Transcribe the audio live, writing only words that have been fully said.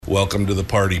Welcome to the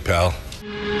party, pal.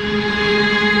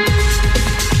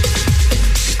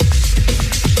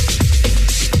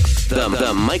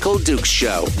 The Michael Dukes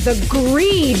Show. The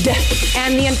greed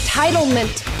and the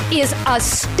entitlement is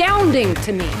astounding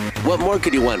to me. What more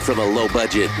could you want from a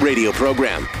low-budget radio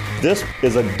program? This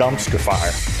is a dumpster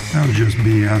fire. That was just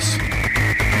BS.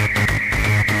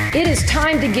 It is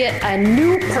time to get a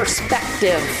new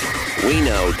perspective. We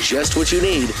know just what you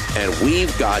need, and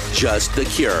we've got just the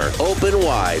cure. Open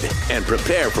wide and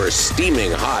prepare for a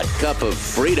steaming hot cup of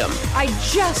freedom. I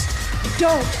just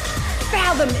don't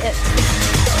fathom it.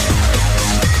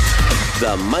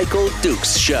 The Michael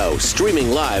Dukes Show, streaming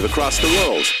live across the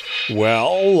world.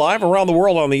 Well, live around the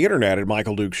world on the internet at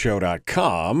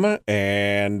michaeldukeshow.com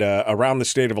and around the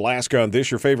state of Alaska on this,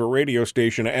 your favorite radio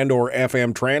station and or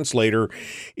FM translator.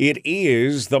 It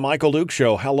is the Michael Dukes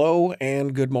Show. Hello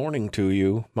and good morning to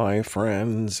you, my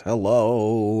friends.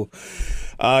 Hello.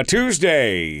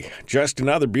 Tuesday, just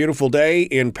another beautiful day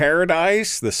in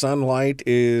paradise. The sunlight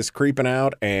is creeping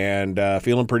out and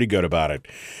feeling pretty good about it.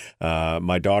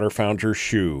 My daughter found her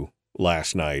shoe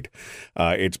last night.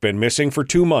 It's been missing for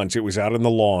 2 months. It was out on the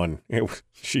lawn.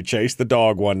 She chased the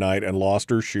dog one night and lost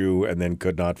her shoe and then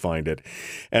could not find it.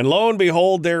 And lo and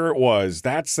behold, there it was.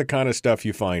 That's the kind of stuff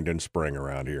you find in spring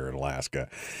around here in Alaska.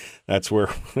 That's where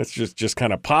it just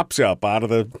kind of pops up out of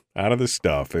the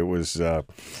stuff. It was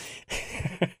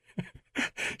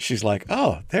she's like,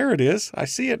 oh, there it is. I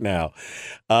see it now.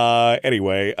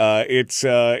 Anyway,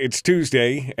 it's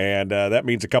Tuesday, and that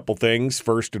means a couple things.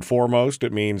 First and foremost,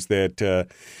 it means that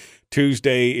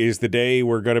Tuesday is the day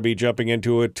we're going to be jumping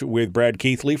into it with Brad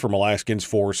Keithley from Alaskans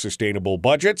for Sustainable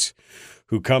Budgets,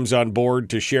 who comes on board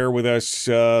to share with us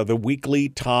the weekly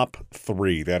top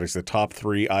three. That is the top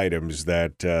three items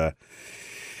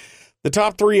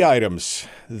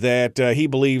that he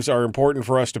believes are important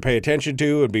for us to pay attention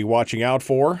to and be watching out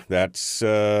for. That's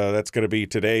going to be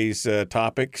today's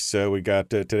topics. We got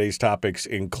today's topics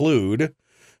include,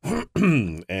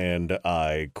 and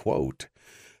I quote,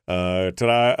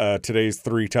 today's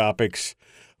three topics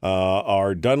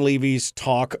are Dunleavy's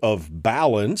talk of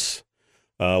balance.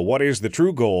 What is the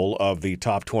true goal of the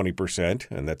top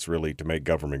 20%? And that's really to make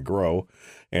government grow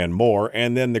and more.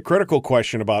 And then the critical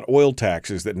question about oil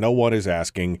taxes that no one is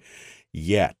asking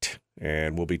yet.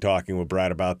 And we'll be talking with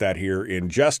Brad about that here in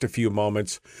just a few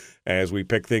moments as we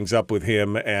pick things up with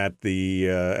him after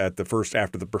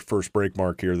the first break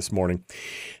mark here this morning.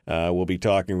 We'll be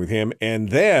talking with him. And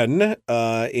then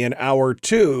in hour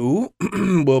two,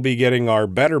 we'll be getting our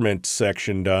betterment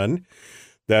section done.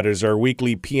 That is our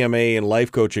weekly PMA and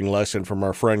life coaching lesson from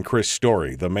our friend Chris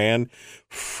Story, the man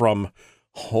from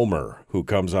Homer, who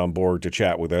comes on board to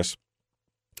chat with us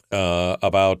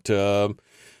about,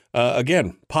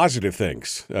 again, positive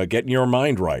things, getting your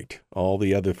mind right, all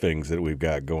the other things that we've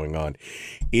got going on.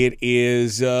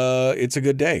 It's a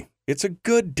good day. It's a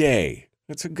good day.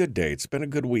 It's a good day. It's been a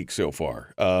good week so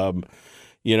far. I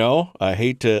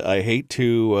hate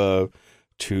to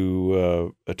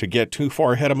get too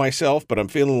far ahead of myself, but I'm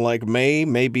feeling like May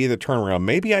may be the turnaround.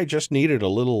 Maybe I just needed a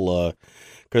little,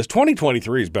 because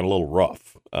 2023 has been a little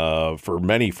rough for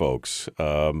many folks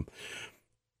in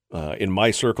my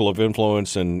circle of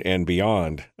influence and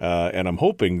beyond. And I'm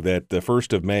hoping that the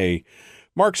 1st of May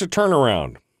marks a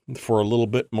turnaround for a little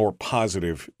bit more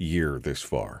positive year this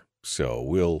far.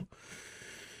 So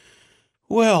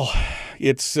Well,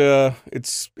 it's a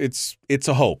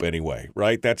hope anyway,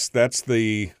 right? That's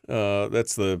the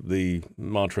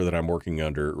mantra that I'm working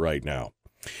under right now.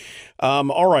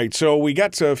 All right, so we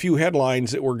got a few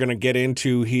headlines that we're going to get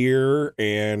into here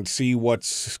and see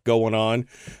what's going on.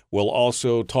 We'll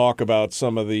also talk about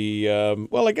some of the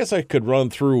I guess I could run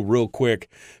through real quick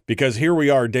because here we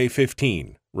are, day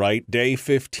 15, right? Day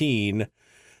 15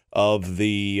 of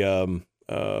the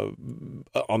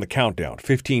on the countdown,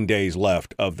 15 days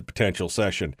left of the potential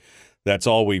session. That's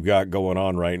all we've got going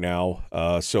on right now.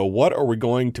 So what are we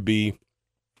going to be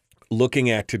looking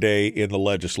at today in the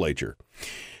legislature?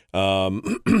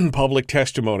 Public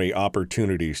testimony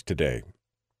opportunities today.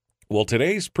 Well,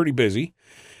 today's pretty busy,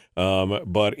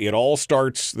 but it all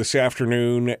starts this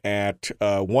afternoon at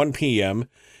 1 p.m.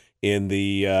 in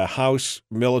the House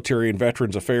Military and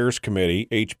Veterans Affairs Committee.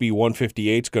 HB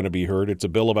 158 is going to be heard. It's a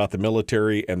bill about the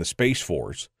military and the Space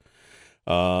Force.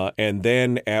 And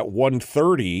then at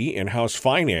 1:30 in House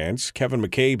Finance, Kevin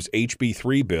McCabe's HB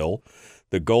 3 bill,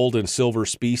 the Gold and Silver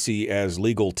Specie as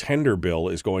Legal Tender bill,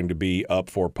 is going to be up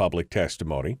for public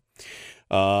testimony.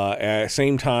 At the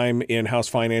same time in House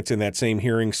Finance, in that same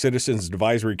hearing, Citizens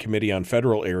Advisory Committee on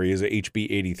Federal Areas,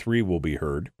 HB 83, will be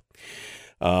heard.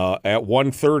 At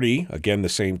 1:30, again the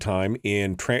same time,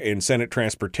 in Senate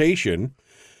Transportation,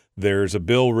 There's a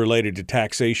bill related to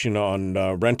taxation on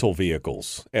rental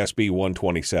vehicles, SB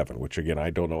 127, which, again, I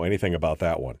don't know anything about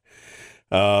that one.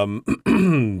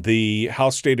 The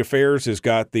House State Affairs has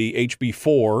got the HB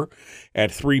 4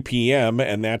 at 3 p.m.,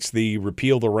 and that's the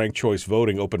repeal the ranked choice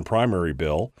voting open primary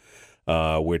bill,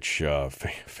 which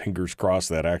fingers crossed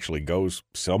that actually goes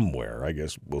somewhere. I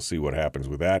guess we'll see what happens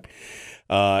with that.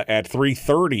 At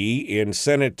 3:30 in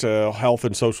Senate Health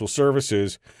and Social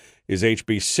Services is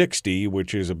HB 60,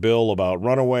 which is a bill about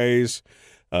runaways,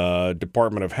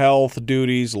 Department of Health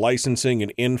duties, licensing,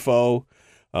 and info.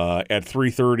 At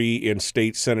 3:30 in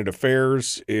State Senate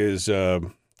Affairs is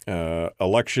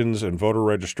elections and voter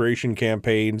registration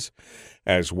campaigns,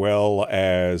 as well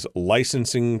as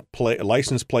license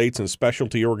plates and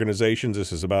specialty organizations.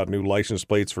 This is about new license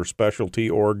plates for specialty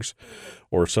orgs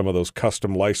or some of those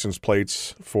custom license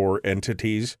plates for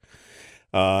entities.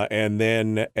 And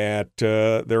then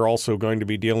they're also going to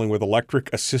be dealing with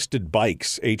electric-assisted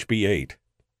bikes, HB 8.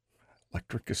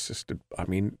 Electric-assisted,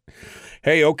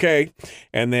 hey, okay.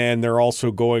 And then they're also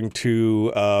going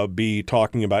to be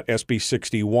talking about SB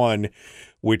 61,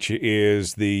 which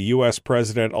is the U.S.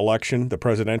 president election, the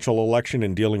presidential election,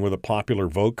 and dealing with a popular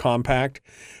vote compact,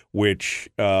 which,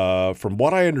 from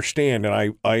what I understand,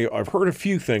 and I've heard a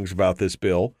few things about this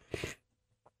bill,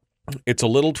 it's a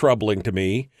little troubling to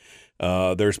me.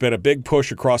 There's been a big push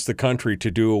across the country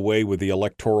to do away with the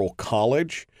Electoral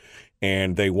College,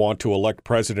 and they want to elect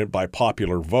president by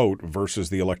popular vote versus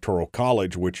the Electoral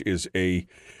College, which is a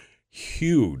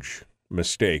huge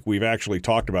mistake. We've actually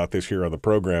talked about this here on the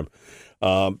program.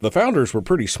 The founders were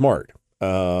pretty smart,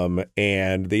 and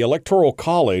the Electoral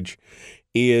College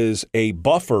is a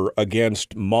buffer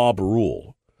against mob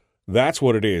rule. That's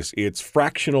what it is. It's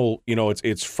fractional,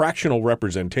 it's fractional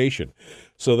representation,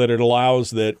 so that it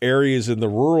allows that areas in the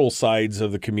rural sides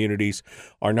of the communities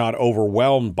are not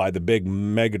overwhelmed by the big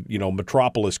mega,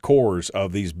 metropolis cores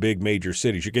of these big major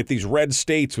cities. You get these red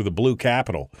states with a blue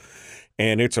capital,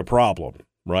 and it's a problem,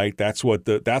 right? That's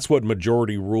what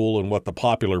majority rule and what the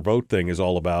popular vote thing is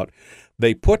all about.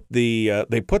 They put the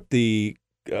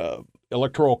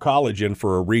Electoral College in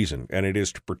for a reason, and it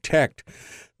is to protect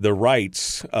the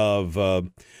rights of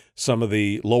some of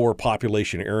the lower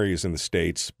population areas in the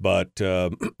states, but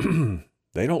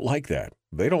they don't like that.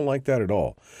 They don't like that at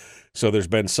all. So there's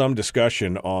been some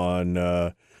discussion on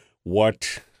how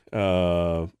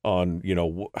to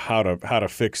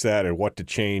fix that and what to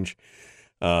change.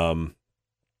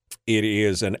 It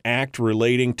is an act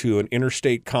relating to an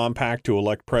interstate compact to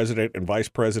elect president and vice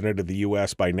president of the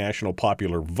U.S. by national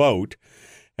popular vote,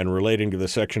 and relating to the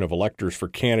section of electors for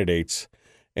candidates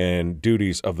and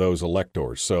duties of those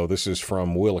electors. So this is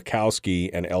from Wielechowski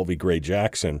and L.V. Gray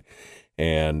Jackson,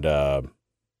 and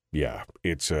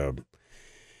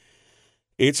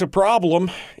it's a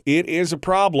problem. It is a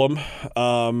problem.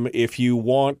 If you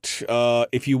want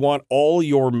all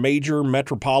your major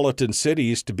metropolitan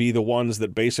cities to be the ones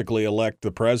that basically elect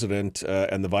the president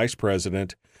and the vice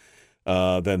president,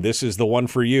 then this is the one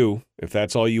for you. If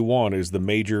that's all you want, is the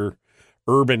major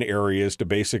urban areas to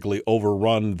basically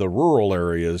overrun the rural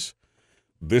areas,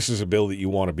 this is a bill that you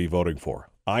want to be voting for.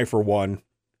 I, for one,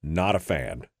 not a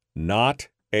fan. Not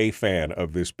a fan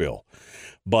of this bill.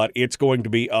 But it's going to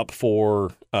be up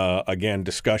for, again,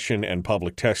 discussion and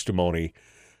public testimony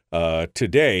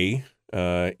today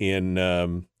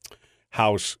in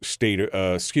Senate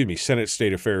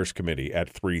State Affairs Committee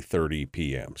at 3:30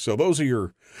 p.m. So those are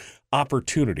your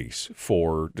opportunities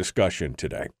for discussion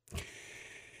today.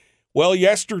 Well,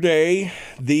 yesterday,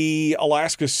 the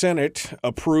Alaska Senate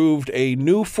approved a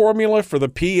new formula for the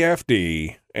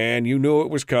PFD, and you knew it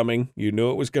was coming. You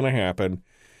knew it was going to happen,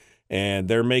 and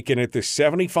they're making it the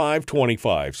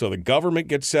 75-25. So the government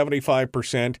gets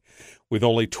 75% with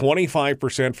only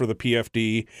 25% for the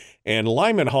PFD, and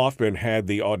Lyman Hoffman had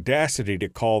the audacity to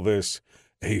call this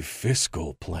a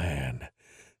fiscal plan.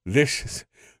 This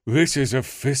is a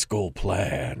fiscal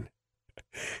plan.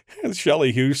 And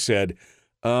Shelley Hughes said,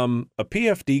 a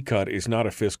PFD cut is not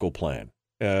a fiscal plan.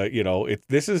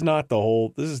 This is not the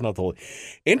whole.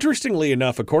 Interestingly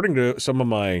enough, according to some of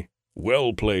my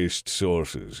well-placed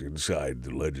sources inside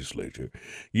the legislature,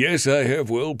 yes, I have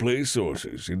well-placed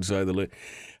sources inside the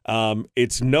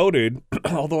it's noted,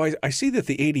 although I see that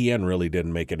the ADN really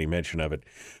didn't make any mention of it,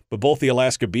 but both the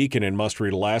Alaska Beacon and Must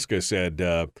Read Alaska said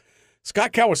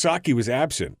Scott Kawasaki was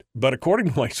absent, but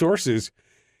according to my sources,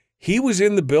 he was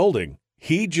in the building.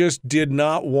 He just did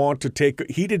not want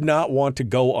to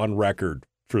go on record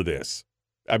for this.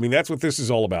 I mean, that's what this is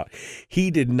all about.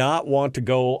 He did not want to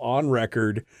go on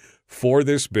record for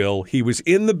this bill. He was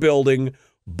in the building,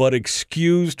 but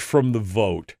excused from the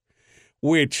vote,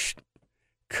 which,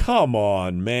 Come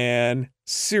on, man.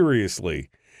 Seriously.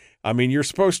 I mean, you're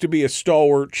supposed to be a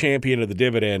stalwart champion of the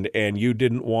dividend, and you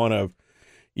didn't want to.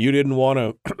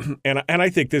 And I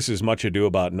think this is much ado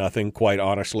about nothing, quite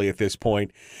honestly, at this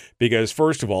point, because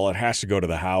first of all, it has to go to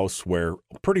the House, where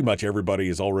pretty much everybody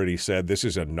has already said this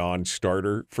is a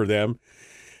non-starter for them.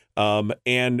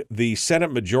 And the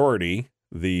Senate majority,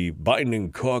 the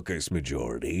Biden caucus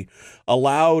majority,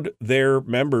 allowed their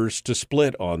members to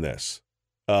split on this.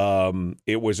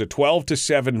 It was a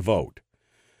 12-7 vote.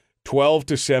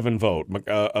 12-7 vote.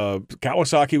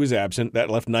 Kawasaki was absent. That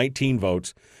left 19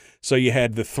 votes. So you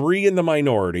had the three in the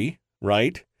minority,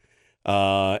 right?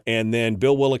 And then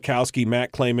Bill Wielechowski,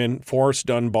 Matt Clayman, Forrest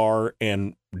Dunbar,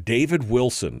 and David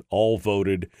Wilson all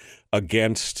voted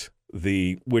against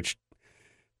which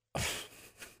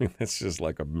that's just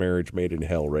like a marriage made in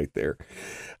hell right there.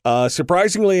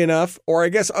 Surprisingly enough, or I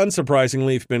guess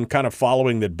unsurprisingly, if you've been kind of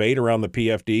following the debate around the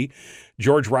PFD,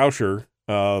 George Rauscher,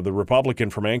 the Republican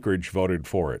from Anchorage, voted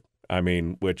for it. I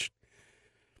mean, which,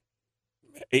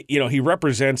 you know, he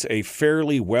represents a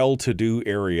fairly well-to-do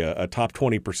area, a top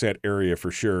 20% area for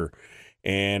sure,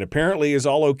 and apparently is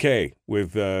all okay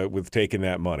with taking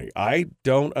that money. I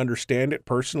don't understand it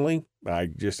personally. I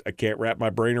can't wrap my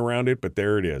brain around it, but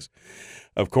there it is.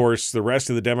 Of course, the rest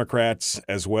of the Democrats,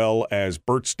 as well as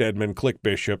Bert Stedman, Click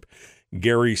Bishop,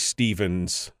 Gary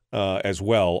Stevens, as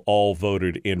well, all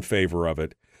voted in favor of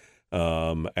it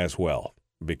as well,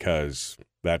 because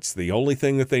that's the only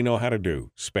thing that they know how to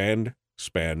do: spend.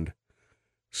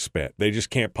 They just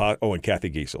can't and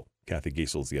Kathy Giessel. Kathy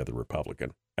Giesel's the other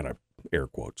Republican, and I air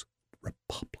quotes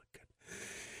Republican.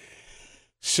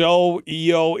 So,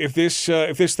 if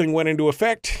this thing went into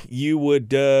effect, you would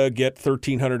get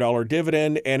 $1,300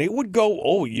 dividend, and it would go.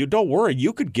 Oh, you don't worry,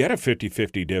 you could get a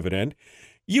 50-50 dividend.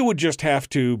 You would just have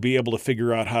to be able to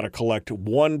figure out how to collect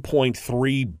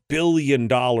 $1.3 billion in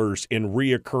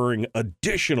reoccurring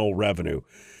additional revenue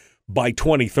by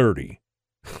 2030.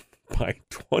 By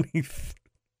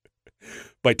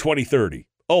 2030.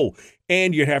 Oh,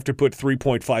 and you'd have to put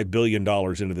 $3.5 billion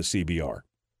into the CBR.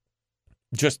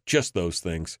 Just those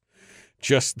things.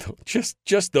 Just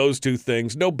those two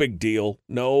things. No big deal.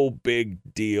 No big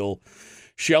deal.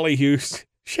 Shelley Hughes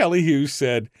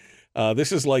said,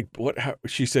 this is like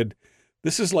she said,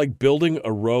 this is like building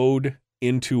a road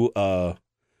into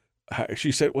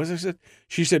she said, what is it?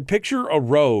 She said, picture a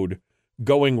road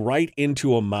going right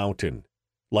into a mountain,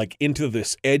 like into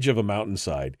this edge of a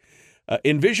mountainside.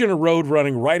 Envision a road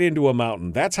running right into a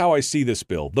mountain. That's how I see this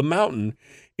bill. The mountain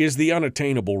is the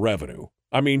unattainable revenue.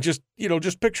 I mean, just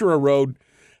picture a road.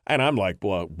 And I'm like,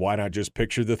 well, why not just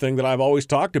picture the thing that I've always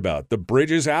talked about? The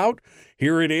bridge is out.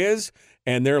 Here it is.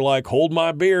 And they're like, hold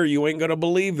my beer. You ain't going to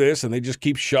believe this. And they just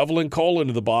keep shoveling coal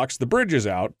into the box. The bridge is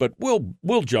out, but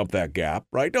we'll jump that gap,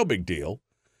 right? No big deal.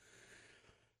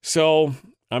 So,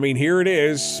 I mean, here it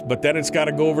is. But then it's got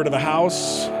to go over to the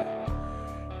House.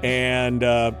 And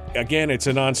again, it's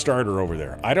a non-starter over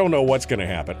there. I don't know what's going to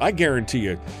happen. I guarantee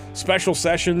you, special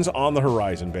sessions on the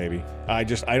horizon, baby. I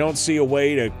don't see a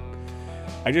way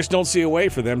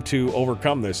for them to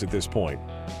overcome this at this point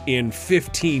in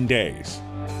 15 days.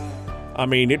 I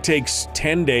mean, it takes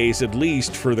 10 days at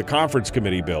least for the conference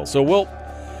committee bill. So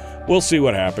we'll see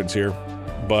what happens here.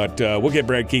 But we'll get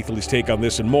Brad Keithley's take on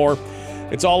this and more.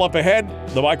 It's all up ahead.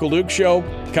 The Michael Duke Show,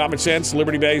 common sense,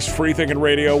 liberty-based, free-thinking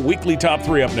radio. Weekly Top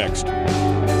 3 up next.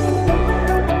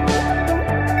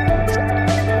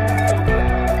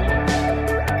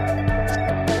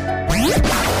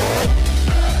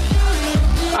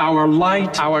 Our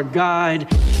light, our guide,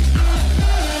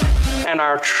 and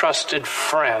our trusted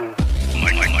friend.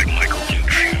 Michael Duke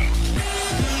Show.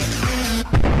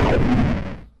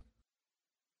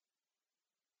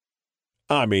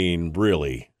 I mean,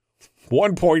 really.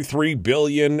 $1.3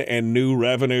 billion in new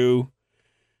revenue,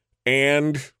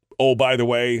 and oh, by the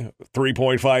way,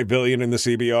 $3.5 billion in the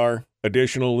CBR,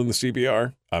 additional in the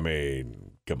CBR. I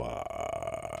mean, come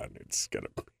on, it's gonna.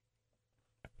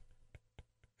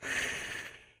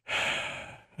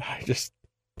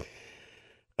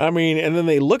 And then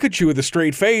they look at you with a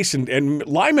straight face, and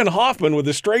Lyman Hoffman with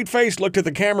a straight face looked at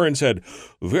the camera and said,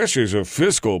 "This is a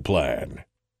fiscal plan."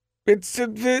 This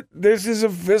is a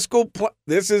fiscal plan.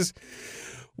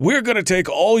 We're going to take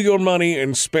all your money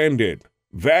and spend it.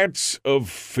 That's a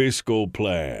fiscal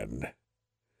plan.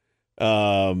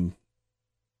 Oh,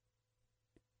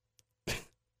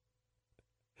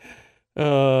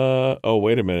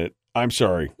 wait a minute. I'm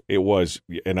sorry. It was,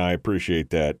 and I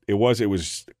appreciate that. It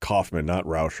was Kaufman, not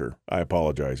Rauscher. I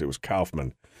apologize. It was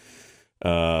Kaufman.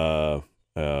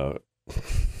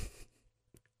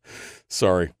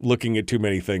 Sorry, looking at too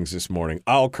many things this morning.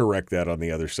 I'll correct that on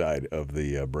the other side of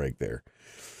the break there.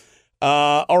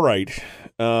 All right.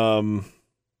 Not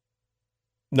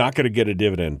going to get a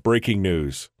dividend. Breaking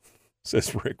news,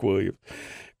 says Rick Williams.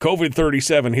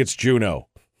 COVID-37 hits Juneau.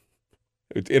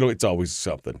 It's always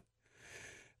something.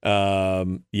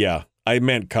 Yeah, I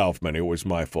meant Kaufman. It was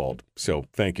my fault. So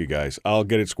thank you, guys. I'll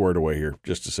get it squared away here.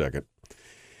 Just a second.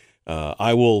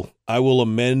 I will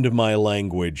amend my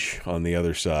language on the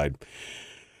other side.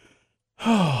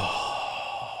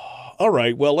 All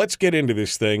right, well, let's get into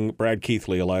this thing. Brad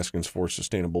Keithley, Alaskans for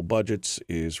Sustainable Budgets,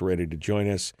 is ready to join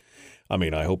us. I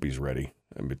mean, I hope he's ready.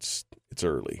 I mean, it's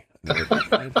early.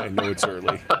 I know it's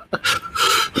early.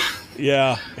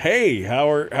 Yeah. Hey, how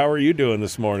are you doing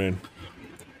this morning?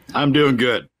 I'm doing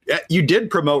good. You did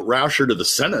promote Rauscher to the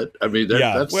Senate. I mean,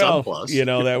 that's some plus.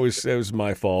 That was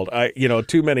my fault.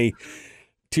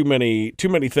 Too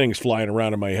many things flying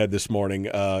around in my head this morning.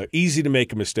 Easy to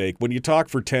make a mistake when you talk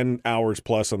for 10 hours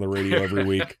plus on the radio every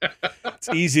week. It's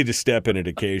easy to step in it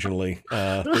occasionally.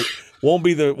 It won't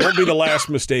be the last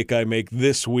mistake I make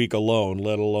this week alone,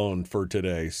 let alone for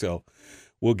today. So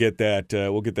we'll get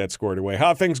that squared away. How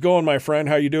are things going, my friend?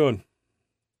 How you doing?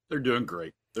 They're doing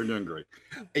great.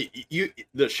 Hey,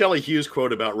 the Shelley Hughes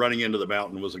quote about running into the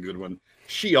mountain was a good one.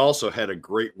 She also had a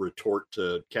great retort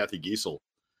to Kathy Giesel.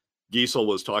 Giesel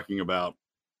was talking about,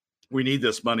 we need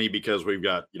this money because we've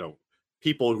got,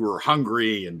 people who are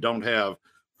hungry and don't have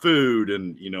food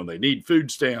and, they need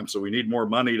food stamps. So we need more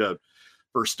money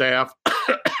for staff,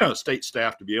 state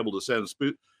staff to be able to send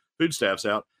food staffs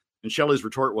out. And Shelley's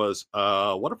retort was,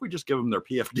 what if we just give them their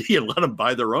PFD and let them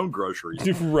buy their own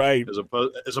groceries? Right.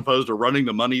 As opposed to running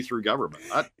the money through government.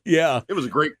 It was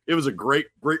a great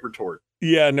retort.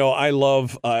 Yeah, no, I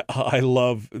love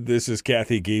this is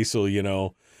Kathy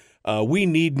Giesel, we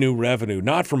need new revenue,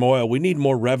 not from oil. We need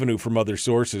more revenue from other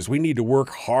sources. We need to work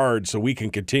hard so we can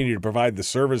continue to provide the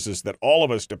services that all of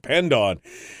us depend on.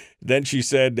 Then she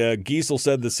said, Giesel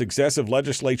said the successive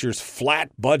legislature's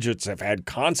flat budgets have had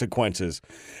consequences,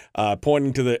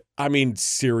 pointing to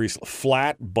seriously,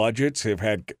 flat budgets have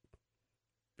had.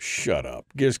 Shut up.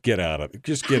 Just get out of the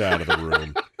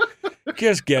room.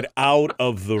 Just get out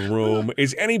of the room.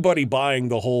 Is anybody buying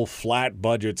the whole flat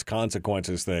budgets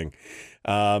consequences thing?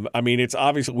 It's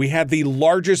obviously we had the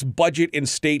largest budget in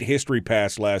state history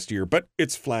passed last year, but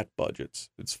it's flat budgets.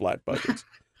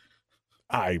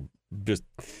 I just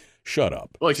shut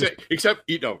up. Well, except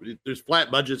there's flat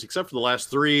budgets except for the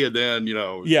last three, and then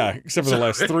yeah, except for the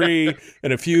last three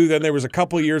and a few. Then there was a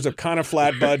couple of years of kind of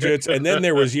flat budgets, and then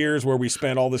there was years where we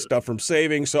spent all this stuff from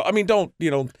savings. So don't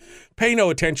pay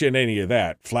no attention to any of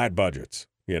that flat budgets.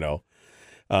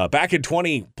 Back in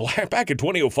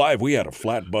 2005, we had a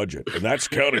flat budget, and that's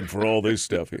counting for all this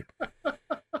stuff here.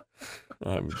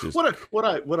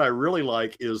 What I really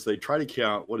like is they try to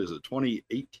count. What is it?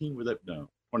 2018?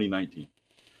 2019.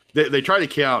 They try to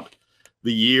count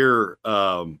the year.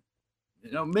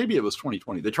 Maybe it was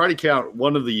 2020. They try to count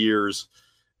one of the years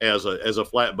as a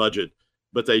flat budget,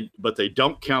 but they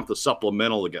don't count the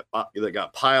supplemental that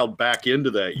got piled back into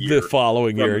that year, the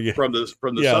following year, from the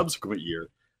subsequent year.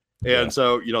 And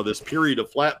so, this period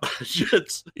of flat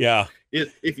budgets. Yeah.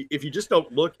 If you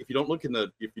don't look in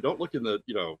the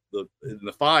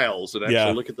files and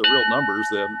actually look at the real numbers,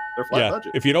 then they're flat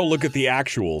budget. If you don't look at the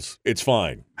actuals, it's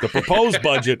fine. The proposed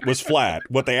budget was flat.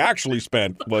 What they actually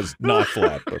spent was not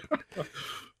flat. But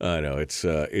I know it's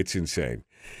insane.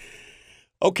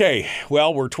 Okay,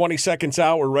 well, we're 20 seconds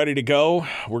out. We're ready to go.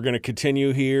 We're going to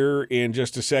continue here in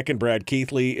just a second. Brad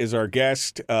Keithley is our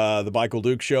guest. The Michael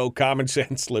Duke Show, common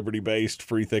sense, liberty-based,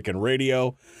 free-thinking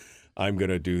radio. I'm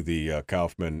going to do the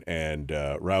Kaufman and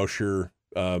Rauscher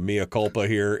mea culpa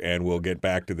here, and we'll get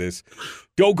back to this.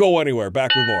 Don't go anywhere. Back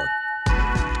with more.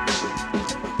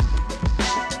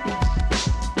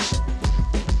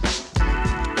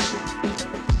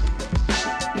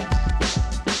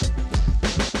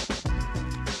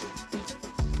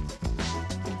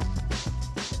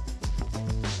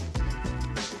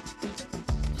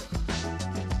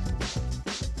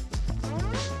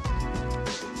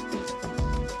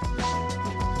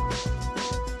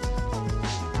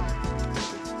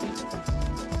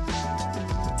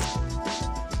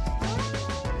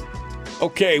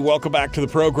 Okay, welcome back to the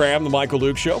program, The Michael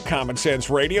Duke Show, Common Sense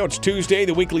Radio. It's Tuesday,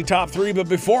 the weekly top three. But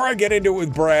before I get into it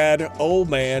with Brad, oh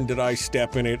man, did I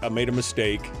step in it. I made a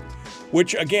mistake,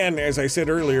 which again, as I said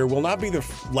earlier, will not be the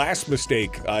last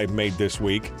mistake I've made this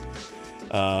week.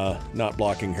 Not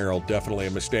blocking Harold, definitely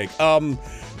a mistake.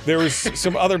 There was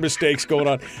some other mistakes going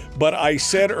on. But I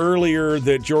said earlier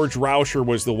that George Rauscher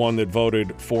was the one that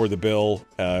voted for the bill,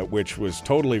 which was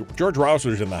totally – George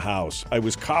Rauscher's in the House. I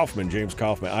was James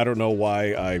Kaufman. I don't know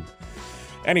why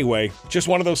Anyway, just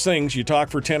one of those things. You talk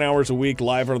for 10 hours a week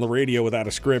live on the radio without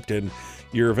a script, and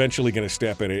you're eventually going to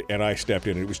step in it, and I stepped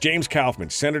in it. It was James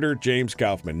Kaufman, Senator James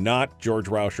Kaufman, not George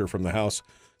Rauscher from the House.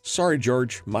 Sorry,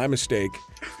 George, my mistake.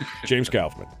 James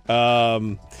Kaufman.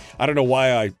 I don't know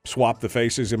why I swapped the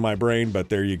faces in my brain, but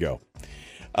there you go.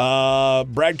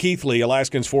 Brad Keithley,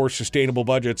 Alaskans for Sustainable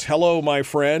Budgets. Hello, my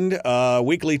friend.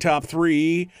 Weekly top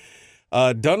 3.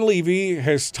 Dunleavy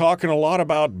has talking a lot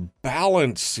about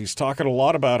balance. He's talking a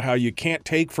lot about how you can't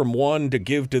take from one to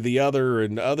give to the other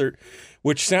and other,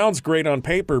 which sounds great on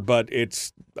paper, but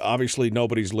it's obviously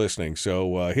nobody's listening.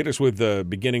 So hit us with the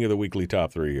beginning of the weekly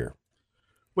top 3 here.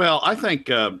 Well, I think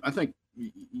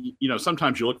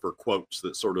sometimes you look for quotes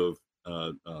that sort of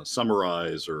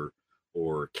summarize or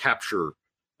capture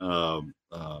the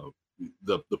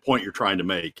point you're trying to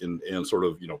make and sort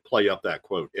of play up that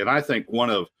quote. And I think one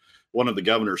of the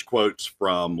governor's quotes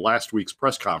from last week's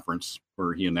press conference,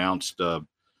 where he announced that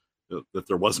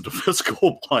there wasn't a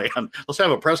fiscal plan. Let's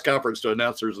have a press conference to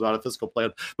announce there's not a fiscal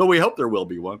plan, but we hope there will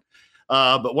be one.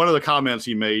 But one of the comments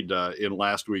he made in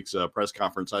last week's press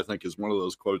conference, I think, is one of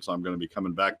those quotes I'm going to be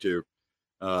coming back to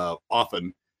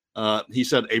often. He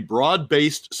said, "A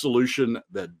broad-based solution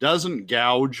that doesn't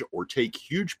gouge or take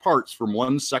huge parts from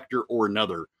one sector or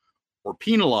another, or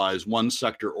penalize one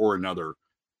sector or another,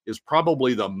 is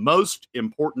probably the most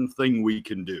important thing we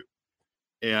can do."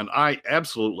 And I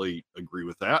absolutely agree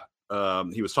with that.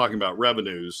 He was talking about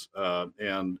revenues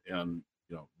and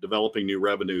developing new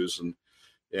revenues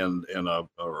and a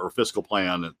fiscal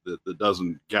plan that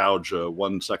doesn't gouge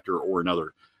one sector or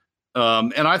another.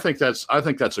 And I think that's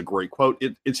a great quote.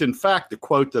 It's in fact the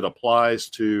quote that applies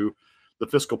to the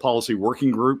Fiscal Policy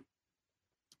Working Group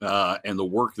and the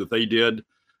work that they did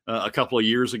a couple of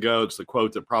years ago. It's the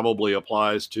quote that probably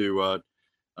applies to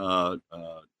Ben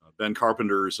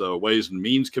Carpenter's Ways and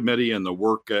Means Committee and the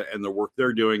work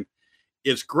they're doing.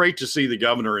 It's great to see the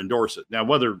governor endorse it. Now,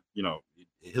 whether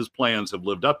his plans have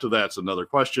lived up to that's another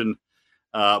question.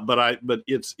 But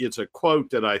it's a quote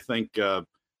that I think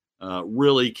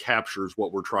really captures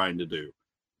what we're trying to do.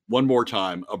 One more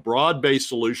time, a broad-based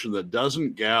solution that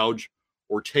doesn't gouge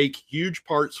or take huge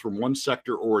parts from one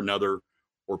sector or another,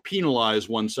 or penalize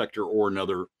one sector or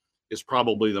another, is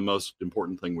probably the most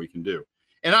important thing we can do.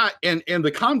 And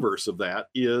the converse of that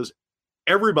is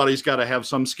everybody's got to have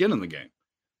some skin in the game.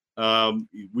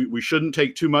 We shouldn't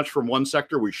take too much from one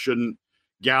sector. We shouldn't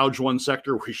gouge one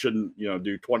sector. We shouldn't,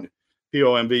 do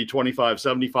POMV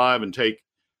 2575 and take,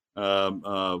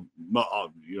 solve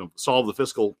the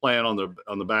fiscal plan on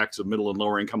the backs of middle and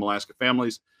lower income Alaska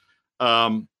families.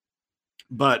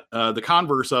 But the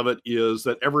converse of it is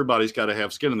that everybody's got to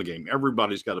have skin in the game.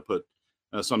 Everybody's got to put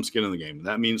some skin in the game. And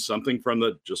that means something from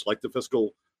just like the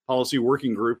Fiscal Policy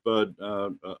Working Group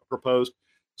proposed,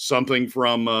 something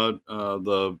from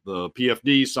the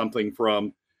PFD, something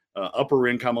from upper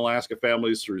income Alaska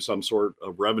families through some sort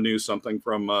of revenue, something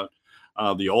from the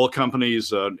oil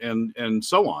companies and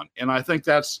so on. And I think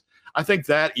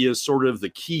that is sort of the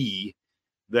key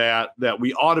that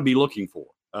we ought to be looking for.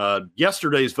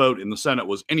 Yesterday's vote in the Senate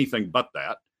was anything but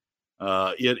that.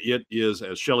 It is,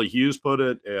 as Shelley Hughes put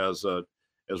it, as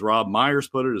Rob Myers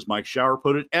put it, as Mike Schauer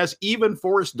put it, as even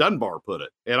Forrest Dunbar put it.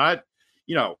 And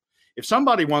if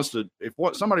somebody wants to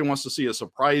see a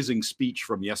surprising speech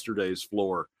from yesterday's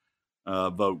floor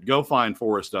vote, go find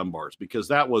Forrest Dunbar's, because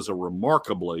that was a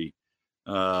remarkably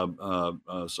a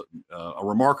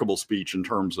remarkable speech in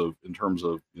terms of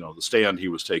the stand he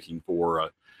was taking for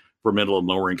middle and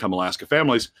lower income Alaska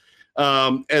families.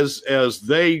 As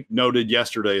they noted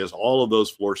yesterday, as all of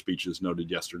those floor speeches noted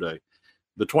yesterday,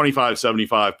 the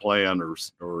 2575 plan,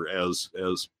 or as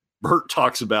Bert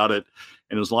talks about it,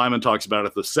 and as Lyman talks about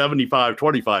it, the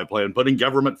 7525 plan, putting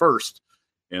government first,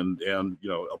 and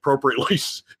appropriately,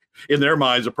 in their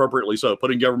minds, appropriately so,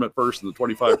 putting government first and the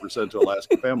 25% to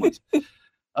Alaska families.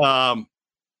 The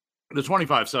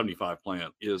 2575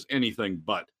 plan is anything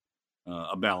but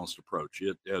a balanced approach.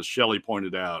 It, as Shelley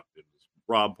pointed out, as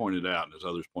Rob pointed out, and as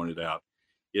others pointed out,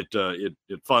 it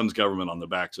funds government on the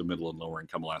backs of middle and lower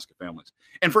income Alaska families.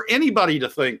 And for anybody to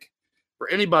think,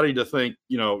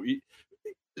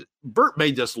 Bert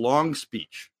made this long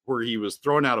speech where he was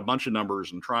throwing out a bunch of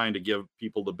numbers and trying to give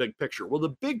people the big picture. Well,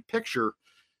 the big picture,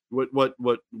 what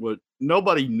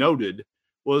nobody noted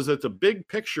was that the big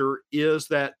picture is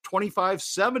that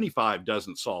 2575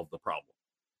 doesn't solve the problem.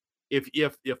 If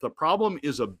the problem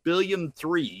is $1.3 billion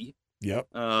Yep.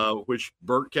 which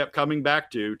Bert kept coming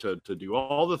back to do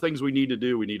all the things we need to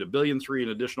do. We need $1.3 billion in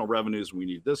additional revenues. We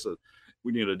need this.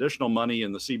 We need additional money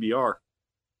in the CBR.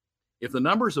 If the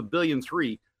number is $1.3 billion,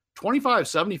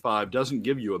 2575 doesn't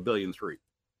give you $1.3 billion.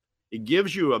 It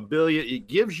gives you $1 billion. It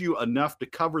gives you enough to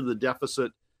cover the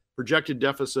deficit, projected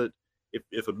deficit. If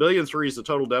 $1.3 billion is the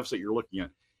total deficit you're looking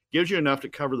at, gives you enough to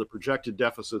cover the projected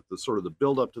deficit, the sort of the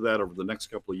build up to that over the next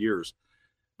couple of years.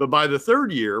 But by the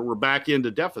third year, we're back into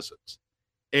deficits,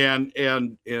 and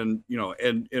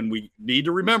we need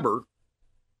to remember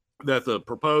that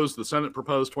the Senate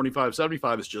proposed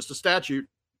 2575 is just a statute.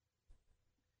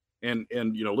 And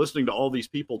listening to all these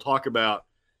people talk about,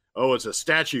 oh, it's a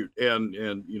statute, and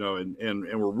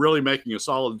we're really making a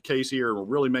solid case here, and we're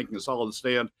really making a solid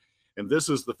stand, and this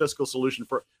is the fiscal solution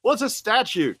for. Well, it's a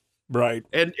statute, right?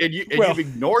 You've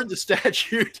ignored the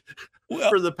statute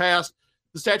for the past.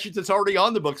 The statute that's already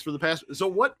on the books for the past. So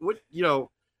what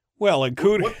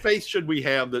faith should we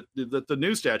have that the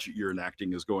new statute you're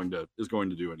enacting is going to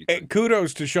do anything? And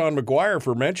kudos to Sean McGuire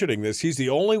for mentioning this. He's the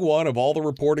only one of all the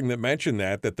reporting that mentioned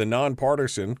that the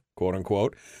nonpartisan, quote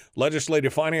unquote,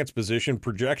 legislative finance position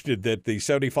projected that the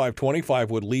 75-25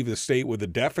 would leave the state with a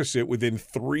deficit within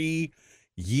 3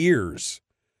 years.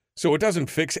 So it doesn't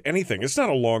fix anything. It's not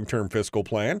a long-term fiscal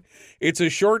plan. It's a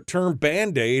short-term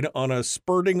Band-Aid on a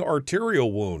spurting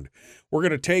arterial wound. We're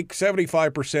going to take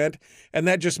 75%, and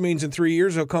that just means in 3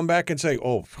 years they'll come back and say,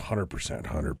 oh, 100%,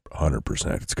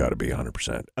 100%. It's got to be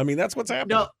 100%. I mean, that's what's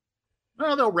happening.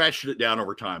 No, they'll ratchet it down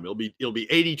over time. It'll be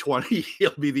 80-20.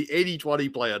 It'll be the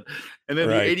 80-20 plan, and then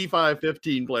the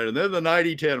 85-15 plan, and then the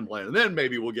 90-10 plan, and then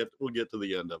maybe we'll get to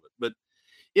the end of it. But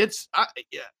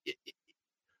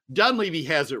Dunleavy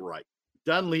has it right.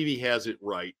 Dunleavy has it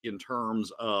right in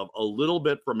terms of a little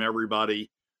bit from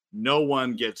everybody. No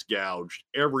one gets gouged.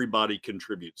 Everybody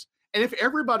contributes. And if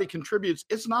everybody contributes,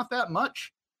 it's not that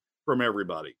much from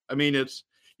everybody. I mean,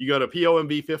 you got a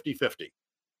POMB 50-50,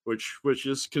 which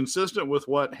is consistent with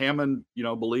what Hammond,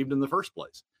 believed in the first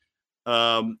place.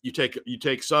 You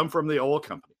take some from the oil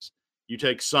companies. You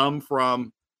take some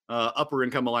from upper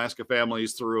income Alaska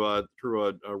families through a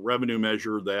revenue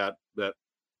measure that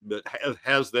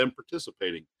has them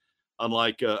participating,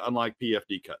 unlike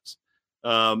PFD cuts.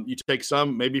 You take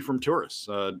some maybe from tourists.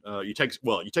 You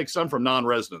take some from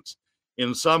non-residents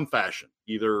in some fashion,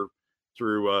 either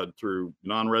through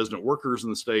non-resident workers in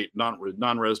the state,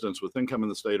 non-residents with income in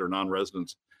the state, or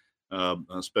non-residents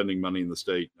spending money in the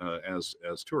state as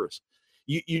tourists.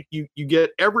 You get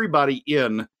everybody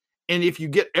in, and if you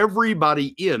get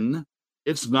everybody in,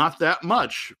 it's not that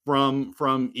much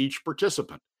from each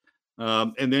participant.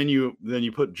 And then you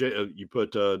put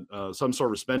some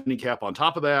sort of spending cap on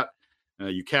top of that.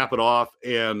 You cap it off,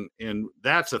 and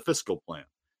that's a fiscal plan.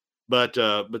 But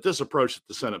this approach that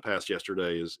the Senate passed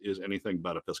yesterday is anything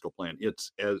but a fiscal plan.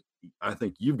 It's, as I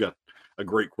think you've got a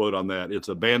great quote on that, it's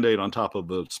a Band-Aid on top of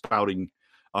the spouting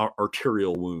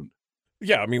arterial wound.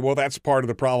 Yeah, I mean, well, that's part of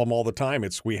the problem all the time.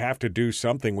 We have to do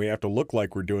something. We have to look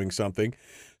like we're doing something.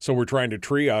 So we're trying to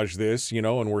triage this,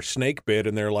 and we're snake bit,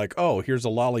 and they're like, oh, here's a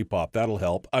lollipop. That'll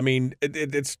help. I mean,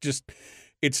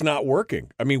 it's not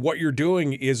working. I mean, what you're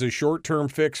doing is a short-term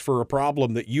fix for a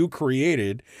problem that you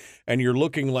created, and you're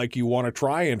looking like you want to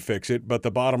try and fix it. But the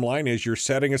bottom line is you're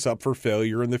setting us up for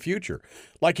failure in the future.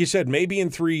 Like you said, maybe in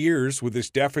 3 years with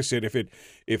this deficit,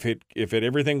 if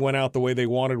everything went out the way they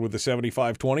wanted with the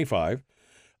 75-25,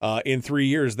 in 3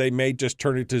 years, they may just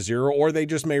turn it to zero, or they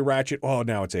just may ratchet. Oh,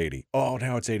 now it's 80. Oh,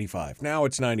 now it's 85. Now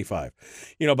it's 95.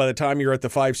 By the time you're at the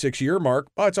 5-6 year mark,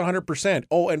 oh, it's 100%.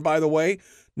 Oh, and by the way,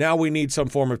 now we need some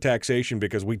form of taxation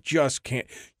because we just can't.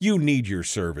 You need your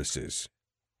services.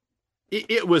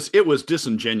 It was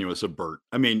disingenuous of Bert.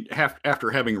 I mean, after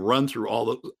having run through all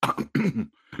the,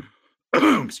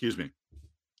 excuse me,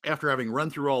 after having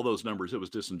run through all those numbers, it was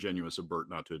disingenuous of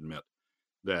Bert not to admit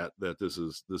that this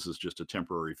is just a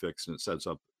temporary fix, and it sets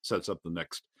up the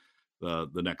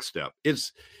next step.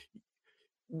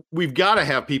 We've got to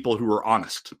have people who are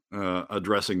honest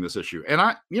addressing this issue, and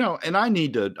I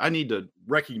need to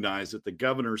recognize that the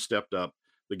governor stepped up.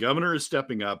 The governor is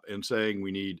stepping up and saying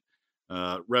we need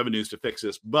revenues to fix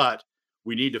this, but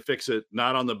we need to fix it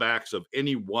not on the backs of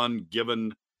any one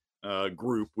given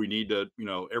group. We need to,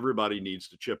 everybody needs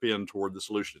to chip in toward the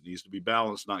solution. It needs to be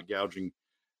balanced, not gouging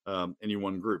any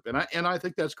one group. And I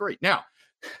think that's great. Now,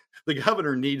 the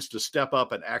governor needs to step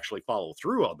up and actually follow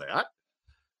through on that.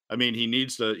 I mean, he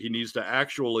needs to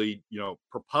actually,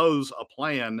 propose a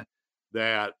plan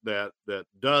that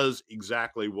does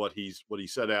exactly what he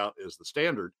set out as the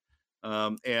standard.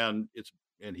 And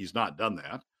he's not done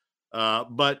that.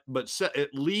 But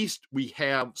at least we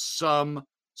have some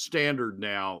standard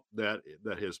now that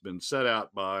has been set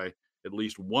out by at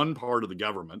least one part of the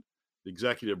government, the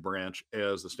executive branch,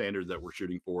 as the standard that we're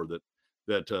shooting for,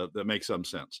 that makes some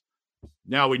sense.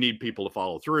 Now we need people to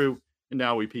follow through, and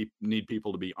now we need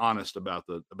people to be honest about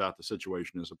the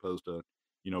situation, as opposed to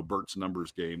Bert's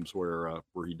numbers games where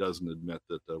he doesn't admit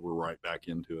that we're right back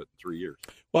into it in 3 years.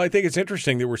 Well, I think it's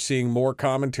interesting that we're seeing more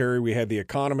commentary. We had The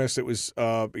Economist that was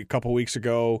a couple weeks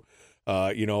ago,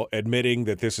 admitting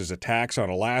that this is a tax on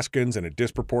Alaskans and it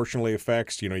disproportionately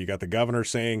affects, you got the governor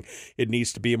saying it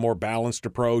needs to be a more balanced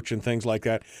approach and things like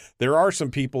that. There are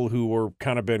some people who were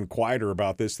kind of been quieter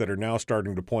about this that are now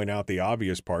starting to point out the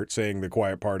obvious part, saying the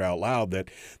quiet part out loud, that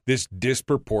this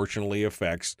disproportionately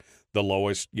affects the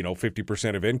lowest,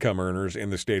 50% of income earners in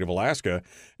the state of Alaska.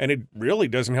 And it really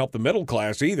doesn't help the middle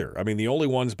class either. I mean, the only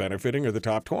ones benefiting are the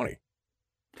top 20.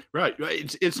 Right.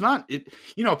 It's not,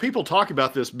 people talk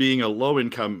about this being a low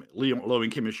income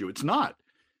issue. It's not.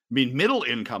 I mean, middle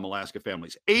income Alaska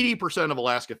families, 80% of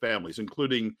Alaska families,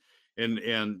 including, and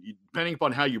depending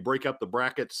upon how you break up the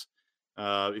brackets,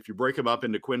 if you break them up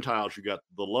into quintiles, you got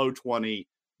the low 20,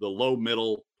 the low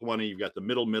middle 20, you've got the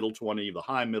middle 20, the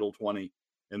high middle 20,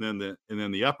 and then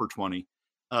the upper 20.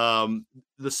 The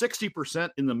 60%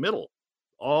 in the middle,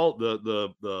 all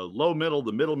the low middle,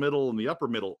 the middle, and the upper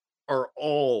middle are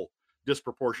all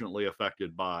disproportionately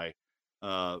affected by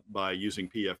using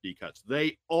PFD cuts.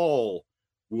 They all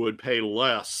would pay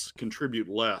less, contribute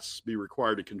less, be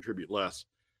required to contribute less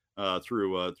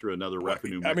through another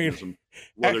revenue mechanism,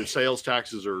 whether it's sales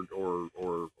taxes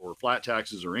or flat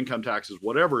taxes or income taxes,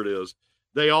 whatever it is.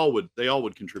 They all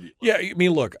would contribute less. Yeah, I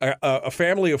mean, look, a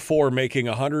family of four making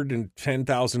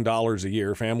 $110,000 a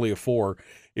year, family of four,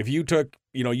 if you took,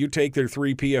 you take their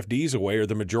 3 PFDs away or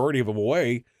the majority of them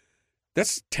away,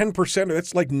 that's 10%.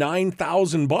 That's like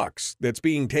 $9,000 that's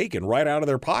being taken right out of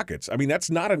their pockets. I mean, that's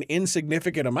not an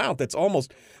insignificant amount. That's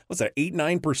almost,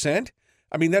 8-9%?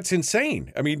 I mean, that's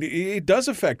insane. I mean, it does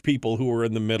affect people who are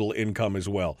in the middle income as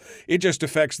well. It just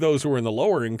affects those who are in the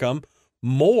lower income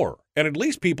more. And at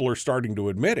least people are starting to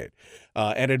admit it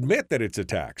and admit that it's a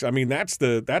tax. I mean, that's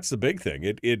the big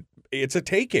thing. It's a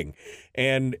taking.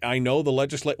 And I know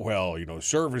the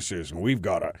services, and we've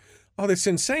got to. Oh, that's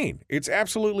insane. It's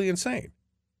absolutely insane.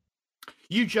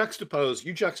 You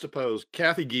juxtapose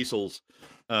Kathy Giesel's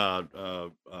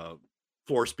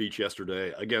floor speech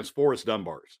yesterday against Forrest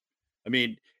Dunbar's. I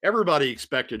mean, everybody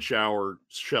expected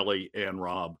Shelley and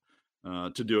Rob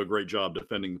to do a great job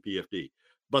defending the PFD.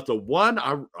 But the one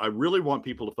I really want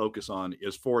people to focus on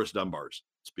is Forrest Dunbar's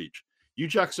speech. You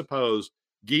juxtapose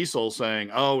Giesel saying,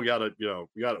 "Oh, we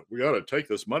gotta take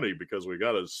this money because we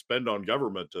gotta spend on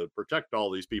government to protect all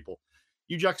these people."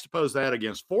 You juxtapose that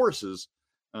against Forrest's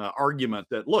argument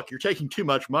that, look, you're taking too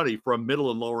much money from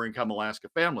middle and lower income Alaska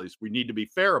families. We need to be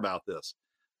fair about this.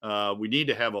 We need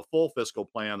to have a full fiscal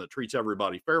plan that treats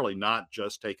everybody fairly, not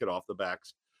just take it off the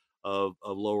backs of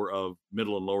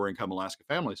middle and lower income Alaska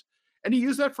families. And he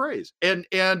used that phrase, and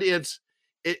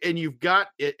you've got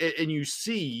it, and you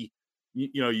see.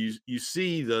 You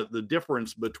see the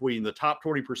difference between the top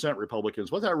 20% Republicans.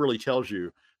 What that really tells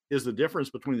you is the difference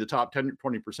between the top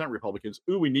 20% Republicans.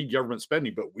 Ooh, we need government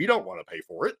spending, but we don't want to pay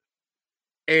for it.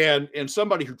 And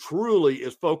somebody who truly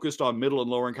is focused on middle and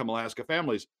lower income Alaska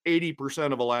families,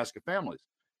 80% of Alaska families.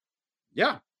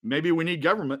 Yeah, maybe we need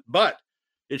government, but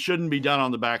it shouldn't be done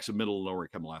on the backs of middle and lower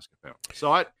income Alaska families.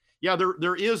 So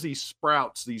there is these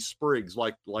sprouts, these sprigs,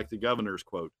 like the governor's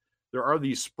quote. There are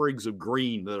these sprigs of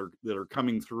green that are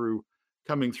coming through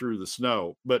the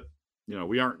snow, but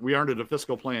we aren't at a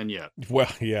fiscal plan yet. Well,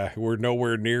 yeah, we're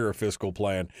nowhere near a fiscal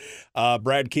plan.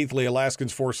 Brad Keithley,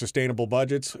 Alaskans for Sustainable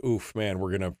Budgets. Oof, man,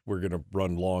 we're gonna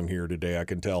run long here today. I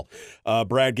can tell.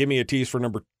 Brad, give me a tease for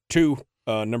number two,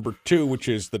 which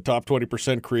is the top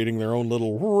 20% creating their own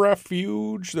little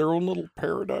refuge, their own little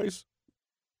paradise.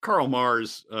 Karl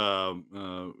Marx,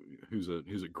 who's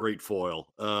a great foil.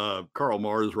 Karl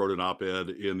Marx wrote an op-ed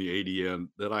in the ADN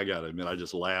that I got to admit, I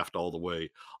just laughed all the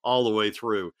way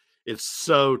through. It's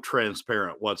so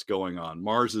transparent what's going on.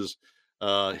 Marx's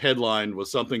headline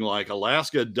was something like,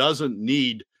 "Alaska doesn't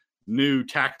need new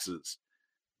taxes."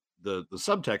 The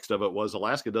subtext of it was,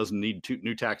 Alaska doesn't need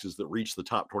new taxes that reach the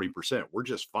top 20%. We're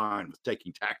just fine with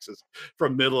taking taxes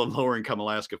from middle and lower income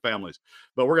Alaska families.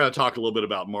 But we're going to talk a little bit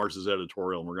about Marx's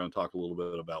editorial, and we're going to talk a little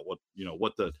bit about what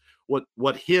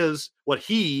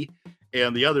he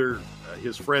and the other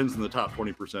his friends in the top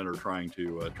 20% are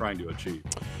trying to achieve.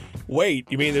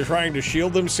 Wait, you mean they're trying to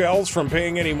shield themselves from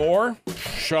paying any more?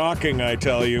 Shocking, I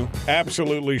tell you.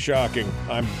 Absolutely shocking.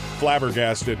 I'm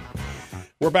flabbergasted.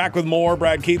 We're back with more.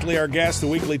 Brad Keithley, our guest, the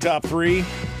weekly top 3.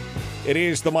 It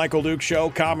is the Michael Duke Show,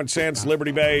 common sense,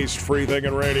 liberty-based, free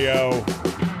thinking radio.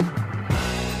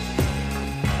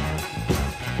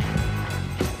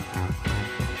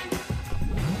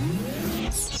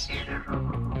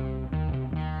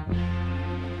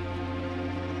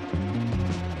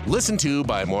 Listened to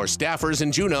by more staffers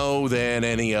in Juneau than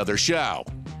any other show,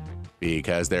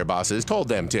 because their bosses told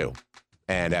them to.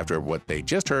 And after what they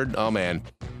just heard, oh man,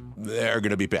 they're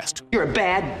going to be pissed. You're a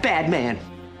bad, bad man.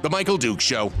 The Michael Duke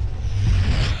Show.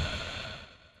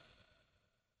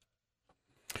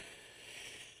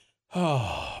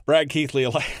 Oh, Brad Keithley,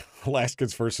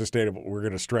 Alaskans for Sustainable. We're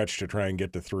going to stretch to try and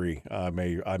get to 3. I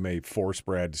may force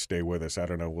Brad to stay with us. I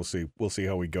don't know. We'll see. We'll see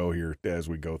how we go here as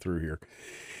we go through here.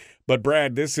 But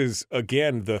Brad, this is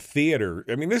again the theater.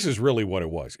 I mean, this is really what it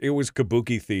was. It was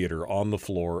kabuki theater on the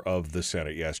floor of the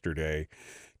Senate yesterday,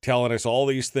 telling us all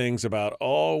these things about,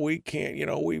 oh, we can't,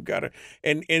 we've got to.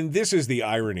 And this is the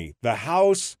irony. The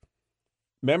House,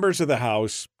 members of the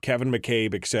House, Kevin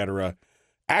McCabe, et cetera,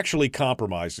 actually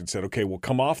compromised and said, okay, we'll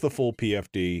come off the full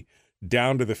PFD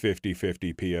down to the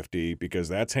 50-50 PFD because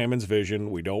that's Hammond's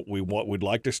vision. We'd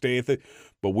like to stay at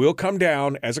but we'll come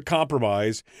down as a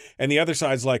compromise. And the other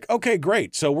side's like, okay,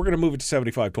 great. So we're going to move it to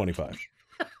 75-25.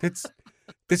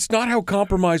 That's not how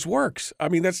compromise works. I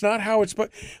mean, that's not how it's,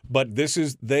 but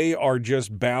they are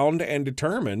just bound and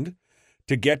determined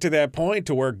to get to that point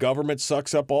to where government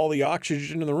sucks up all the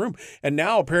oxygen in the room. And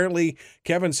now apparently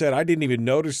Kevin said, I didn't even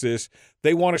notice this,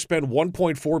 they want to spend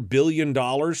 $1.4 billion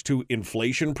to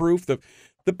inflation proof. The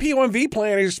POMV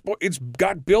plan it's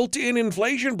got built-in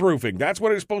inflation proofing. That's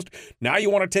what it's supposed to. Now you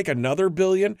want to take another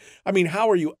billion? I mean, how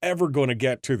are you ever going to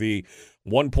get to the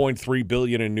 $1.3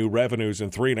 billion in new revenues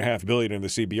and $3.5 billion in the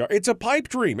CBR? It's a pipe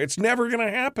dream. It's never going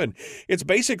to happen. It's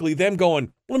basically them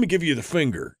going, let me give you the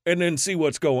finger and then see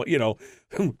what's going,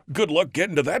 good luck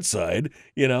getting to that side,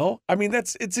 I mean,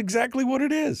 it's exactly what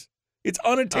it is. It's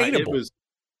unattainable.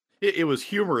 It was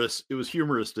humorous. It was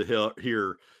humorous to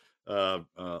hear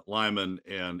Lyman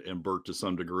and Burt to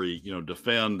some degree,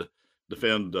 defend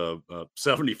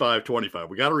 75-25.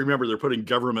 We got to remember they're putting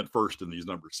government first in these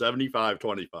numbers,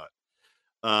 75-25.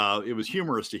 It was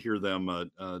humorous to hear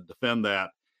them defend that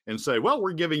and say, well,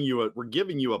 we're giving you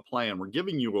a plan. We're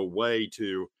giving you a way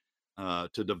to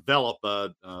develop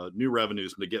new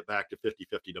revenues and to get back to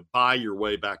 50-50, to buy your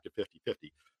way back to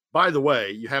 50-50. By the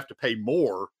way, you have to pay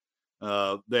more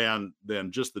than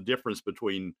just the difference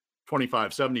between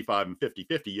 25-75 and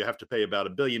 50-50. You have to pay about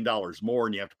 $1 billion more,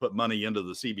 and you have to put money into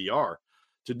the CBR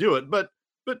to do it. But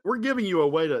we're giving you a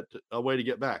way to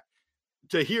get back.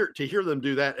 To hear them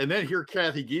do that, and then hear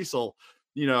Kathy Giessel,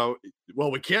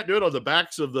 well, we can't do it on the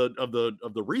backs of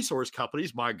the resource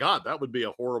companies. My God, that would be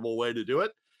a horrible way to do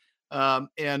it.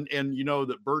 And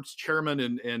that Bert's chairman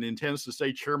and intends to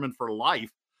stay chairman for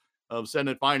life of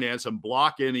Senate Finance and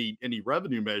block any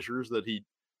revenue measures that he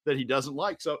doesn't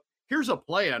like. So here's a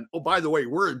plan. Oh, by the way,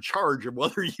 we're in charge of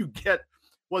whether you get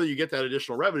that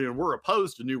additional revenue, and we're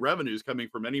opposed to new revenues coming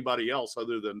from anybody else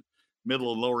other than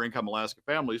middle and lower income Alaska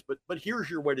families. But here's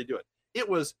your way to do it. It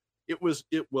was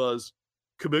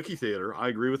kabuki theater. I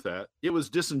agree with that. It was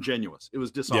disingenuous. It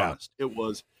was dishonest. Yeah.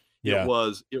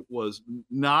 It was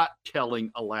not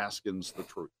telling Alaskans the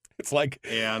truth.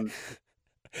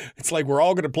 It's like we're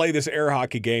all going to play this air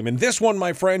hockey game, and this one,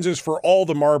 my friends, is for all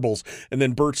the marbles. And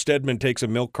then Bert Stedman takes a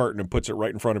milk carton and puts it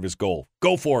right in front of his goal.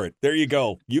 Go for it. There you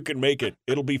go. You can make it.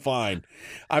 It'll be fine.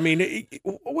 I mean,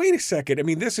 wait a second. I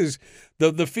mean, this is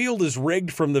the field is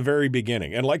rigged from the very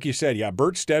beginning. And like you said,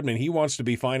 Bert Stedman, he wants to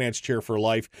be finance chair for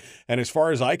life. And as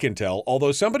far as I can tell,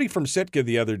 although somebody from Sitka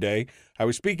the other day, I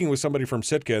was speaking with somebody from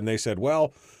Sitka, and they said,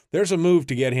 well, there's a move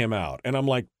to get him out. And I'm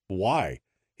like, why?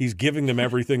 He's giving them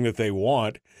everything that they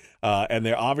want. And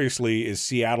there obviously is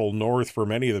Seattle North for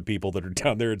many of the people that are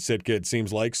down there at Sitka, it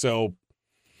seems like. So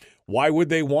why would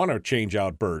they want to change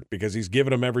out Bert? Because he's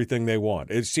giving them everything they want.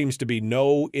 It seems to be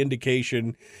no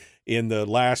indication in the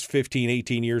last 15,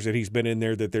 18 years that he's been in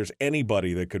there that there's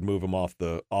anybody that could move him off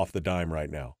the dime right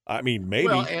now. I mean, maybe.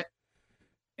 Well,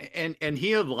 and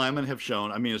he and Lyman have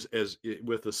shown, I mean, as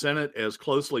with the Senate as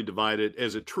closely divided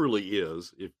as it truly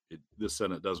is, if this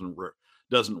Senate doesn't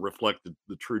reflect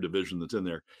the true division that's in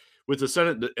there. With the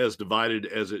Senate as divided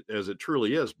as it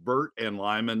truly is, Bert and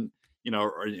Lyman,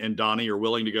 and Donnie are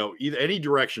willing to go any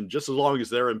direction, just as long as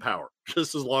they're in power,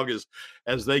 just as long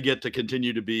as they get to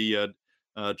continue to be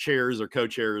chairs or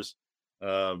co-chairs.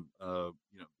 The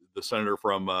senator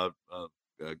from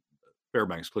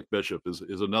Fairbanks, Click Bishop,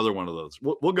 is another one of those.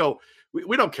 We'll go.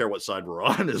 We don't care what side we're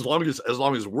on, as long as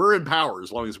we're in power,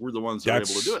 as long as we're the ones that are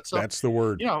able to do it. So that's the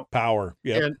word. Power.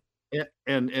 Yeah.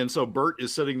 And so Bert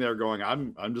is sitting there going,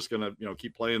 I'm just gonna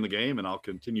keep playing the game, and I'll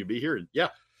continue to be here. And yeah,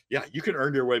 you can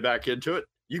earn your way back into it.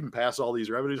 You can pass all these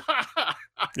revenues.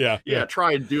 Yeah.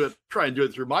 Try and do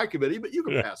it through my committee, but you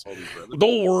can pass all these revenues.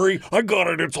 Don't worry, I got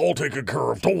it. It's all taken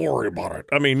care of. Don't worry about it.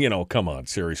 I mean, come on,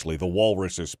 seriously. The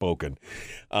walrus has spoken.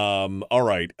 All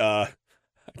right.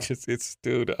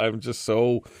 Dude, I'm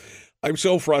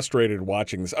so frustrated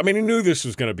watching this. I mean, I knew this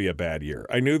was going to be a bad year.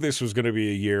 I knew this was going to be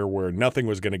a year where nothing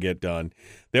was going to get done.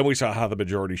 Then we saw how the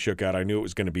majority shook out. I knew it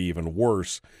was going to be even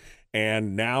worse.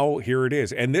 And now here it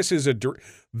is. And this,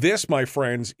 my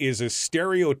friends, is a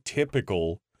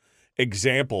stereotypical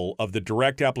example of the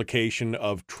direct application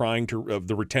of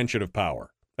the retention of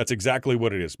power. That's exactly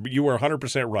what it is. But you are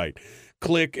 100% right.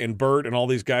 Click and Bert and all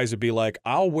these guys would be like,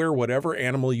 I'll wear whatever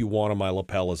animal you want on my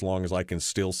lapel as long as I can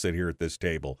still sit here at this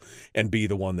table and be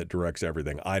the one that directs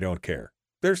everything. I don't care.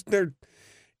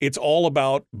 It's all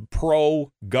about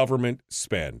pro-government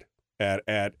spend at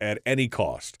any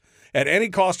cost. At any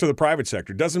cost to the private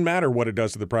sector. Doesn't matter what it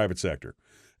does to the private sector.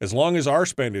 As long as our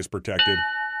spend is protected,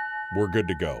 we're good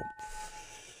to go.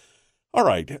 All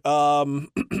right. On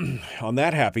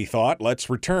that happy thought, let's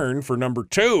return for number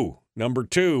two. Number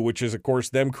two, which is, of course,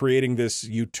 them creating this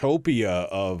utopia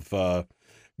of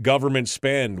government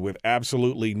spend with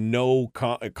absolutely no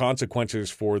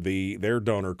consequences for their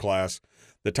donor class,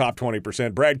 the top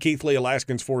 20%. Brad Keithley,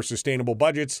 Alaskans for Sustainable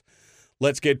Budgets.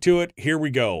 Let's get to it. Here we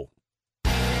go.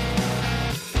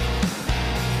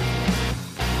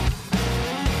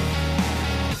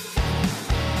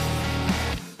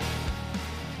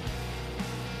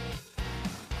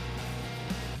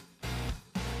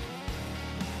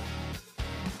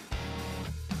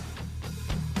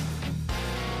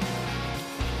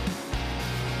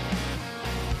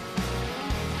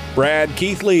 Brad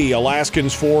Keithley,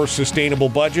 Alaskans for Sustainable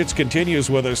Budgets, continues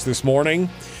with us this morning.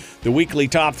 The weekly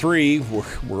top three,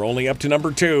 we're only up to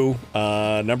number two.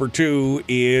 Number two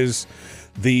is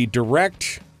the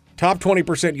direct top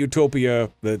 20%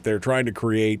 utopia that they're trying to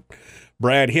create.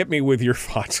 Brad, hit me with your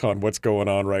thoughts on what's going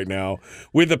on right now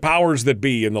with the powers that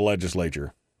be in the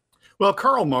legislature. Well,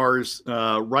 Karl Marx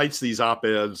writes these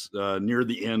op-eds near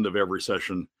the end of every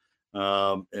session,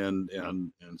 and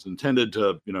it's intended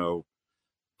to,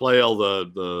 flail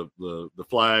the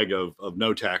flag of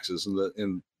no taxes,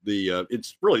 and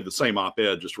it's really the same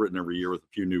op-ed, just written every year with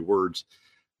a few new words.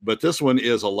 But this one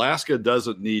is Alaska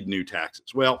doesn't need new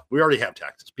taxes. Well, we already have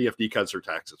taxes. PFD cuts are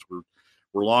taxes.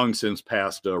 We're long since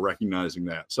past recognizing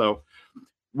that. So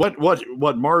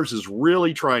what Mars is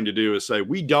really trying to do is say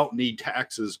we don't need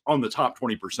taxes on the top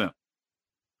 20%.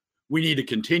 We need to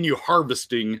continue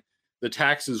harvesting the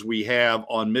taxes we have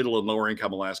on middle and lower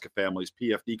income Alaska families,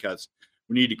 PFD cuts.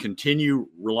 We need to continue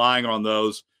relying on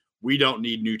those. We don't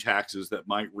need new taxes that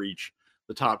might reach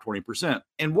the top 20%.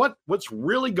 And what's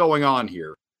really going on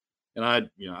here, and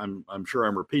I'm sure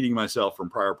I'm repeating myself from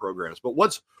prior programs, but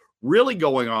what's really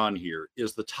going on here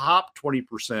is the top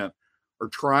 20% are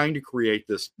trying to create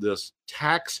this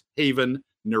tax haven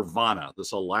nirvana,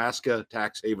 this Alaska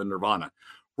tax haven nirvana,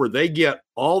 where they get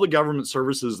all the government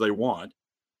services they want,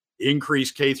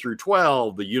 increase K through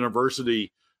 12, the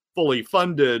university fully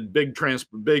funded, big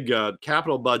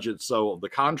capital budget, so the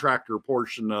contractor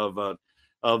portion of the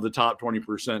top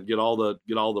 20% get all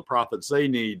the profits they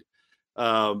need.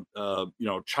 Child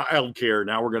care.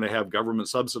 Now we're going to have government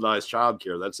subsidized child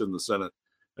care. That's in the Senate.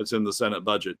 That's in the Senate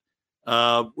budget,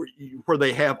 where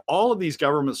they have all of these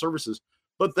government services,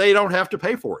 but they don't have to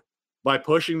pay for it by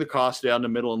pushing the cost down to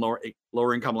middle and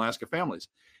lower income Alaska families.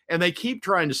 And they keep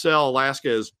trying to sell Alaska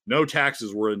as no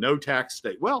taxes. We're a no tax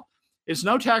state. Well, it's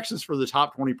no taxes for the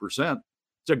top 20%.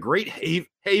 It's a great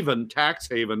tax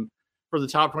haven for the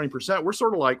top 20%. We're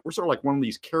sort of like one of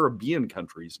these Caribbean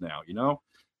countries now.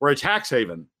 We're a tax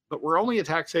haven, but we're only a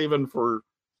tax haven for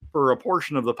a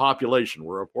portion of the population.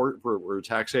 We're a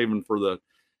tax haven for those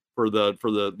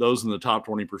in the top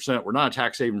 20%. We're not a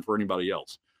tax haven for anybody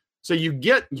else. So you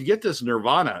get this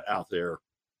nirvana out there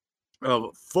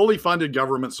of fully funded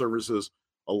government services,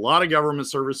 a lot of government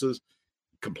services.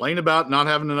 Complain about not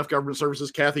having enough government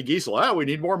services. Kathy Giesel, we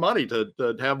need more money to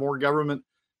have more government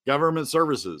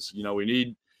services.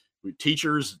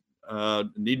 Teachers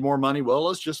need more money. Well,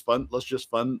 let's just give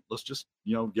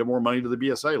more money to the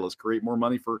BSA. Let's create more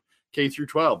money for K through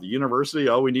 12. The university,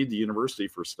 we need the university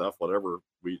for stuff, whatever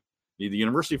we need the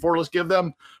university for. Let's give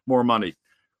them more money.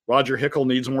 Roger Hickel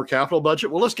needs more capital budget.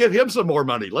 Well, let's give him some more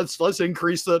money. Let's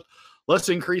increase the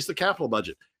capital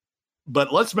budget.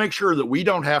 But let's make sure that we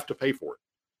don't have to pay for it.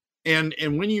 And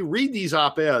when you read these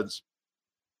op-eds,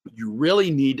 you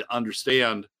really need to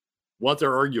understand what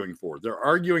they're arguing for. They're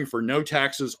arguing for no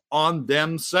taxes on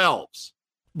themselves.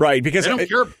 Right, because They don't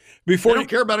care. Before they don't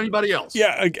care about anybody else.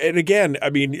 Yeah, and again, I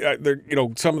mean,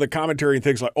 some of the commentary and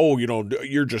things like, oh,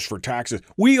 you're just for taxes.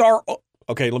 We are.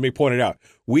 Okay, let me point it out.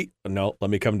 Let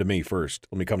me come to me first.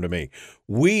 Let me come to me.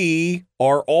 We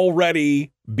are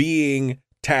already being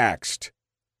taxed.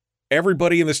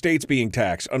 Everybody in the state's being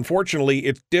taxed. Unfortunately,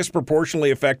 it's disproportionately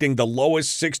affecting the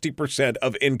lowest 60%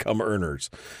 of income earners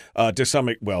to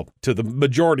the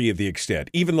majority of the extent,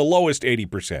 even the lowest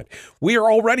 80%. We are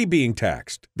already being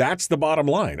taxed. That's the bottom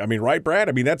line. I mean, right, Brad?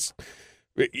 I mean, that's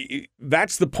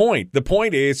the point. The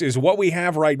point is what we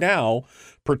have right now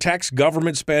protects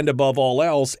government spend above all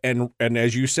else. And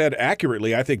as you said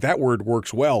accurately, I think that word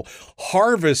works well,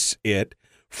 harvests it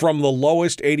from the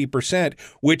lowest 80%,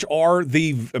 which are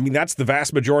that's the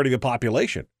vast majority of the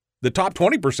population. The top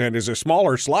 20% is a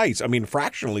smaller slice,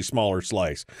 fractionally smaller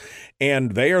slice.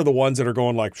 And they are the ones that are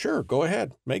going like, sure, go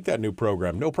ahead, make that new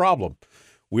program, no problem.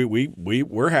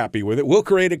 We're happy with it. We'll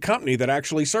create a company that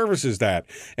actually services that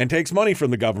and takes money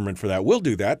from the government for that. We'll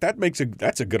do that.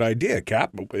 That's a good idea,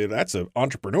 Cap. That's an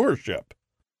entrepreneurship.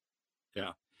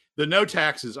 Yeah. The no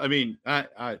taxes. I mean,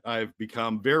 I've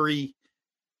become very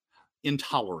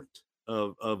intolerant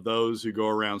of those who go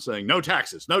around saying no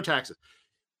taxes, no taxes.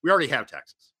 We already have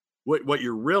taxes. What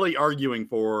you're really arguing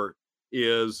for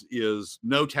is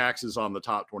no taxes on the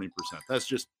top 20%. That's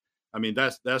just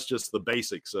the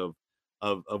basics of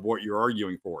what you're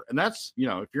arguing for. And that's,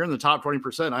 if you're in the top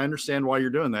 20%, I understand why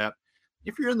you're doing that.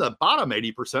 If you're in the bottom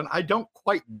 80%, I don't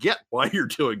quite get why you're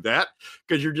doing that,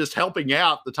 because you're just helping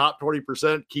out the top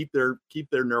 20% keep their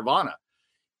nirvana.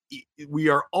 We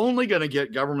are only going to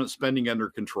get government spending under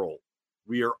control.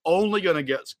 We are only going to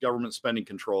get government spending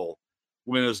control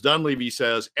when, as Dunleavy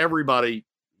says, everybody,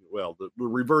 the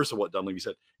reverse of what Dunleavy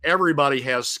said, everybody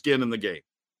has skin in the game.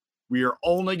 We are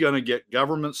only going to get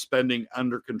government spending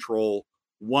under control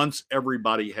once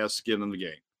everybody has skin in the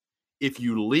game. If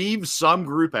you leave some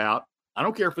group out, I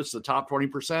don't care if it's the top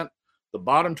 20%, the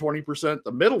bottom 20%,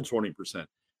 the middle 20%. If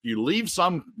you leave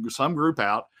some group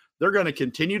out, they're going to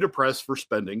continue to press for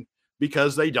spending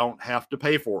because they don't have to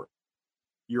pay for it.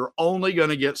 You're only going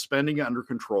to get spending under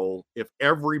control if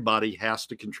everybody has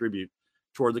to contribute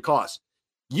toward the cost.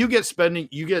 You get spending,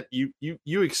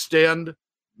 you extend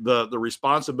the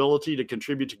responsibility to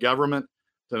contribute to government,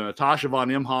 to Natasha von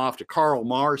Imhoff, to Karl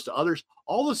Marx, to others,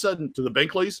 all of a sudden, to the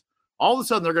Binkleys, all of a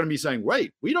sudden they're going to be saying,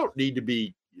 wait, we don't need to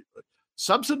be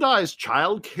subsidized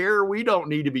childcare. We don't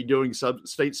need to be doing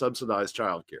state subsidized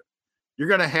childcare. You're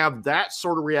going to have that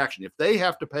sort of reaction. If they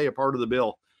have to pay a part of the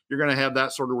bill, you're going to have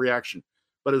that sort of reaction.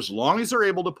 But as long as they're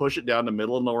able to push it down to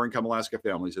middle and lower income Alaska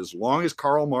families, as long as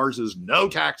Karl Marx's no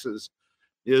taxes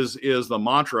is the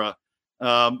mantra,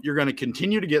 you're going to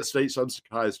continue to get state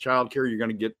subsidized childcare. You're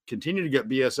going to continue to get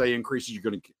BSA increases. You're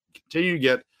going to continue to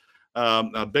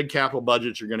get big capital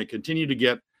budgets. You're going to continue to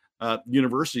get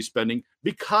university spending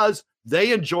because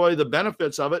they enjoy the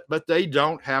benefits of it, but they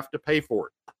don't have to pay for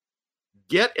it.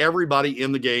 Get everybody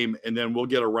in the game, and then we'll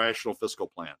get a rational fiscal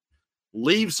plan.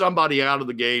 Leave somebody out of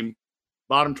the game,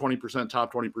 bottom 20%,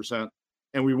 top 20%,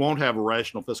 and we won't have a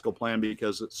rational fiscal plan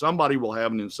because somebody will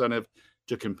have an incentive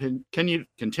to continue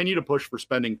to push for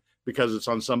spending because it's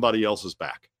on somebody else's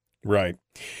back. Right.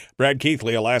 Brad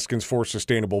Keithley, Alaskans for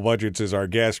Sustainable Budgets, is our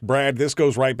guest. Brad, this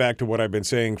goes right back to what I've been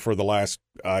saying for the last,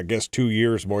 2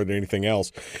 years more than anything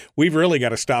else. We've really got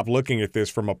to stop looking at this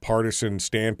from a partisan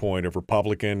standpoint of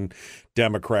Republican,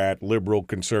 Democrat, liberal,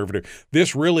 conservative.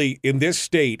 This really, in this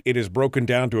state, it is broken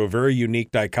down to a very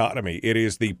unique dichotomy. It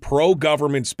is the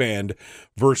pro-government spend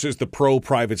versus the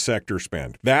pro-private sector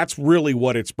spend. That's really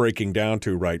what it's breaking down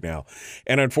to right now.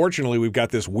 And unfortunately, we've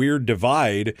got this weird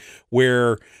divide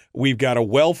where we've got a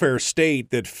welfare state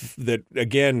that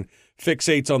again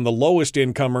fixates on the lowest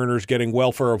income earners getting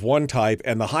welfare of one type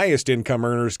and the highest income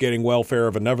earners getting welfare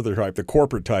of another type, the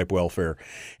corporate type welfare.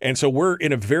 And so we're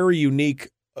in a very unique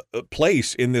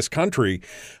place in this country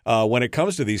when it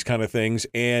comes to these kind of things.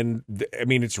 And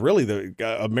it's really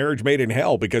a marriage made in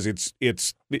hell because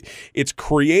it's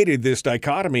created this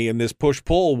dichotomy and this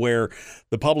push-pull where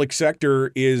the public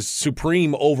sector is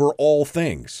supreme over all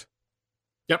things.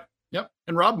 Yep.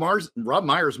 And Rob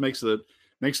Myers makes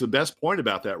the best point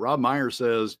about that. Rob Myers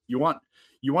says, you want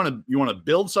to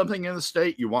build something in the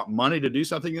state, you want money to do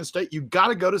something in the state, you got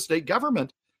to go to state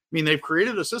government. I mean, they've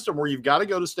created a system where you've got to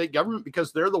go to state government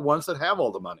because they're the ones that have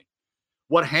all the money.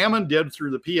 What Hammond did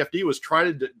through the PFD was try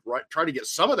to get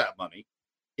some of that money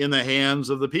in the hands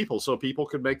of the people so people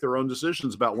could make their own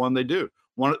decisions about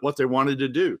what they wanted to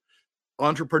do.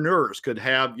 Entrepreneurs could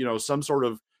have, some sort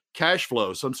of cash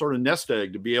flow, some sort of nest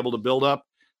egg to be able to build up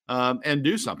and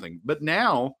do something. But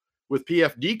now with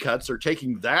PFD cuts, they're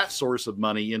taking that source of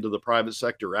money into the private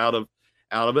sector out of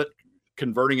it,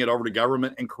 converting it over to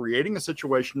government, and creating a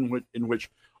situation in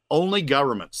which only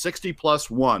government, 60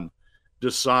 plus one,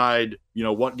 decide,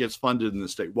 what gets funded in the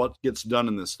state, what gets done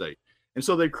in the state. And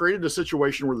so they've created a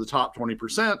situation where the top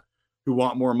 20% who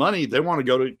want more money, they want to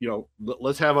go to,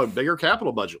 let's have a bigger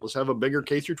capital budget. Let's have a bigger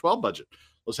K through 12 budget.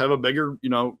 Let's have a bigger,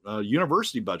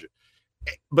 university budget.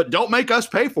 But don't make us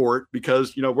pay for it,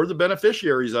 because, we're the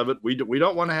beneficiaries of it. We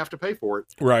don't want to have to pay for it.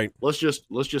 Right. Let's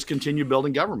just continue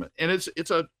building government. And it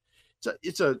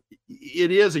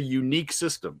is a unique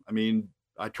system. I mean,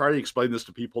 I try to explain this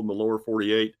to people in the lower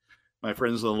 48, my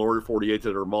friends in the lower 48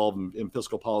 that are involved in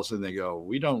fiscal policy, and they go,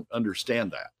 we don't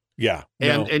understand that. Yeah.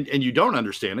 And you don't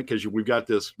understand it because we've got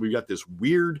this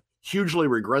weird, hugely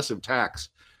regressive tax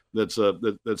that's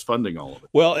funding all of it.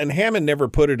 Well, and Hammond never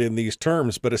put it in these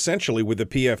terms, but essentially with the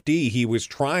PFD, he was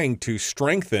trying to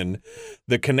strengthen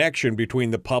the connection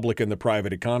between the public and the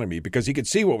private economy, because he could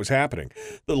see what was happening.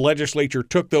 The legislature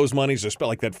took those monies,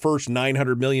 like that first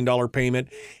 $900 million payment,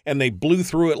 and they blew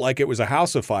through it like it was a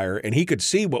house of fire, and he could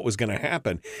see what was going to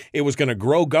happen. It was going to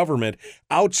grow government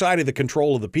outside of the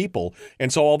control of the people.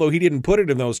 And so although he didn't put it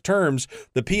in those terms,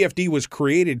 the PFD was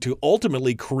created to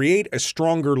ultimately create a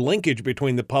stronger linkage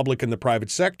between the public and the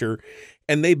private sector,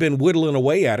 and they've been whittling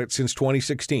away at it since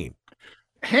 2016.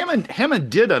 Hammond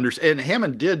did understand, and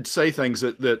Hammond did say things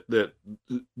that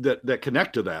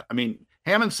connect to that. I mean,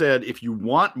 Hammond said, if you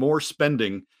want more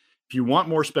spending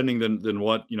than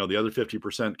what the other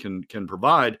 50% can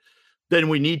provide, then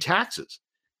we need taxes,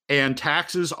 and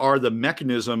taxes are the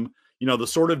mechanism, the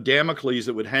sort of Damocles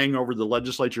that would hang over the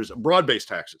legislature's broad-based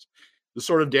taxes, the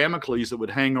sort of Damocles that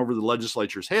would hang over the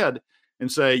legislature's head and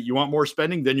say, you want more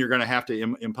spending, then you're going to have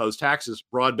to impose taxes,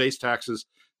 broad-based taxes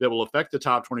that will affect the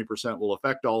top 20%, will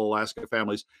affect all Alaska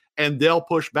families, and they'll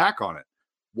push back on it.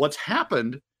 What's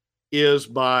happened is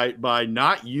by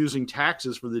not using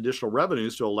taxes for the additional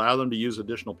revenues to allow them to use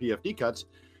additional PFD cuts,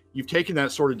 you've taken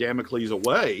that sort of Damocles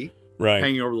away, right,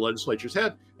 hanging over the legislature's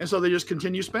head, and so they just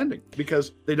continue spending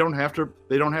because they don't have to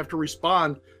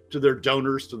respond to their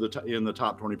donors in the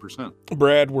top 20%.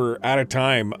 Brad, we're out of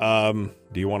time.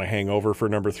 Do you want to hang over for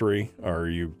number 3? Or are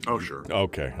you? Oh, sure.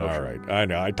 Okay. All right. I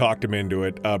know. I talked him into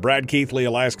it. Brad Keithley,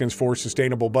 Alaskans for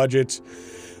Sustainable Budgets.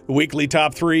 The weekly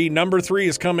top 3. Number 3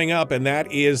 is coming up, and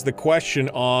that is the question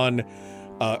on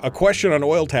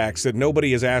oil tax that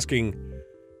nobody is asking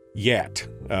yet.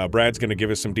 Brad's going to give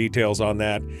us some details on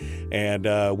that, and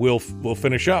we'll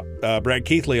finish up. Brad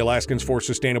Keithley, Alaskans for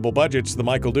Sustainable Budgets, The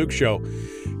Michael Duke Show.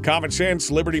 Common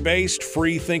sense, liberty-based,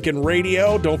 free-thinking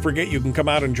radio. Don't forget you can come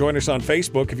out and join us on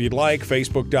Facebook if you'd like,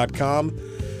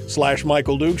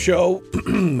 facebook.com/Michael Duke Show.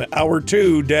 Hour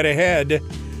 2, dead ahead.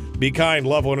 Be kind,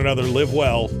 love one another, live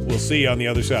well. We'll see you on the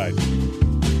other side.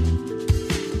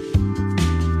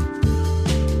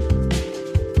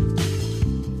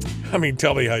 I mean,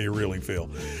 tell me how you really feel.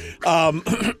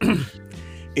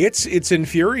 It's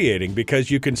infuriating because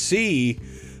you can see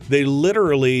they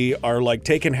literally are like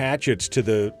taking hatchets to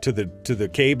the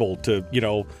cable to,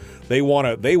 they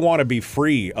want to be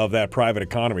free of that private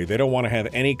economy. They don't want to have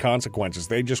any consequences.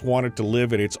 They just want it to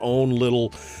live in its own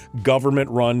little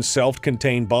government-run,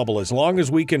 self-contained bubble. As long as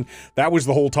we can, that was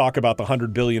the whole talk about the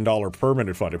 $100 billion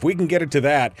permanent fund. If we can get it to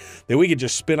that, then we could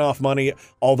just spin off money,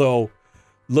 although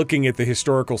looking at the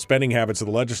historical spending habits of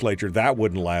the legislature, that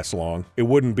wouldn't last long. It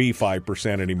wouldn't be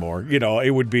 5% anymore.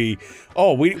 It would be,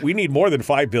 we need more than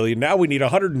 $5 billion. Now we need a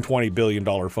 $120 billion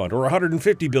fund or a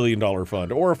 $150 billion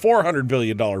fund or a $400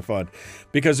 billion fund,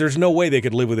 because there's no way they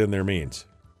could live within their means.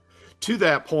 To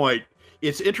that point,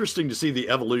 it's interesting to see the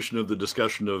evolution of the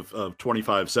discussion of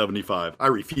 25-75. I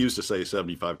refuse to say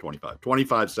 75-25,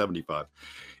 25-75.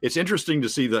 It's interesting to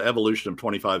see the evolution of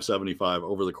 25-75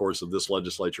 over the course of this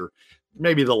legislature,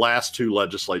 maybe the last 2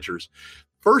 legislatures.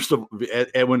 When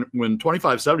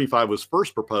 25-75 was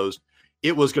first proposed,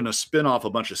 it was going to spin off a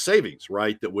bunch of savings,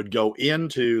 right, that would go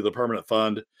into the permanent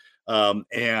fund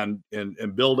and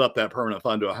build up that permanent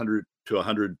fund to $100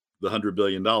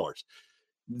 billion.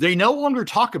 They no longer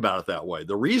talk about it that way.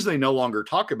 The reason they no longer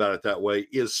talk about it that way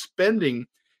is spending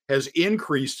has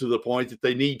increased to the point that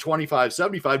they need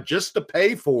 25-75 just to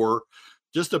pay for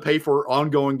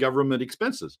ongoing government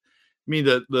expenses. I mean,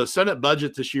 the Senate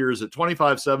budget this year is at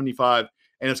 25-75,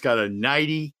 and it's got a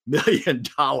 $90 million,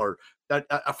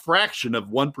 a fraction of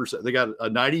 1%. They got a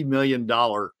 $90 million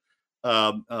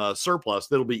surplus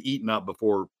that'll be eaten up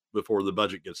before the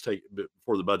budget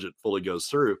before the budget fully goes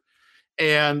through,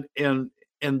 and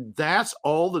that's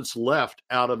all that's left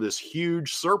out of this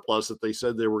huge surplus that they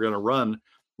said they were going to run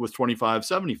with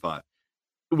 25-75.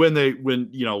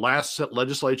 when last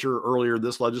legislature, earlier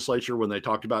this legislature, when they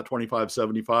talked about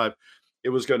 25-75, it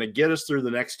was going to get us through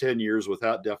the next 10 years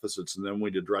without deficits, and then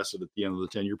we'd address it at the end of the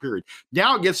 10-year period.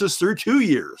 Now it gets us through 2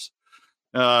 years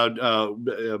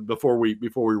before we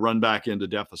run back into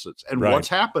deficits. And what's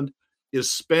happened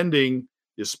is spending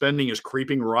is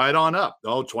creeping right on up.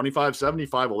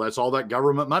 25-75. Well, that's all that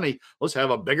government money. Let's have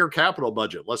a bigger capital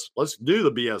budget. Let's do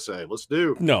the BSA. Let's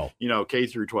do K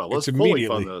through 12. Let's fully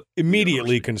fund the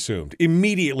immediately consumed.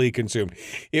 Immediately consumed.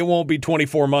 It won't be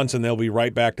 24 months and they'll be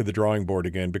right back to the drawing board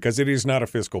again, because it is not a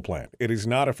fiscal plan. It is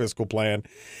not a fiscal plan.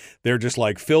 They're just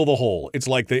like, fill the hole. It's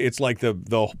like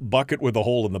the bucket with the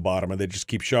hole in the bottom, and they just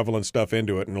keep shoveling stuff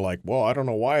into it, and they're like, well, I don't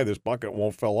know why this bucket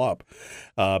won't fill up,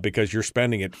 because you're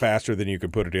spending it faster than you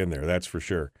can put it in there. That's for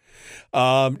sure.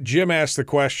 Jim asked the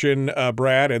question,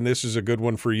 Brad, and this is a good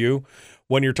one for you.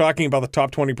 When you're talking about the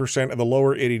top 20% and the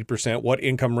lower 80%, what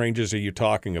income ranges are you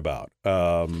talking about?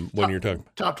 When you're talking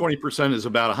top 20% is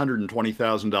about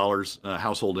 $120,000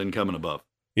 household income and above.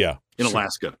 Yeah, in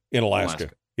Alaska.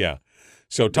 Yeah.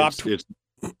 So top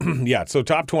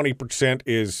 20%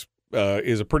 is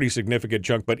a pretty significant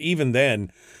chunk. But even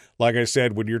then, like I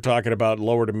said, when you're talking about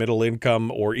lower to middle income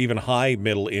or even high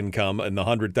middle income in the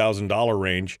 $100,000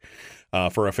 range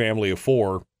for a family of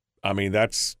four, I mean,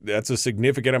 that's a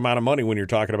significant amount of money when you're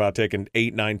talking about taking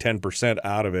 8, 9, 10%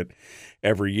 out of it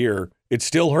every year. It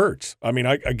still hurts. I mean,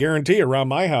 I guarantee around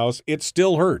my house, it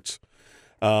still hurts.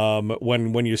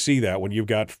 When you see that, when you've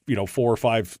got 4 or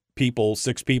 5 people,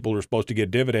 6 people are supposed to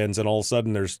get dividends, and all of a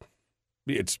sudden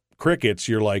it's crickets,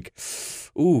 you're like,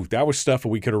 ooh, that was stuff that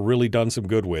we could have really done some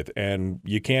good with, and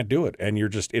you can't do it, and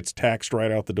it's taxed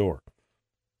right out the door.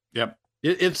 Yep,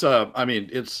 it's and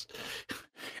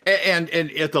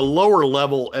at the lower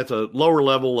level, of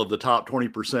the top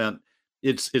 20%,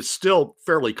 it's still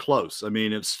fairly close. I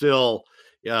mean, it's still.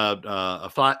 A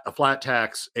flat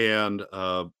tax and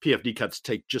PFD cuts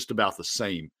take just about the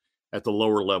same at the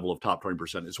lower level of top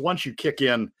 20%. It's once you kick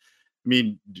in, I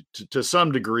mean, to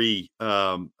some degree,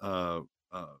 the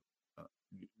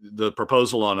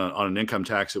proposal on an income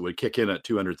tax that would kick in at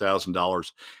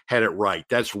 $200,000 had it right.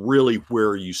 That's really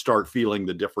where you start feeling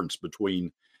the difference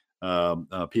between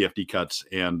PFD cuts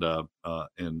and a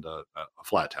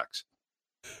flat tax.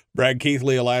 Brad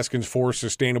Keithley, Alaskans for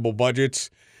Sustainable Budgets.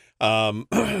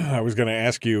 I was going to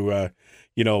ask you,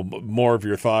 more of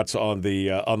your thoughts on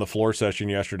the floor session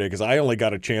yesterday, because I only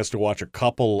got a chance to watch a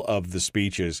couple of the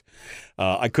speeches.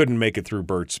 I couldn't make it through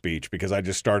Bert's speech because I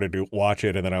just started to watch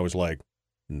it, and then I was like,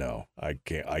 no, I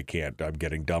can't. I'm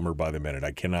getting dumber by the minute.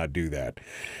 I cannot do that.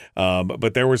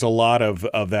 But there was a lot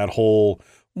of that whole,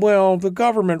 well, the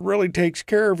government really takes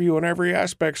care of you in every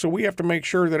aspect, so we have to make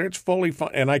sure that it's fully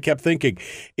funded. And I kept thinking,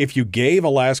 if you gave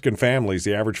Alaskan families,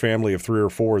 the average family of 3 or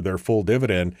 4, their full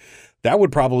dividend, that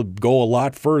would probably go a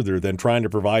lot further than trying to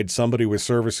provide somebody with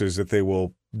services that they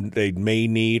may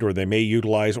need or they may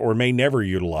utilize or may never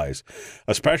utilize,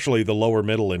 especially the lower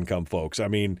middle income folks. I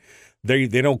mean, they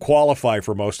don't qualify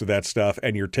for most of that stuff,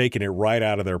 and you're taking it right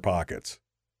out of their pockets.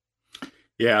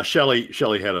 Yeah, Shelley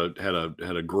had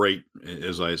a great,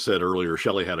 as I said earlier,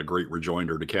 Shelley had a great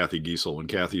rejoinder to Kathy Giesel when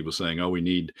Kathy was saying, we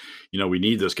need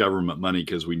this government money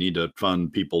because we need to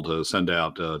fund people to send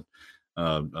out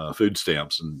food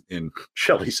stamps. And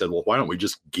Shelley said, well, why don't we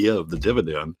just give the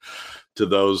dividend to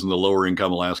those in the lower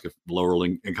income Alaska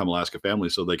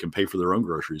families so they can pay for their own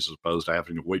groceries as opposed to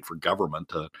having to wait for government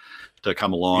to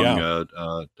come along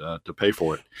to pay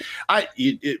for it.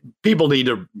 People need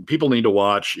to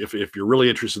watch. If you're really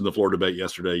interested in the floor debate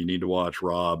yesterday, you need to watch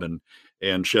Rob and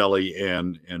Shelley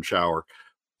and Shower,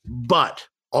 but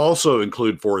also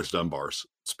include Forrest Dunbar's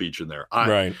speech in there.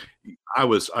 I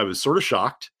was sort of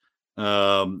shocked.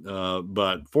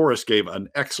 But Forrest gave an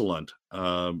excellent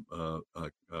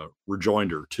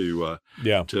rejoinder to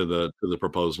the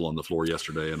proposal on the floor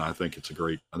yesterday, and I think it's a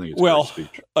great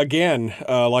speech. Again,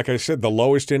 like I said, the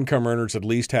lowest income earners at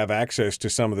least have access to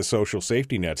some of the social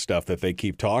safety net stuff that they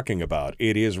keep talking about.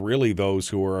 It is really those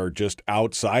who are just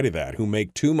outside of that, who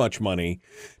make too much money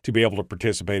to be able to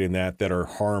participate in that are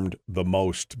harmed the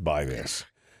most by this.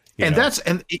 And that's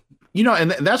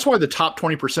why the top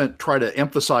 20% try to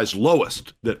emphasize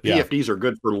lowest, that PFDs are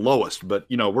good for lowest, but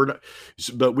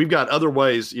but we've got other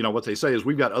ways. What they say is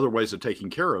we've got other ways of taking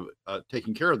care of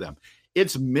them.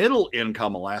 It's middle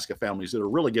income Alaska families that are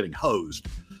really getting hosed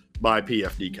by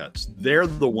PFD cuts. They're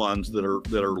the ones that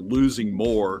are losing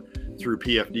more through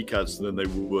PFD cuts than they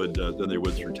would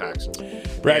through taxes.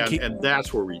 And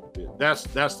that's where that's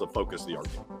the focus of the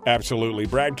argument. Absolutely.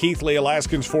 Brad Keithley,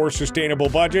 Alaskans for Sustainable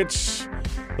Budgets.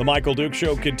 The Michael Duke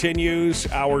Show continues.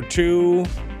 Hour 2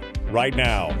 right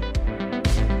now.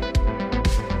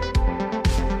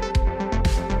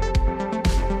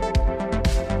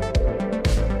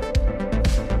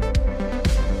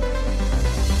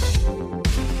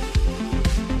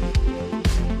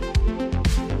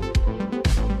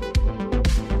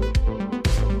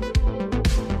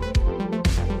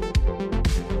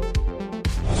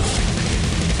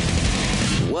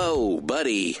 Whoa,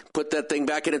 buddy. Put that thing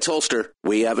back in its holster.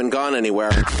 We haven't gone anywhere.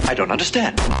 I don't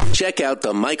understand. Check out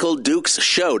the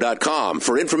MichaelDukesShow.com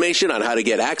for information on how to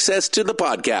get access to the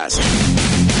podcast.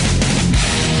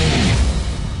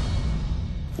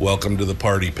 Welcome to the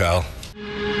party, pal.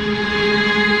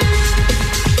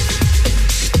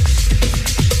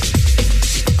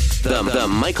 The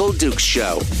Michael Dukes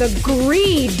Show. The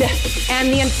greed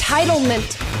and the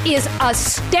entitlement is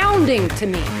astounding to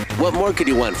me. What more could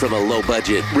you want from a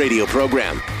low-budget radio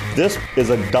program? This is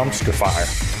a dumpster fire.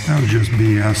 That was just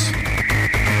BS.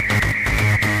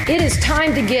 It is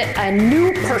time to get a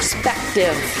new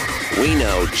perspective. We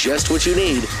know just what you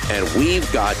need, and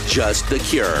we've got just the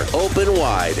cure. Open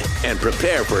wide and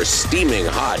prepare for a steaming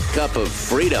hot cup of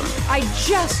freedom. I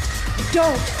just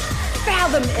don't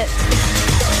fathom it.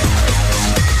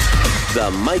 The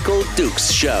Michael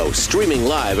Dukes Show, streaming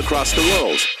live across the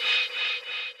world.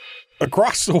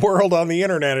 Across the world on the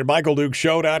internet at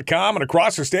MichaelDukesShow.com and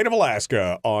across the state of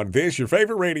Alaska on this, your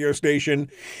favorite radio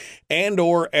station and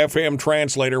or FM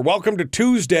translator. Welcome to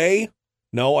Tuesday.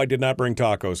 No, I did not bring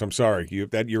tacos. I'm sorry.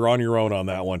 You're on your own on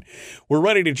that one. We're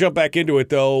ready to jump back into it,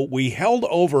 though. We held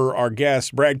over our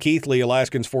guest, Brad Keithley,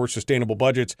 Alaskans for Sustainable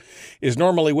Budgets, is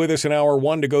normally with us in hour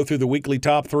one to go through the weekly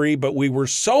top three, but we were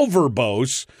so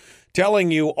verbose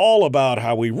telling you all about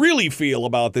how we really feel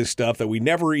about this stuff that we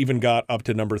never even got up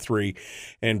to number three.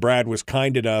 And Brad was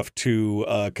kind enough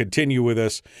to continue with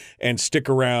us and stick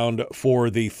around for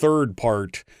the third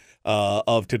part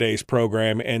of today's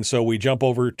program. And so we jump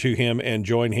over to him and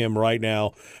join him right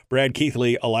now. Brad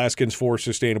Keithley, Alaskans for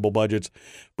Sustainable Budgets.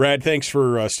 Brad, thanks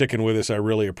for sticking with us. I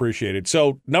really appreciate it.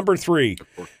 So number three.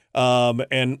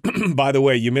 And by the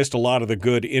way, you missed a lot of the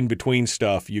good in-between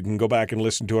stuff. You can go back and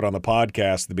listen to it on the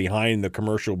podcast, the behind the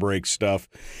commercial break stuff.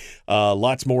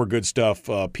 Lots more good stuff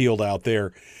peeled out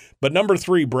there. But number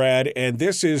three, Brad, and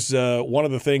this is one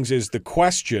of the things is the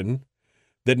question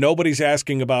that nobody's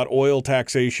asking about oil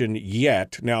taxation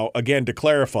yet. Now, again, to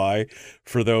clarify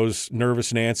for those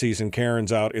nervous Nancys and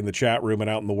Karens out in the chat room and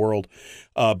out in the world,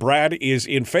 Brad is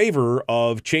in favor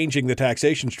of changing the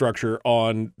taxation structure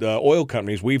on oil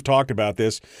companies. We've talked about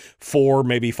this for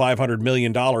maybe $500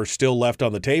 million still left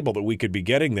on the table that we could be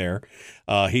getting there.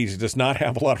 He does not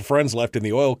have a lot of friends left in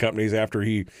the oil companies after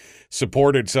he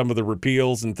supported some of the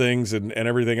repeals and things and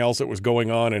everything else that was going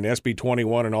on in SB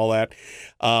 21 and all that.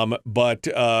 But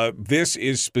this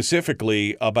is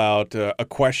specifically about a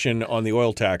question on the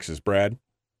oil taxes, Brad.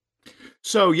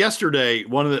 So yesterday,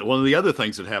 one of the other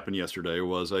things that happened yesterday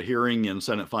was a hearing in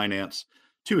Senate Finance,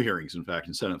 two hearings, in fact,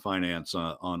 in Senate Finance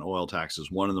on oil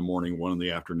taxes, one in the morning, one in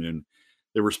the afternoon.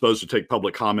 They were supposed to take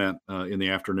public comment in the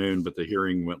afternoon, but the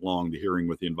hearing went long. The hearing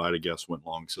with the invited guests went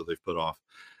long, so they've put off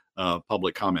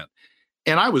public comment.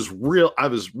 And I was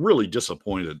really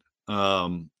disappointed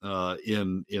in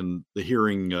the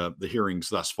hearings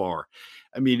thus far.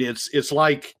 I mean, it's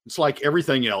like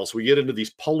everything else. We get into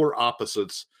these polar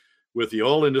opposites with the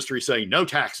oil industry saying no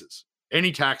taxes,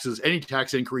 any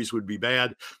tax increase would be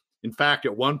bad. In fact,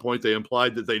 at one point they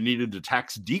implied that they needed a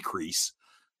tax decrease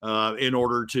in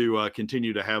order to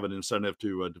continue to have an incentive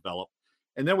to develop.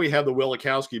 And then we have the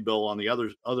Wielechowski bill on the other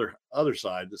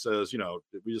side that says,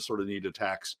 we just sort of need to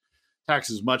tax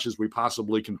as much as we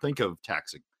possibly can think of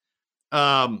taxing.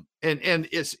 And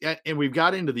we've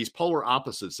got into these polar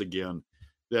opposites again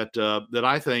that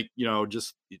I think,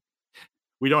 just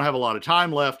we don't have a lot of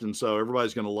time left. And so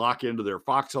everybody's going to lock into their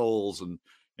foxholes and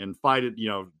fight it,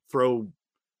 throw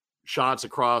shots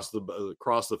across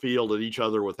the field at each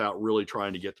other without really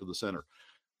trying to get to the center.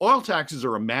 Oil taxes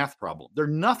are a math problem. They're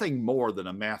nothing more than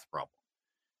a math problem.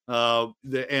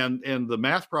 And the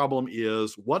math problem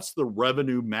is, what's the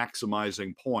revenue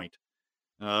maximizing point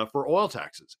for oil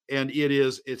taxes? And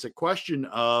it's a question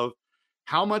of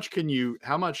how much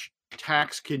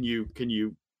tax can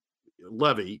you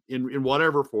levy in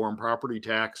whatever form, property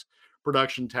tax,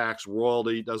 production tax,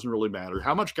 royalty, doesn't really matter.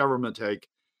 How much government take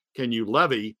can you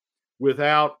levy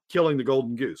without killing the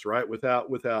golden goose, right?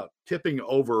 Without tipping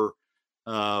over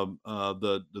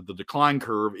the decline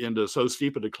curve into so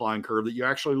steep a decline curve that you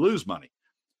actually lose money.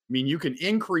 I mean, you can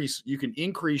increase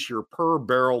your per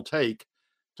barrel take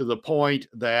to the point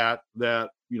that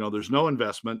there's no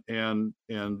investment and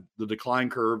the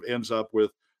decline curve ends up with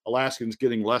Alaskans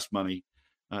getting less money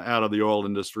out of the oil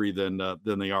industry than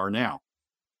they are now.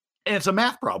 And it's a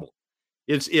math problem.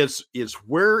 It's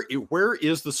where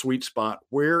is the sweet spot?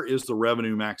 Where is the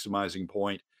revenue maximizing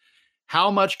point?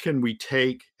 How much can we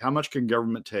take? How much can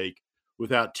government take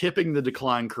without tipping the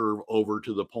decline curve over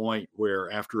to the point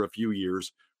where after a few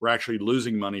years we're actually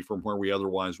losing money from where we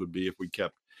otherwise would be if we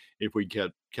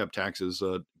kept taxes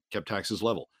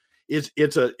level?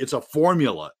 it's a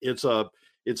formula. It's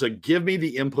a give me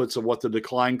the inputs of what the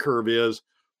decline curve is.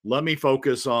 Let me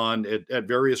focus on at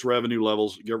various revenue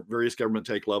levels, various government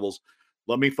take levels.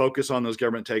 Let me focus on those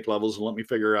government take levels and let me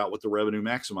figure out what the revenue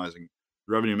maximizing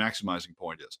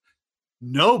point is.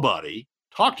 Nobody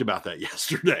talked about that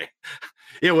yesterday.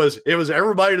 It was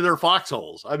everybody to their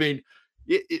foxholes. I mean,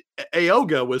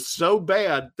 AOGA was so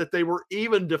bad that they were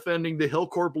even defending the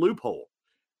Hillcorp loophole.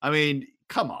 I mean,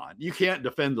 come on, you can't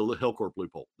defend the Hillcorp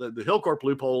loophole. The Hillcorp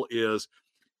loophole is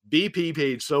BP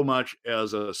paid so much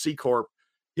as a C corp.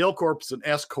 Hillcorp's an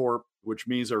S corp, which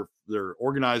means they're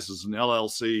organized as an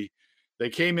LLC. They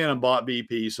came in and bought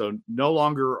BP, so no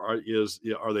longer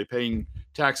are they paying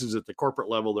taxes at the corporate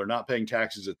level. They're not paying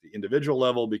taxes at the individual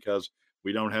level because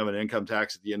we don't have an income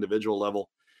tax at the individual level.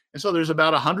 And so there's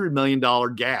about $100 million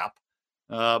gap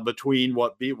between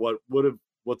what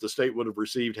the state would have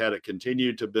received had it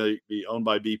continued to be owned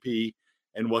by BP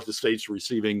and what the state's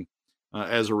receiving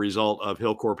as a result of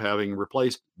Hillcorp having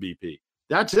replaced BP.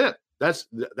 That's it. That's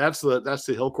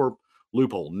the Hillcorp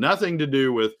loophole. Nothing to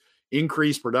do with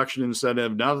increased production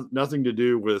incentive, nothing to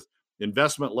do with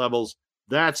investment levels.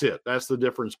 That's it. That's the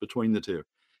difference between the two.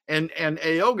 And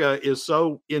AOGA is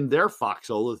so in their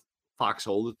foxhole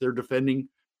that they're defending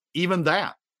even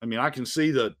that. I mean, I can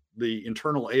see the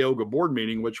internal AOGA board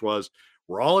meeting, which was,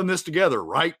 we're all in this together,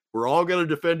 right? We're all going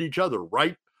to defend each other,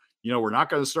 right? We're not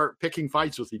going to start picking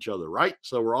fights with each other, right?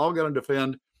 So we're all going to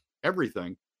defend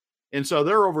everything. And so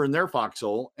they're over in their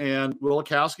foxhole, and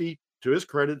Wielechowski, to his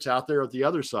credit, is out there at the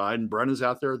other side, and Brenna's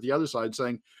out there at the other side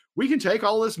saying, we can take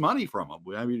all this money from them.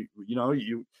 I mean,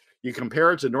 you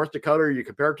compare it to North Dakota, or you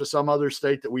compare it to some other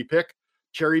state that we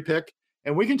cherry pick,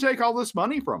 and we can take all this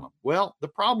money from them. Well, the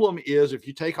problem is if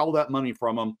you take all that money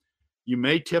from them, you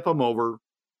may tip them over.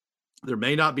 There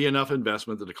may not be enough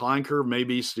investment. The decline curve may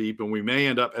be steep, and we may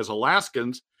end up, as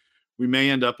Alaskans,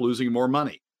 losing more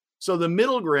money. So the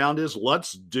middle ground is,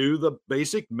 let's do the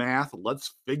basic math.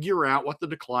 Let's figure out what the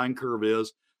decline curve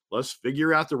is. Let's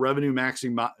figure out the revenue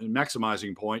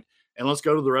maximizing point, and let's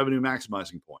go to the revenue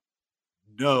maximizing point.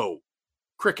 No,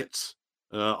 crickets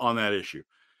on that issue.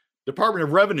 Department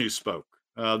of Revenue spoke.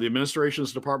 The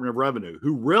administration's Department of Revenue,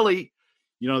 who really,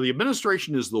 the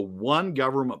administration is the one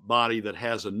government body that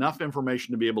has enough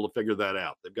information to be able to figure that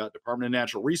out. They've got Department of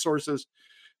Natural Resources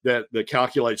that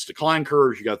calculates decline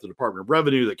curves. You got the Department of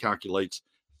Revenue that calculates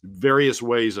various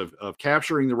ways of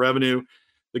capturing the revenue.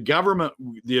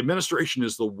 The administration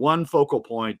is the one focal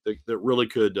point that really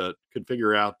could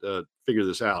figure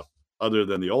this out, other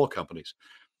than the oil companies.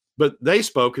 But they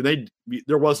spoke, and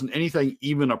there wasn't anything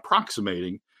even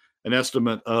approximating an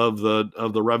estimate of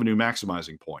the revenue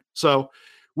maximizing point. So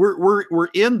we're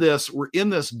in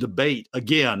this debate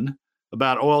again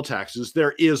about oil taxes.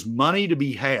 There is money to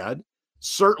be had.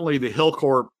 Certainly the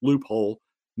Hillcorp loophole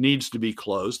needs to be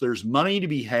closed. There's money to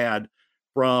be had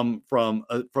from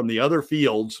the other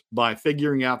fields by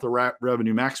figuring out the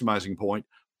revenue maximizing point,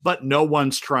 but no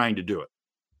one's trying to do it.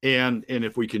 And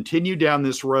if we continue down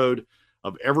this road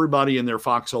of everybody in their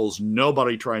foxholes,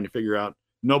 nobody trying to figure out,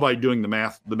 nobody doing the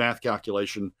math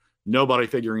calculation, nobody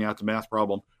figuring out the math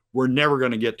problem, we're never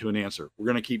going to get to an answer. We're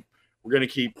going to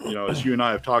keep, as you and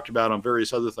I have talked about on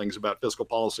various other things about fiscal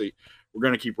policy, we're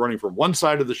going to keep running from one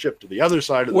side of the ship to the other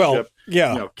side of the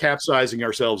ship, capsizing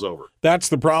ourselves over. That's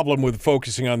the problem with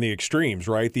focusing on the extremes,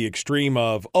 right? The extreme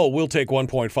of, we'll take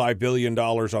 $1.5 billion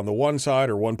on the one side,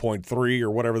 or 1.3 or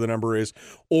whatever the number is,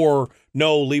 or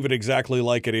no, leave it exactly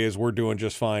like it is. We're doing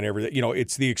just fine. Everything,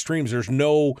 it's the extremes. There's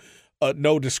no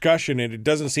discussion, and it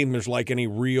doesn't seem there's like any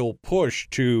real push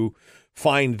to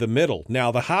find the middle. Now,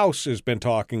 the House has been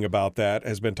talking about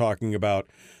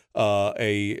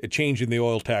a change in the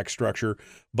oil tax structure,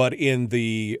 but in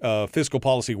the fiscal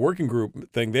policy working group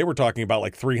thing, they were talking about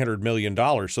like $300 million.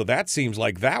 So that seems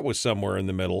like that was somewhere in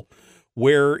the middle.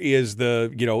 Where is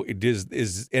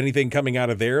is anything coming out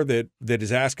of there that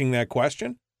is asking that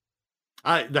question?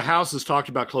 The House has talked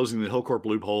about closing the Hillcorp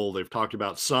loophole. They've talked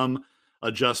about some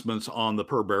adjustments on the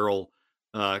per barrel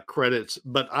credits,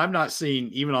 but I've not seen,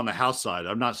 even on the House side,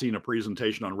 I've not seen a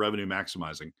presentation on the revenue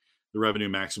maximizing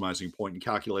point and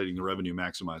calculating the revenue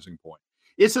maximizing point.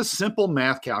 It's a simple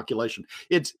math calculation.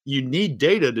 You need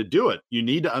data to do it. You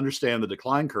need to understand the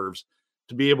decline curves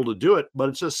to be able to do it, but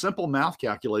it's a simple math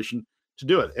calculation to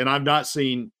do it. And I've not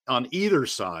seen on either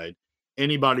side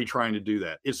anybody trying to do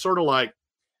that. It's sort of like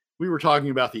we were talking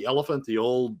about the elephant, the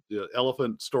old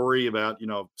elephant story about,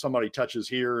 somebody touches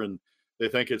here and they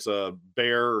think it's a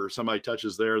bear, or somebody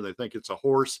touches there and they think it's a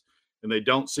horse, and they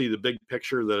don't see the big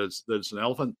picture that it's an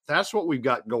elephant. That's what we've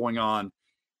got going on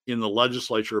in the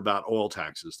legislature about oil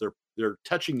taxes. They're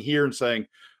touching here and saying,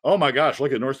 "Oh my gosh,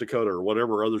 look at North Dakota or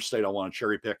whatever other state I want to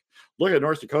cherry pick. Look at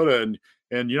North Dakota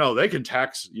and they can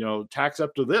tax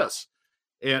up to this."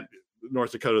 And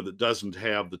North Dakota that doesn't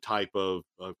have the type of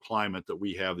climate that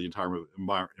we have, the entire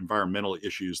environmental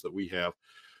issues that we have,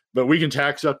 but we can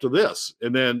tax up to this.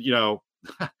 And then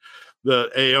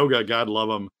the AOGA, God love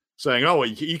them, saying, "Oh, well,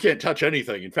 you can't touch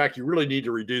anything. In fact, you really need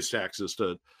to reduce taxes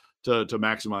to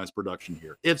maximize production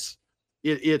here." It's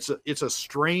a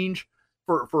strange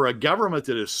for a government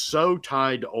that is so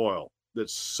tied to oil,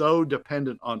 that's so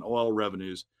dependent on oil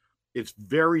revenues. It's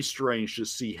very strange to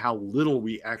see how little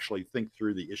we actually think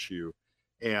through the issue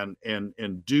and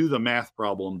do the math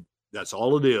problem. That's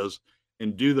all it is,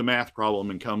 and do the math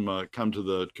problem and come to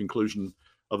the conclusion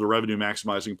of the revenue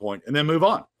maximizing point and then move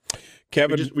on.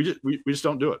 Kevin, we just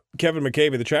don't do it. Kevin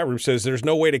McCabe in the chat room says there's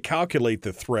no way to calculate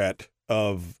the threat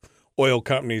of oil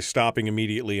companies stopping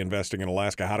immediately investing in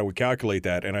Alaska. How do we calculate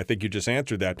that? And I think you just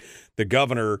answered that. The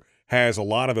governor has a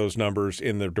lot of those numbers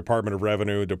in the Department of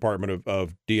Revenue, Department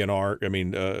of DNR,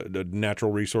 the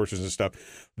natural resources and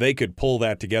stuff. They could pull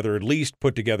that together, at least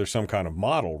put together some kind of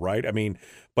model, right? I mean,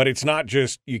 but it's not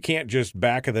just, you can't just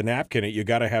back of the napkin it. You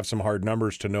got to have some hard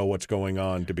numbers to know what's going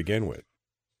on to begin with.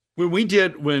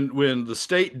 When the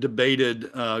state debated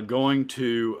going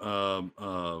to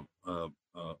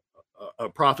a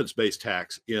profits-based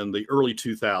tax in the early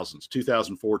 2000s,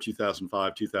 2004,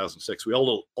 2005, 2006.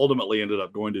 We ultimately ended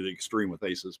up going to the extreme with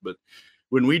ACES. But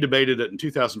when we debated it in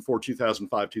 2004,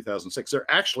 2005, 2006, there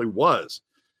actually was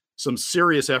some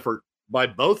serious effort by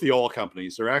both the oil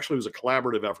companies. There actually was a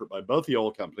collaborative effort by both the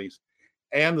oil companies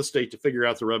and the state to figure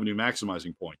out the revenue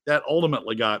maximizing point. That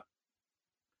ultimately got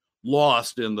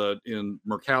lost in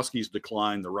Murkowski's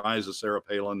decline, the rise of Sarah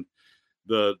Palin,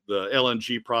 the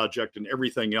LNG project, and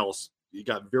everything else. It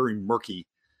got very murky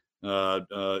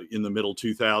in the middle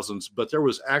 2000s, but there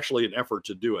was actually an effort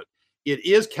to do it. It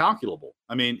is calculable.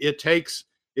 I mean, it takes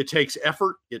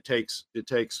effort. It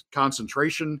takes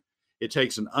concentration. It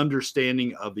takes an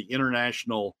understanding of the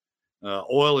international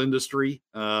oil industry,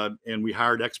 and we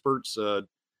hired experts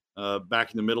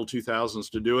back in the middle 2000s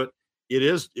to do it. It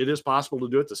is possible to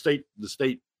do it. The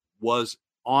state was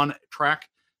on track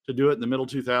to do it in the middle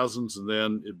 2000s, and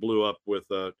then it blew up with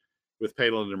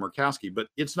Palin and Murkowski. But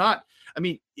it's not. I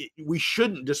mean, we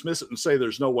shouldn't dismiss it and say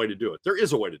there's no way to do it. There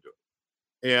is a way to do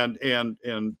it, and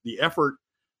the effort,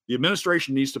 the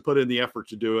administration needs to put in the effort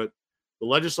to do it. The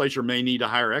legislature may need to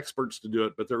hire experts to do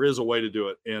it, but there is a way to do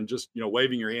it. And just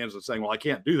waving your hands and saying, "Well, I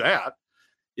can't do that,"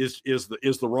 is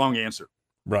the wrong answer.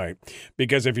 Right.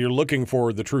 Because if you're looking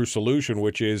for the true solution,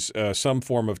 which is some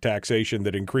form of taxation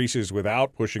that increases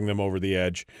without pushing them over the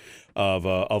edge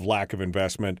of lack of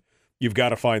investment, you've got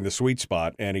to find the sweet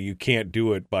spot, and you can't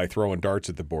do it by throwing darts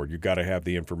at the board. You've got to have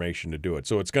the information to do it.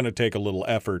 So it's going to take a little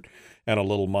effort and a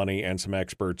little money and some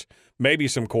experts, maybe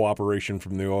some cooperation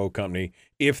from the oil company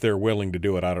if they're willing to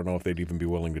do it. I don't know if they'd even be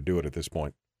willing to do it at this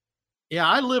point. Yeah,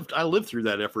 I lived through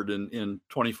that effort in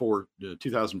 2004,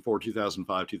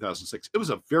 2005, 2006. It was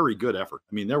a very good effort.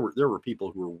 I mean, there were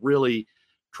people who were really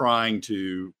trying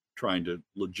to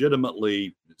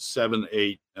legitimately 7,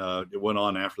 8. It went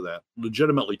on after that,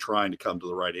 legitimately trying to come to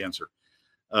the right answer.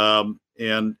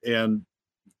 And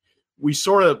we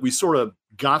sort of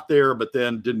got there, but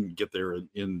then didn't get there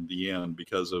in the end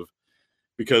because of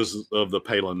the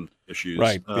Palin issues.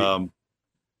 Right.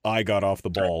 I got off the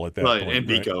ball at that point. And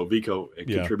Vico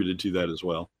contributed to that as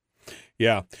well.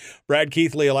 Yeah. Brad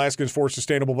Keithley, Alaskans for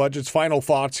Sustainable Budgets. Final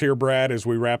thoughts here, Brad, as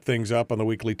we wrap things up on the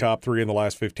weekly top 3 in the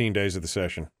last 15 days of the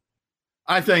session.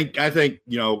 I think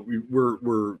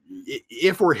we're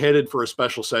if we're headed for a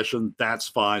special session, that's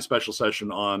fine. Special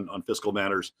session on fiscal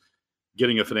matters,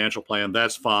 getting a financial plan,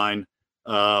 that's fine.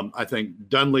 I think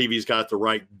Dunleavy's got the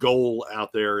right goal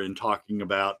out there in talking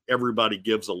about everybody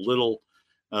gives a little.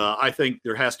 I think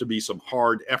there has to be some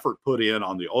hard effort put in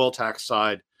on the oil tax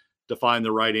side to find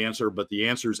the right answer, but the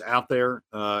answer's out there,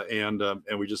 and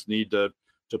we just need to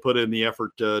put in the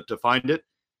effort to find it.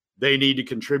 They need to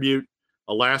contribute.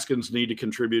 Alaskans need to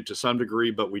contribute to some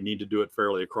degree, but we need to do it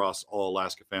fairly across all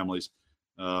Alaska families.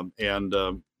 And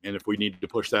if we need to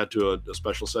push that to a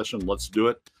special session, let's do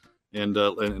it. And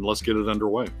let's get it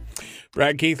underway.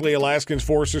 Brad Keithley, Alaskans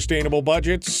for Sustainable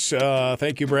Budgets.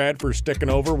 Thank you, Brad, for sticking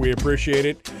over. We appreciate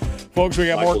it. Folks, we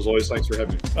got Michael, more. As always, thanks for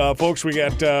having me. Folks, we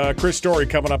got Chris Story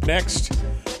coming up next.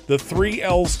 The 3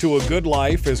 L's to a good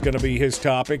life is going to be his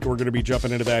topic. We're going to be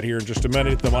jumping into that here in just a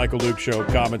minute. The Michael Duke Show,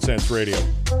 Common Sense Radio.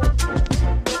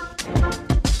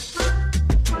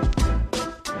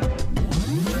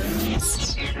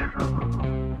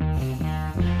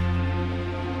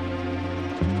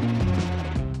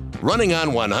 running on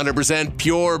 100%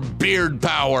 pure beard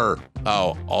power.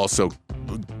 Oh, also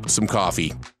some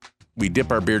coffee. We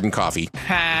dip our beard in coffee.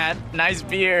 Ha, nice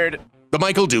beard. The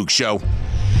Michael Duke Show.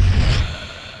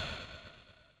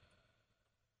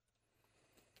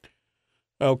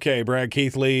 Okay, Brad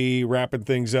Keithley wrapping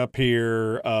things up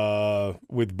here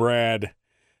with Brad.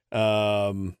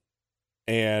 The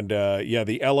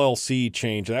LLC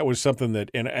change, that was something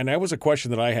that, and that was a question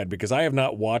that I had because I have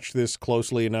not watched this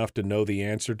closely enough to know the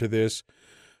answer to this.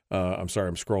 I'm sorry,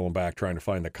 I'm scrolling back trying to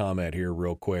find the comment here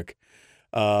real quick.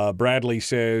 Bradley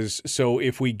says, so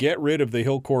if we get rid of the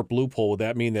Hillcorp loophole, would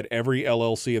that mean that every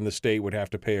LLC in the state would have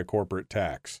to pay a corporate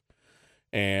tax?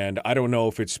 And I don't know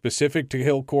if it's specific to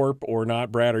Hillcorp or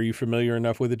not. Brad, are you familiar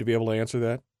enough with it to be able to answer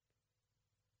that?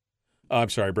 I'm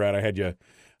sorry, Brad, I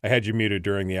had you muted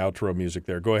during the outro music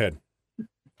there. Go ahead.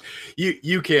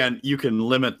 You can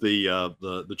limit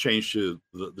the change to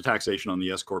the taxation on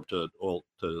the S corp to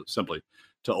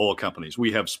oil companies.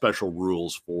 We have special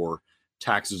rules for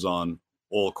taxes on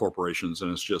oil corporations,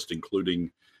 and it's just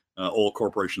including oil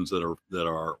corporations that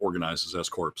are organized as S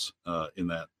corps in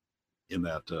that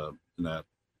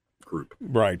group.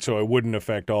 Right. So it wouldn't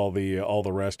affect all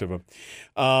the rest of them.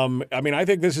 I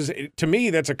think this is, to me,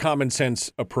 that's a common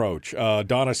sense approach.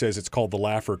 Donna says it's called the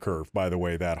Laffer curve, by the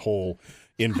way, that whole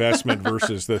investment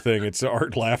versus the thing. It's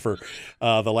Art Laffer,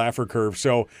 the Laffer curve.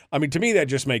 So, to me, that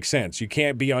just makes sense. You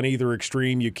can't be on either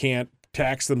extreme. You can't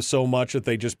tax them so much that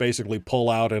they just basically pull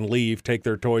out and leave, take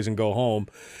their toys and go home.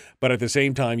 But at the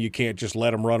same time, you can't just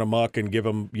let them run amok and give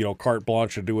them, carte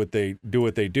blanche to do what they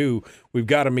do. We've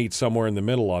got to meet somewhere in the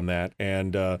middle on that.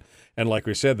 And like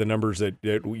we said, the numbers that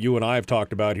you and I have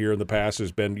talked about here in the past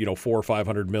has been, $400 or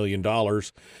 $500 million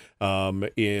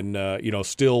in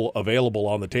still available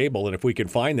on the table. And if we can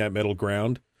find that middle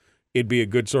ground, it'd be a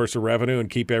good source of revenue and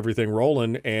keep everything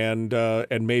rolling and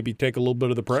maybe take a little bit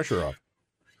of the pressure off.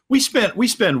 We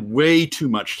spend way too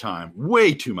much time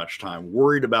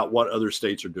worried about what other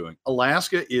states are doing.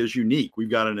 Alaska is unique. We've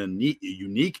got a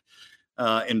unique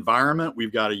environment.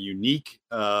 We've got a unique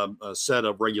set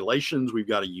of regulations. We've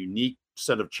got a unique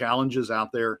set of challenges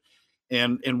out there.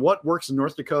 And what works in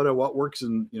North Dakota, what works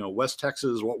in West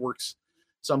Texas, what works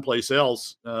someplace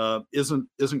else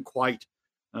isn't quite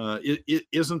it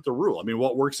isn't the rule.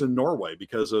 What works in Norway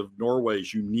because of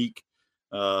Norway's unique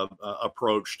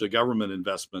approach to government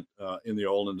investment in the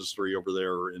oil industry over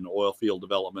there in oil field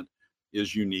development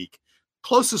is unique.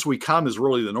 Closest we come is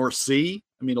really the North Sea.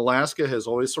 Alaska has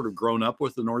always sort of grown up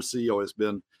with the North Sea, always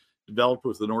been developed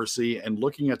with the North Sea. And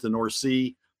looking at the North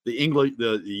Sea,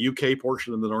 the UK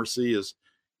portion of the North Sea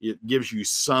it gives you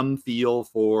some feel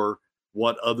for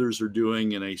what others are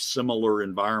doing in a similar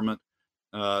environment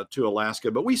to Alaska.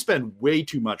 But we spend way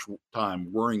too much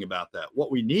time worrying about that.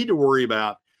 What we need to worry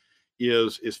about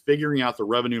is figuring out the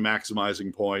revenue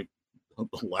maximizing point, the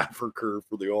Laffer curve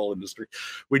for the oil industry.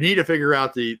 We need to figure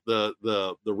out the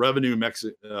revenue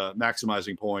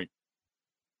maximizing point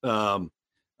for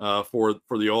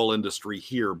the oil industry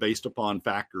here, based upon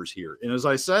factors here. And as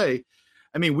I say,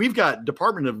 we've got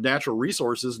Department of Natural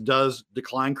Resources does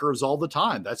decline curves all the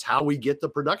time. That's how we get the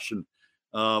production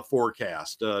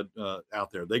forecast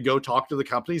out there. They go talk to the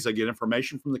companies. They get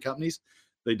information from the companies.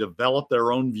 They develop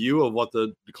their own view of what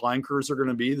the decline curves are going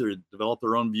to be. They develop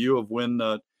their own view of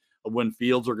when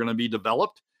fields are going to be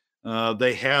developed.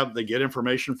 They get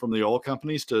information from the oil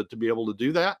companies to be able to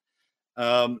do that,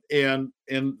 and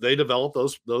they develop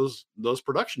those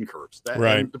production curves.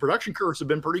 Right. And the production curves have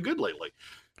been pretty good lately.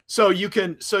 So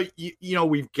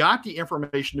we've got the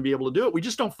information to be able to do it. We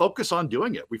just don't focus on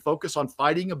doing it. We focus on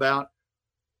fighting about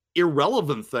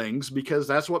irrelevant things because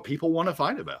that's what people want to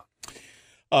fight about.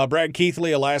 Brad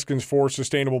Keithley, Alaskans for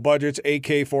Sustainable Budgets,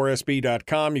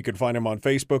 ak4sb.com. You can find him on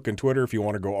Facebook and Twitter if you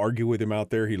want to go argue with him out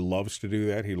there. He loves to do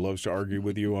that. He loves to argue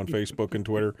with you on Facebook and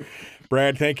Twitter.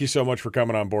 Brad, thank you so much for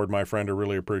coming on board, my friend. I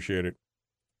really appreciate it.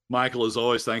 Michael, as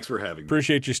always, thanks for having me.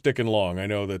 Appreciate you sticking along. I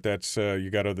know that's you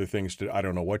got other things to. I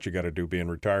don't know what you got to do being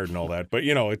retired and all that, but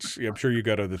I'm sure you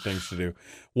got other things to do.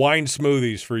 Wine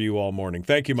smoothies for you all morning.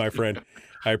 Thank you, my friend.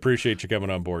 I appreciate you coming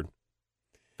on board.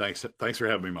 Thanks for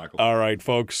having me, Michael. All right,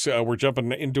 folks, we're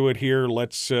jumping into it here.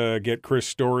 Let's get Chris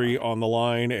Story on the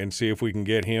line and see if we can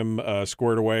get him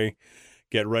squared away.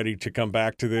 Get ready to come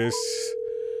back to this.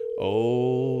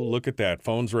 Oh, look at that.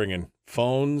 Phone's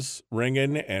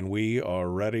ringing, and we are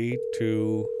ready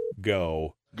to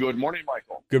go. Good morning,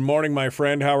 Michael. Good morning, my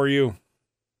friend. How are you?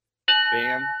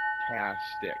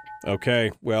 Fantastic.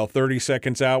 Okay, well, 30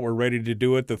 seconds out. We're ready to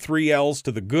do it. The 3 L's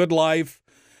to the good life.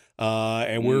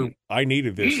 And I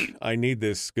needed this. I need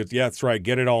this. Yeah, that's right.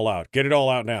 Get it all out. Get it all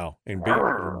out now and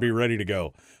be ready to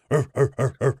go. We're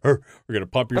going to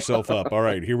pump yourself up. All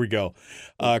right, here we go.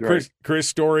 Chris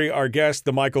Story, our guest,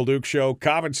 The Michael Duke Show.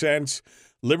 Common sense,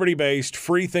 liberty-based,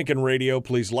 free-thinking radio.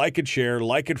 Please like and share,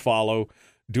 like and follow,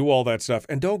 do all that stuff.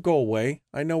 And don't go away.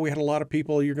 I know we had a lot of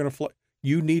people. You're going to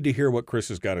You need to hear what Chris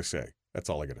has got to say. That's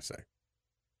all I got to say.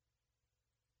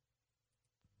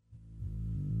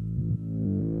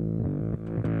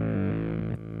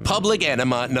 Public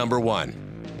enema number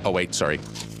one. Oh, wait, sorry.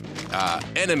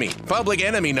 Public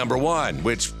enemy number one,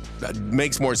 which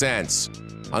makes more sense.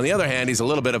 On the other hand, he's a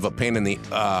little bit of a pain in the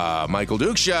Michael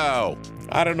Duke Show.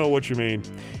 I don't know what you mean.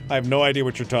 I have no idea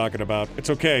what you're talking about. It's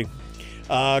okay.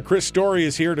 Chris Story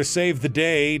is here to save the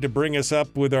day, to bring us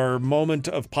up with our moment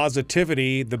of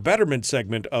positivity, the betterment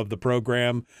segment of the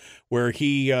program, where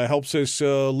he helps us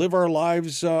live our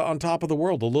lives on top of the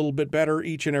world a little bit better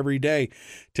each and every day.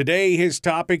 Today, his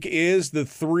topic is the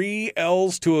 3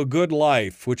 L's to a good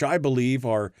life, which I believe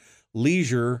are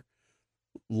leisure,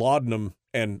 laudanum,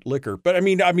 and liquor. But I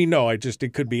mean, no,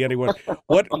 it could be anyone.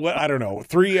 What, I don't know.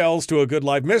 3 L's to a good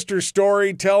life. Mr.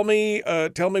 Story, tell me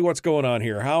what's going on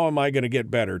here. How am I going to get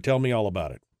better? Tell me all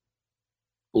about it.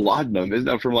 Laudanum, isn't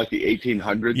that from like the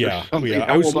 1800s yeah, or something? Yeah.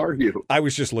 How old are you? I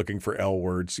was just looking for L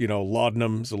words.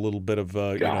 Laudanum's a little bit of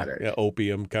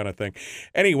opium kind of thing.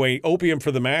 Anyway, opium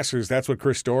for the masses. That's what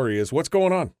Chris Story is. What's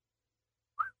going on?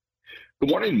 Good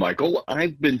morning, Michael.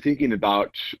 I've been thinking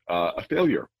about a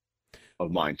failure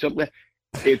of mine. So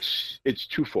it's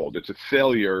twofold. It's a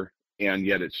failure, and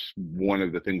yet it's one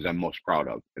of the things I'm most proud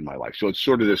of in my life. So it's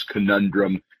sort of this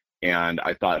conundrum, and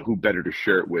I thought, who better to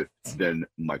share it with than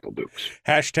Michael Dukes?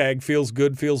 Hashtag feels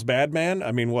good, feels bad, man.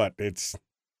 I mean, what? It's...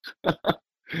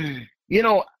 And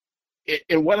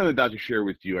what I'm about to share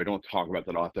with you, I don't talk about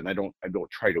that often. I don't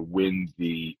try to win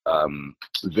the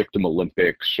victim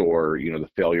Olympics or, the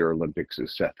failure Olympics,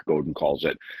 as Seth Godin calls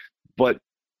it. But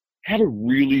had a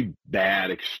really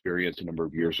bad experience a number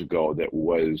of years ago that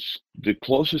was the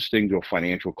closest thing to a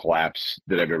financial collapse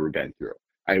that I've ever been through.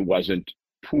 I wasn't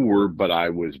poor, but I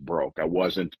was broke. I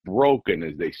wasn't broken,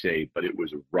 as they say, but it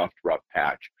was a rough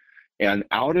patch. And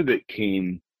out of it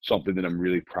came something that I'm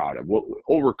really proud of. Well,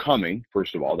 overcoming,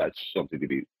 first of all, that's something to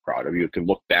be proud of. You can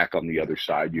look back on the other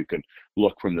side. You can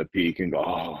look from the peak and go,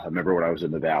 oh, I remember when I was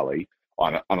in the valley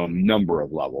on a number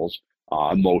of levels,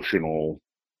 emotional,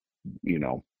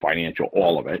 financial,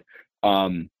 all of it.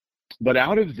 But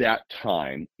out of that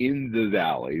time in the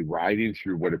valley, riding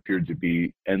through what appeared to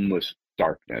be endless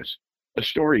darkness, a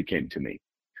story came to me.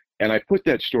 And I put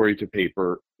that story to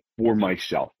paper for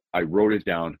myself. I wrote it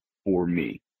down for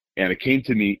me. And it came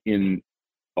to me in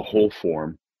a whole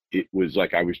form. It was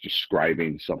like I was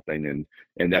describing something.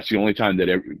 And that's the only time that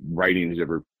writing has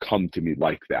ever come to me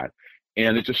like that.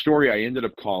 And it's a story I ended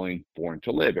up calling Born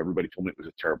to Live. Everybody told me it was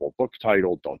a terrible book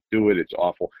title. Don't do it. It's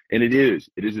awful. And it is.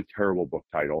 It is a terrible book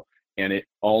title. And it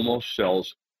almost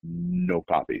sells no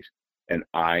copies. And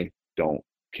I don't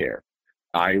care.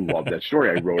 I love that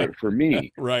story. I wrote it for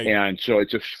me. Right. And so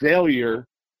it's a failure,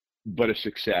 but a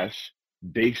success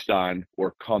based on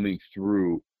or coming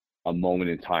through a moment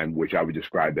in time, which I would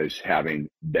describe as having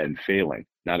been failing.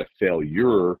 Not a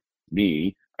failure,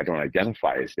 me. I don't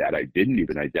identify as that. I didn't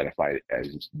even identify it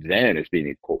as being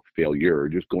a quote failure,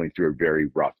 just going through a very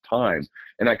rough time.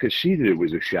 And I could see that it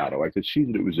was a shadow. I could see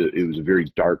that it was a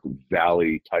very dark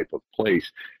valley type of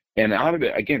place. And out of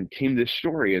it, again, came this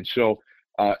story. And so,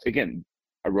 again,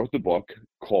 I wrote the book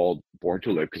called Born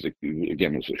to Live because,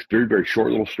 again, it was a very, very short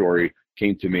little story,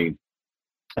 came to me.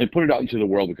 I put it out into the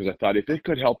world because I thought if it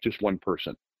could help just one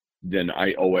person, then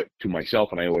I owe it to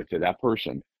myself and I owe it to that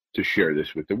person to share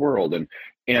this with the world.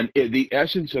 The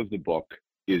essence of the book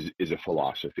is a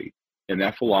philosophy. And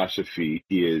that philosophy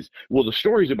is, well, the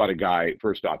story is about a guy,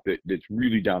 first off, that's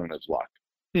really down on his luck.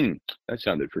 That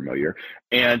sounded familiar.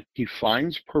 And he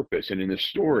finds purpose. And in the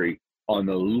story, on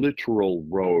the literal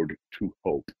road to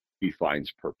hope, he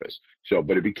finds purpose.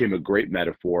 But it became a great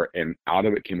metaphor. And out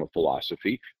of it came a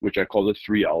philosophy, which I call the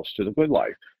 3 L's to the good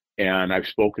life. And I've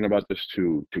spoken about this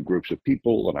to groups of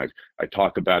people. And I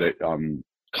talk about it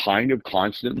kind of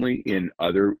constantly in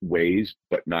other ways,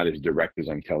 but not as direct as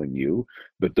I'm telling you.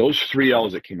 But those 3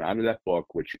 L's that came out of that book,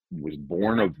 which was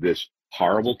born of this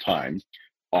horrible time,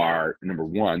 are, number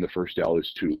one, the first L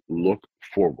is to look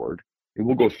forward. And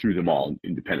we'll go through them all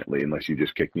independently unless you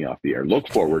just kick me off the air. Look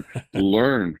forward,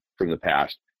 learn from the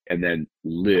past, and then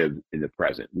live in the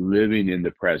present. Living in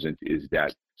the present is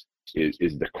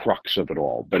the crux of it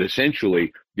all. But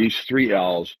essentially, these 3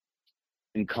 L's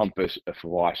encompass a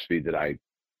philosophy that I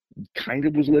kind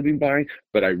of was living by,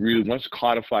 but I really, once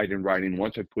codified in writing,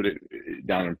 once I put it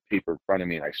down on paper in front of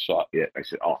me and I saw it, I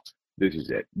said, oh, this is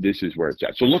it. This is where it's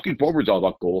at. So looking forward is all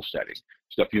about goal setting,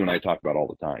 stuff you and I talk about all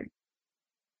the time.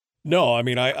 No, I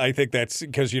mean, I think that's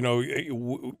because,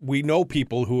 we know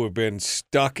people who have been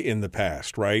stuck in the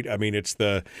past, right? I mean, it's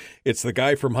the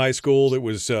guy from high school that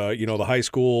was, the high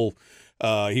school.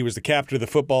 He was the captain of the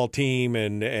football team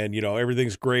and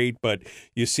everything's great, but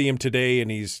you see him today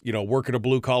and he's, working a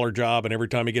blue collar job. And every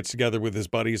time he gets together with his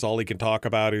buddies, all he can talk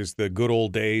about is the good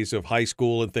old days of high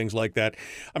school and things like that.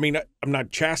 I mean, I'm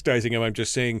not chastising him. I'm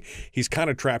just saying he's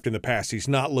kind of trapped in the past. He's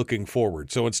not looking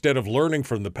forward. So instead of learning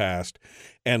from the past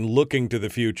and looking to the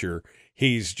future,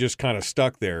 he's just kind of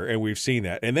stuck there, and we've seen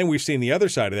that. And then we've seen the other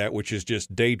side of that, which is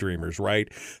just daydreamers,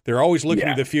 right? They're always looking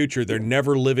to the future. They're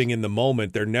never living in the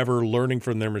moment. They're never learning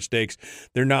from their mistakes.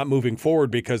 They're not moving forward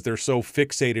because they're so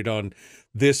fixated on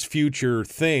this future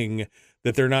thing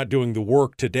that they're not doing the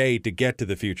work today to get to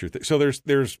the future. So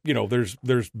there's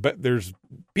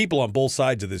people on both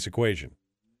sides of this equation.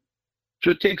 So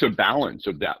it takes a balance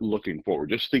of that looking forward,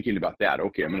 just thinking about that.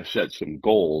 Okay, I'm going to set some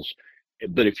goals.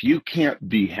 But if you can't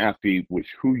be happy with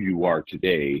who you are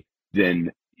today,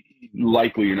 then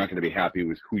likely you're not going to be happy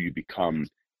with who you become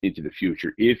into the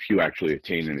future if you actually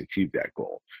attain and achieve that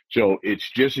goal. So it's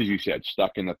just as you said,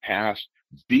 stuck in the past,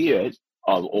 be it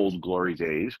of old glory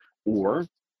days or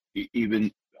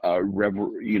even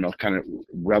kind of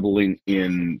reveling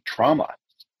in trauma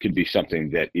could be something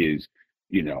that is,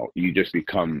 you just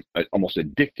become almost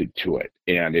addicted to it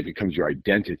and it becomes your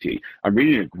identity. I'm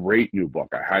reading a great new book.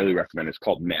 I highly recommend it. It's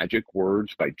called Magic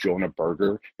Words by Jonah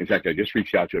Berger. In fact, I just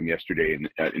reached out to him yesterday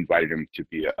and invited him to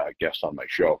be a guest on my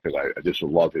show because I just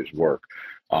love his work.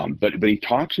 But he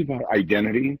talks about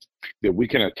identity, that we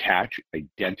can attach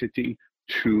identity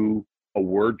to a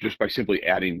word just by simply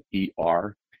adding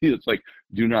ER. It's like,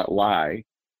 do not lie.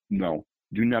 No.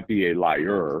 Do not be a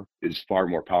liar is far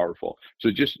more powerful.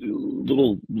 So just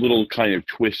little kind of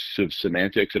twists of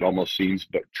semantics, it almost seems,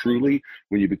 but truly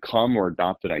when you become or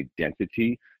adopt an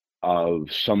identity of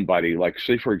somebody, like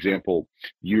say, for example,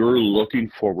 you're looking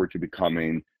forward to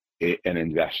becoming an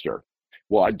investor.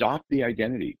 Well, adopt the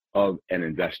identity of an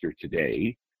investor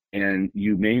today, and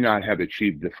you may not have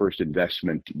achieved the first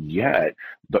investment yet,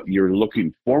 but you're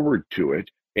looking forward to it.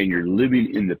 And you're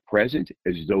living in the present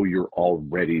as though you're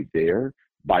already there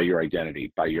by your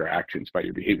identity, by your actions, by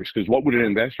your behaviors. Because what would an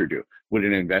investor do? Would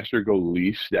an investor go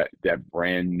lease that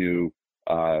brand new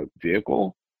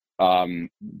vehicle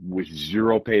with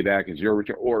zero payback and zero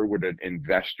return? Or would an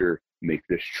investor make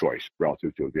this choice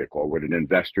relative to a vehicle? Or would an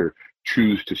investor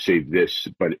choose to save this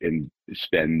but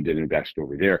spend and invest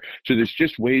over there? So there's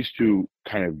just ways to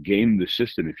kind of game the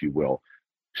system, if you will.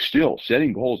 Still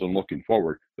setting goals and looking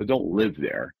forward, but don't live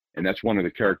there. And that's one of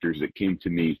the characters that came to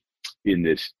me in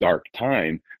this dark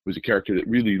time, was a character that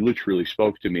really literally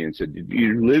spoke to me and said,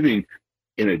 you're living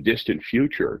in a distant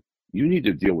future. You need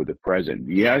to deal with the present.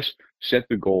 Yes, set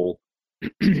the goal,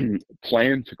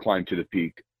 plan to climb to the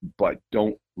peak, but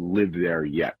don't live there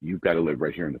yet. You've got to live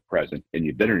right here in the present, and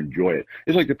you better enjoy it.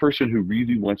 It's like the person who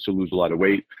really wants to lose a lot of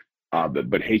weight,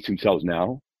 but hates themselves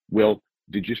now. Well,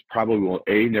 they just probably will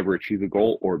A, never achieve the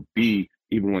goal, or B,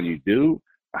 even when you do,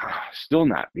 still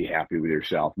not be happy with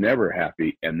yourself, never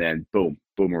happy, and then boom,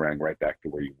 boomerang right back to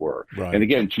where you were. Right. And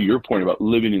again, to your point about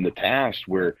living in the past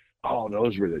where, oh,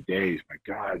 those were the days, my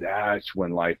God, that's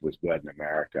when life was good in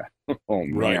America. Oh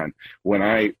man,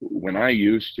 right. when I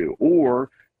used to, or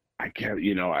I can't,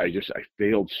 I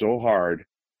failed so hard,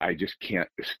 I just can't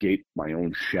escape my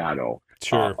own shadow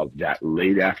of that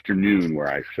late afternoon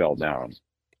where I fell down.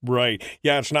 Right.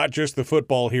 Yeah, it's not just the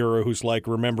football hero who's like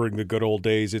remembering the good old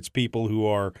days. It's people who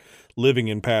are living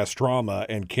in past trauma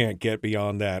and can't get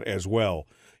beyond that as well.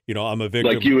 I'm a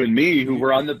victim. Like you and me who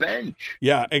were on the bench.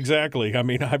 Yeah, exactly. I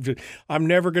mean, I'm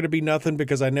never going to be nothing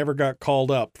because I never got called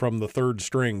up from the third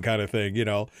string kind of thing,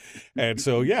 And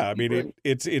so, yeah, I mean,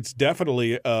 it's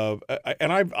definitely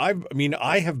and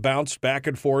I have bounced back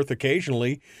and forth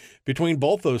occasionally between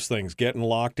both those things, getting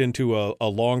locked into a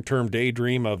long-term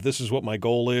daydream of this is what my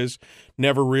goal is,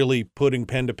 never really putting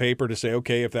pen to paper to say,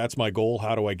 okay, if that's my goal,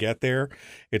 how do I get there?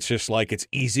 It's just like it's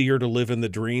easier to live in the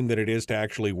dream than it is to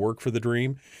actually work for the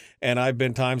dream. And I've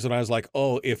been times when I was like,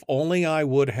 oh, if only I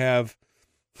would have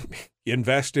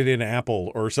invested in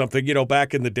Apple or something,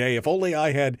 back in the day, if only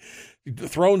I had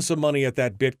thrown some money at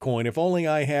that Bitcoin, if only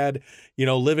I had,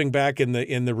 living back in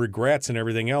the regrets and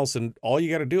everything else. And all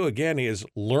you got to do again is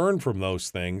learn from those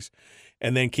things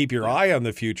and then keep your eye on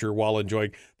the future while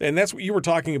enjoying. And that's what you were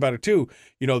talking about it too.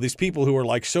 These people who are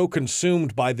like so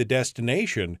consumed by the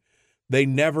destination, they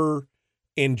never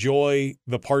enjoy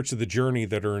the parts of the journey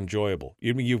that are enjoyable.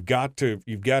 You've got to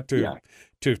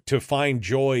find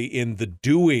joy in the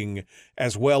doing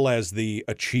as well as the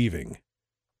achieving.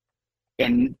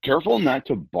 And careful not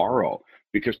to borrow,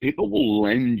 because people will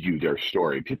lend you their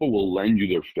story. People will lend you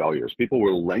their failures. People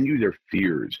will lend you their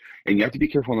fears. And you have to be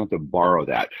careful not to borrow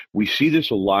that. We see this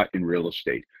a lot in real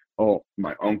estate. Oh,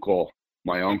 my uncle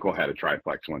had a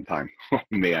triplex one time. Oh,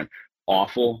 man,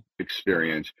 awful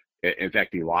experience. In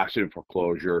fact, he lost it in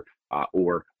foreclosure,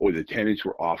 or the tenants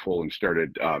were awful and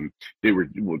started, they were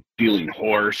dealing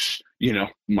horse.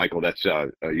 Michael, that's a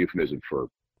euphemism for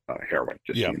heroin,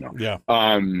 just so you know. Yeah.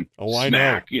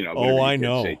 Smack, I know. I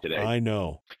know. Say today. I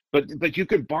know. But you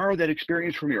could borrow that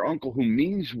experience from your uncle, who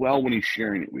means well when he's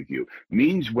sharing it with you,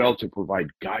 means well to provide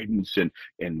guidance and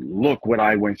look what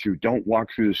I went through. Don't walk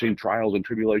through the same trials and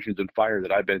tribulations and fire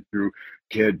that I've been through,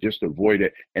 kid, just avoid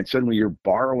it. And suddenly you're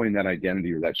borrowing that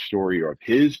identity or that story or of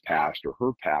his past or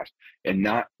her past, and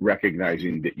not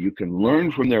recognizing that you can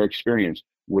learn from their experience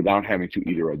without having to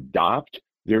either adopt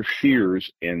their fears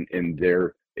and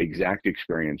their exact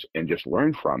experience and just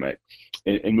learn from it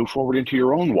and move forward into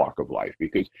your own walk of life.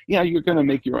 Because you're going to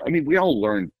make we all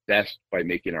learn best by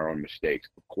making our own mistakes,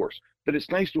 of course, but it's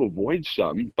nice to avoid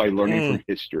some by learning from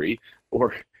history,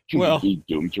 or you'd be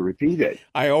doomed to repeat it.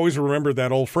 I always remember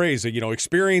that old phrase that,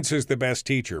 experience is the best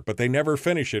teacher, but they never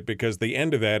finish it, because the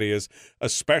end of that is,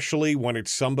 especially when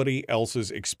it's somebody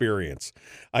else's experience.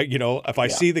 If I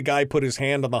see the guy put his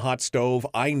hand on the hot stove,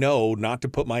 I know not to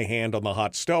put my hand on the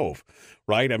hot stove,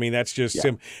 right? I mean, that's just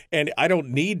and I don't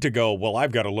need to go, well,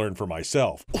 I've got to learn for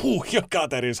myself. Oh, God,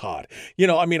 that is hot. I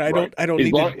don't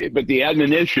need to. But the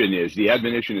admonition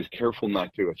is careful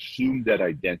not to assume that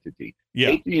identity.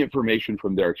 Take the information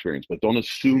from their experience, but don't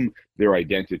assume their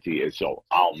identity is, so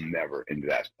I'll never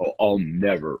invest. Oh, I'll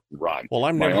never run.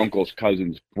 Well, my uncle's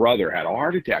cousin's brother had a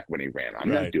heart attack when he ran. I'm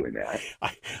not doing that.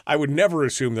 I would never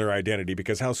assume their identity,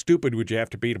 because how stupid would you have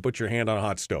to be to put your hand on a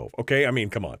hot stove? Okay, I mean,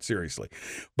 come on, seriously.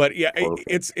 But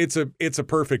it's a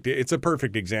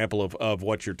perfect example of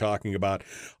what you're talking about.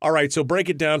 All right, so break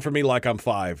it down for me like I'm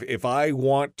 5. If I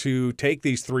want to take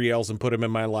these 3 L's and put them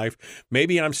in my life,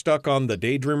 maybe I'm stuck on the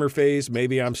daydreamer phase.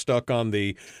 Maybe I'm stuck on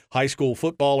the high school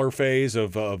footballer phase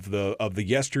of the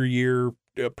yesteryear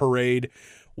parade.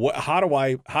 How do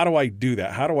I do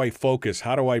that? How do I focus?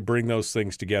 How do I bring those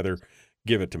things together?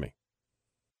 Give it to me.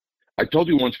 I told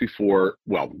you once before,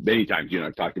 well, many times,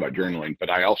 I've talked about journaling,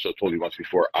 but I also told you once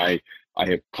before, I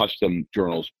have custom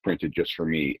journals printed just for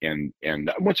me, and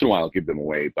once in a while I'll give them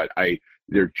away, but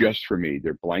they're just for me.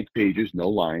 They're blank pages, no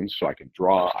lines, so I can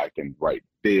draw, I can write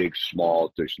big,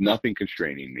 small, there's nothing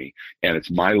constraining me, and it's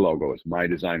my logo, it's my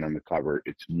design on the cover,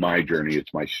 it's my journey,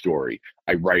 it's my story.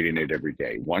 I write in it every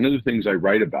day. One of the things I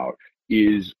write about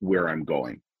is where I'm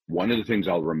going. One of the things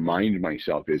I'll remind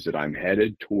myself is that I'm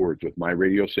headed towards, with my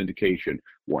radio syndication,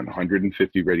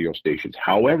 150 radio stations.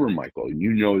 However, Michael, and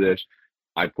you know this,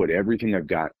 I put everything I've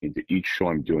got into each show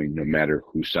I'm doing, no matter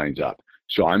who signs up.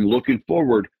 So I'm looking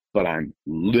forward, but I'm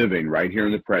living right here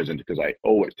in the present, because I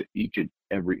owe it to each and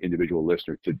every individual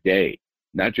listener today,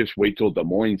 not just wait till Des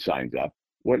Moines signs up.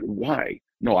 Why?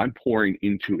 No, I'm pouring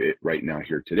into it right now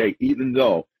here today, even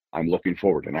though I'm looking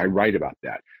forward, and I write about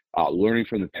that. Learning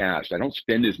from the past. I don't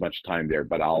spend as much time there,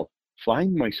 but I'll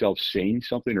find myself saying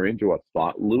something or into a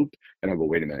thought loop, and I'll go,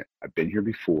 wait a minute, I've been here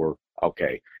before.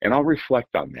 Okay. And I'll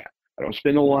reflect on that. I don't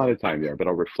spend a lot of time there, but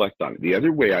I'll reflect on it. The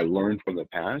other way I learn from the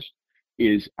past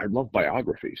is I love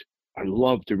biographies. I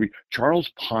love to read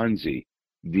Charles Ponzi,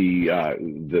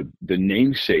 the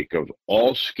namesake of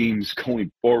all schemes going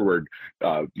forward,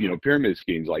 pyramid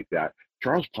schemes like that.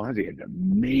 Charles Ponzi had an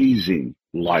amazing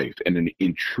life and an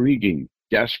intriguing,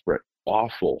 desperate,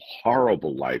 awful,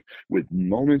 horrible life with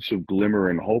moments of glimmer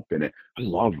and hope in it. I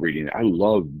love reading it. I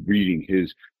love reading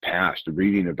his past,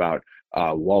 reading about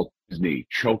Walt Disney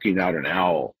choking out an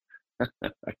owl.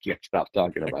 I can't stop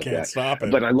talking about that. Stop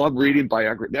it. But I love reading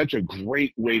biography. That's a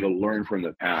great way to learn from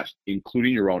the past,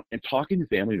 including your own, and talking to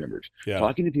family members,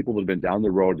 talking to people that have been down the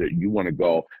road that you want to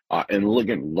go, and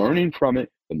learning from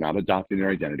it, but not adopting their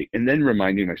identity, and then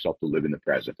reminding myself to live in the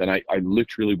present. And I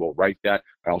literally will write that.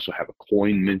 I also have a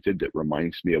coin minted that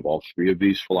reminds me of all 3 of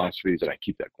these philosophies, and I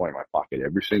keep that coin in my pocket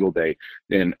every single day.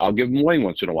 And I'll give them away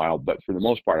once in a while, but for the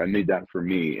most part, I made that for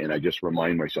me, and I just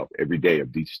remind myself every day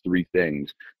of these 3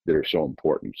 things that are so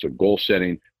important. So goal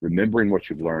setting, remembering what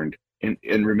you've learned,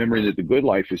 and remembering that the good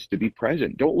life is to be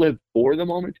present. Don't live for the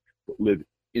moment, but live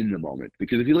in the moment.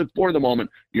 Because if you live for the moment,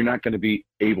 you're not going to be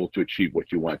able to achieve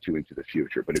what you want to into the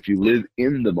future. But if you live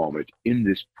in the moment, in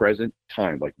this present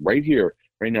time, like right here,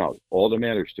 right now, all that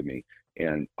matters to me,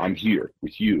 and I'm here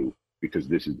with you because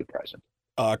this is the present.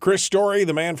 Chris Story,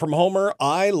 the man from Homer,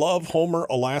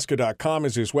 ilovehomeralaska.com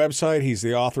is his website. He's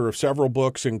the author of several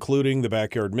books, including The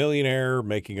Backyard Millionaire,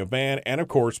 Making of Man, and, of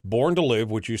course, Born to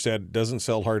Live, which you said doesn't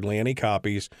sell hardly any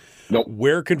copies. Nope.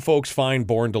 Where can folks find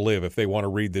Born to Live if they want to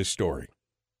read this story?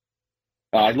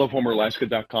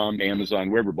 ilovehomeralaska.com, Amazon,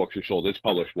 wherever books are sold. It's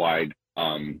published wide,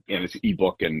 and it's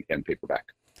ebook and paperback.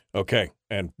 Okay,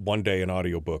 and one day an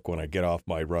audiobook when I get off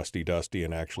my rusty dusty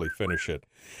and actually finish it.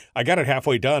 I got it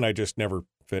halfway done. I just never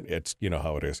fit. It's, you know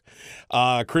how it is.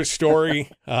 Chris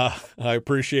Story, I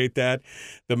appreciate that.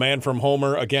 The man from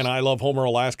Homer, again,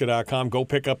 ilovehomeralaska.com. Go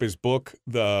pick up his book,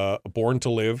 The Born to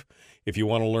Live, if you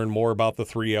want to learn more about the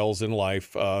 3 L's in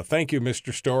life. Thank you,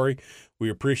 Mr. Story. We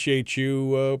appreciate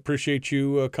you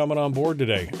coming on board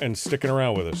today and sticking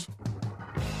around with us.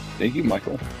 Thank you,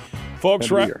 Michael. Folks,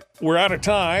 we're out of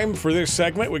time for this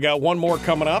segment. We got one more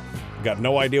coming up. Got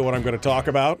no idea what I'm going to talk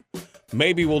about.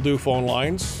 Maybe we'll do phone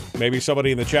lines. Maybe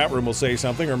somebody in the chat room will say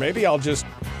something, or maybe I'll just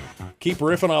keep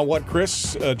riffing on what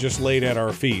Chris just laid at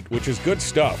our feet, which is good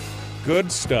stuff.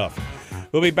 Good stuff.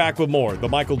 We'll be back with more. The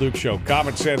Michael Duke Show,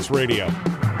 Common Sense Radio.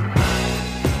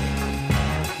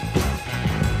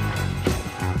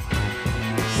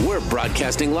 We're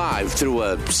broadcasting live through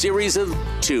a series of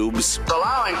tubes.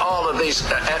 Allowing all of these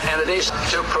entities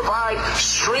to provide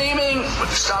streaming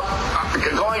stuff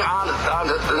going on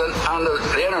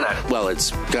the internet. Well,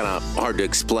 it's kind of hard to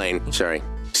explain. Sorry.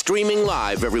 Streaming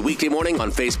live every weekday morning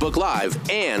on Facebook Live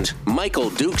and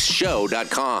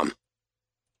MichaelDukesShow.com.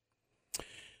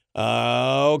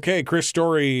 Okay, Chris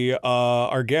Story,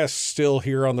 our guest, still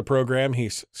here on the program.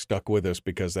 He's stuck with us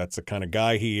because that's the kind of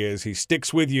guy he is. He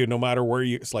sticks with you no matter where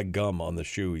you. It's like gum on the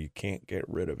shoe. You can't get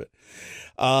rid of it.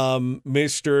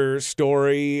 Mr.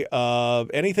 Story,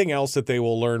 anything else that they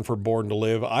will learn for Born to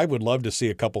Live? I would love to see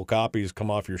a couple copies come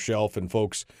off your shelf and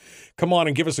folks come on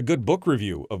and give us a good book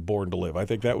review of Born to Live. I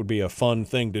think that would be a fun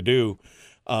thing to do.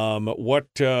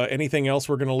 Anything else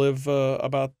we're going to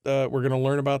we're going to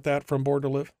learn about that from Born to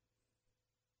Live?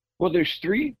 Well, there's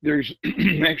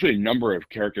actually a number of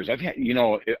characters. I've had,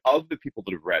 of the people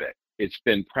that have read it, it's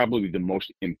been probably the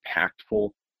most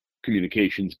impactful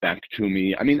communications back to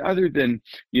me. I mean, other than,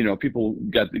 people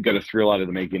got a thrill out of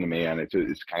The Making of Man.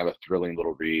 It's kind of a thrilling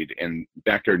little read. And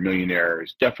Backyard Millionaire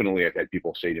is definitely, I've had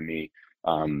people say to me,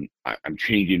 I'm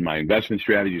changing my investment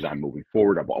strategies. I'm moving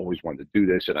forward. I've always wanted to do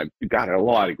this. And I've got a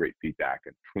lot of great feedback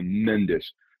and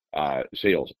tremendous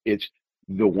sales. It's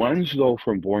the ones, though,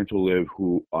 from Born to Live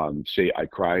who say I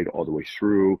cried all the way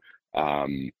through.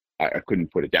 I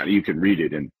couldn't put it down. You can read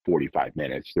it in 45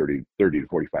 minutes, 30 to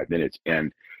 45 minutes.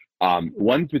 And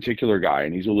one particular guy,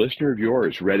 and he's a listener of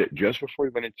yours, read it just before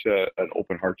he went into an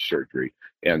open heart surgery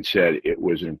and said it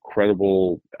was an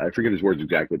incredible, I forget his words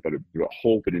exactly, but a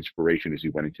hope and inspiration as he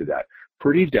went into that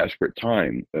pretty desperate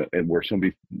time and where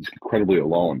somebody is incredibly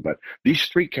alone. But these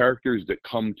 3 characters that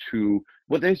come to,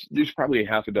 there's probably a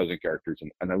half a dozen characters,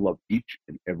 and I love each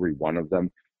and every one of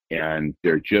them. And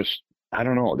they're just, I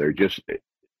don't know,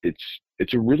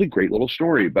 it's a really great little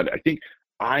story. But I think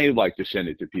I like to send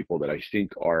it to people that I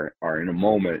think are in a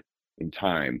moment in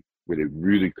time where they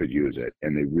really could use it,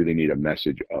 and they really need a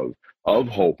message of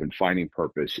hope and finding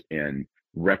purpose and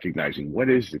recognizing what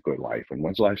is the good life, and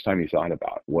when's the last time you thought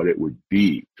about what it would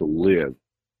be to live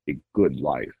a good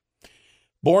life.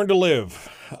 Born to Live.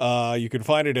 You can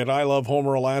find it at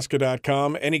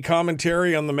ilovehomeralaska.com. Any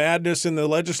commentary on the madness in the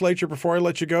legislature before I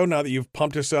let you go, now that you've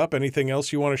pumped us up? Anything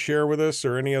else you want to share with us,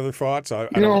 or any other thoughts? I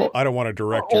don't want to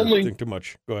direct you think too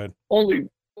much. Go ahead. Only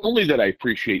that I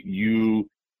appreciate you,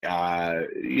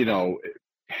 having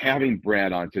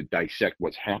Brad on to dissect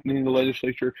what's happening in the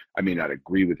legislature. I may not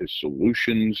agree with his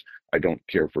solutions. I don't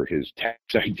care for his tax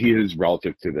ideas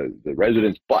relative to the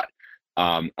residents, but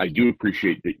I do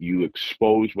appreciate that you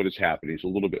expose what is happening. It's a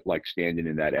little bit like standing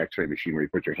in that x-ray machine where you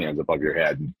put your hands above your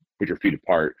head and put your feet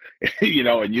apart,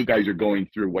 and you guys are going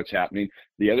through what's happening.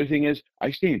 The other thing is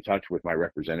I stay in touch with my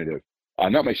representative,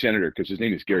 not my senator, because his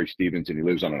name is Gary Stevens, and he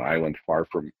lives on an island far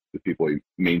from the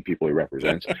main people he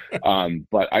represents.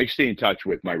 But I stay in touch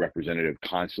with my representative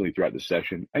constantly throughout the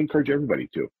session. I encourage everybody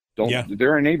to.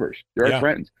 They're our neighbors. They're our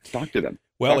friends. Talk to them.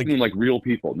 Talk to them like real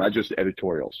people, not just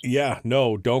editorials. Yeah,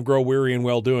 no, don't grow weary in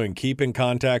well-doing. Keep in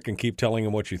contact and keep telling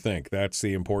them what you think. That's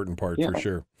the important part for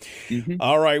sure. Mm-hmm.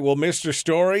 All right, well, Mr.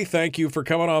 Story, thank you for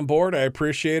coming on board. I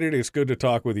appreciate it. It's good to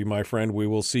talk with you, my friend. We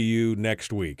will see you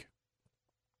next week.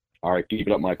 All right, keep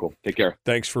it up, Michael. Take care.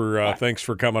 Thanks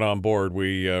for coming on board.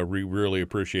 We really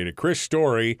appreciate it. Chris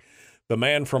Story, the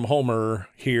man from Homer,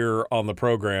 here on the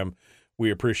program. we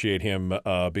appreciate him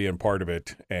being part of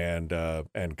it and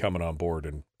coming on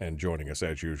board and joining us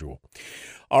as usual.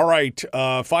 All right,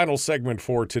 final segment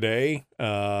for today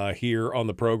here on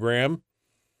the program.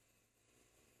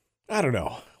 I don't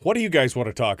know. What do you guys want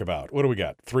to talk about? What do we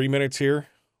got? 3 minutes here?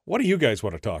 What do you guys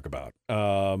want to talk about?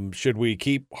 Should we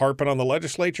keep harping on the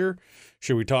legislature?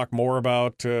 Should we talk more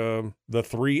about the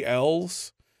 3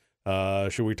 L's?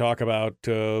 Should we talk about,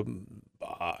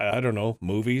 I don't know,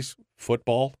 movies,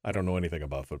 football? I don't know anything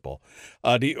about football.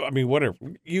 Whatever.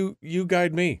 You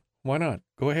guide me. Why not?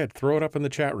 Go ahead. Throw it up in the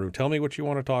chat room. Tell me what you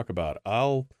want to talk about.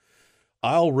 I'll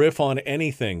riff on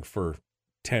anything for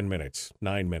 10 minutes,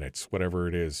 9 minutes, whatever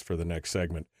it is for the next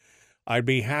segment. I'd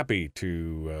be happy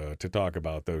to talk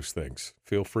about those things.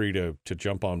 Feel free to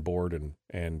jump on board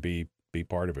and be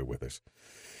part of it with us.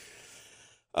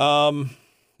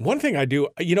 One thing I do,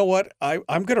 you know what?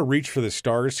 I'm going to reach for the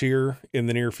stars here in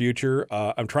the near future.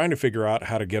 I'm trying to figure out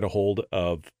how to get a hold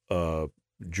of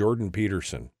Jordan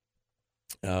Peterson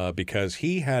because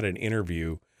he had an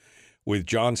interview with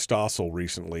John Stossel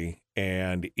recently,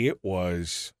 and it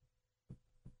was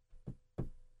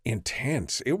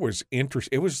intense. It was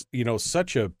interesting. It was,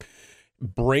 such a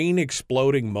brain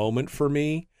exploding moment for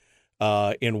me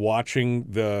in watching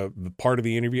the part of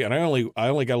the interview. And I only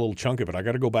got a little chunk of it. I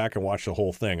got to go back and watch the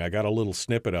whole thing. I got a little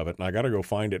snippet of it, and I got to go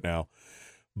find it now.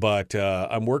 But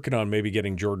I'm working on maybe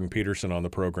getting Jordan Peterson on the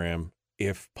program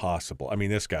if possible. I mean,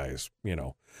 this guy is,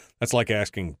 that's like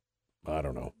asking, I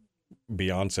don't know,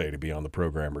 Beyonce to be on the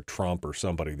program or Trump or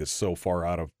somebody that's so far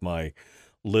out of my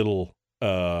little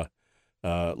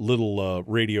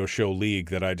radio show league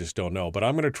that I just don't know. But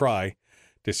I'm going to try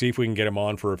to see if we can get him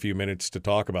on for a few minutes to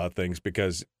talk about things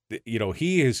because,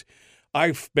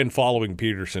 I've been following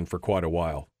Peterson for quite a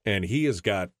while, and he has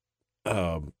got,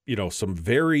 some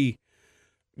very,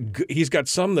 he's got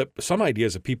some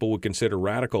ideas that people would consider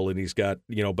radical, and he's got,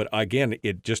 but again,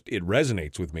 it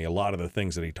resonates with me, a lot of the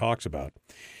things that he talks about.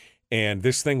 And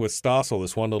this thing with Stossel,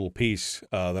 this one little piece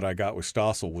that I got with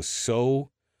Stossel was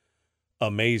so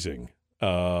amazing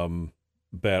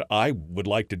that I would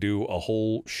like to do a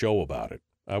whole show about it.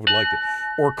 I would like to,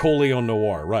 or Coleon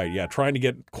Noir, right? Yeah, trying to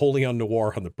get Coleon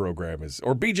Noir on the program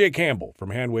or BJ Campbell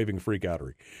from Hand Waving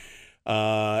Freakoutery.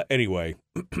 Anyway,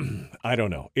 I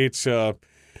don't know. It's I'm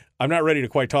not ready to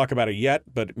quite talk about it yet,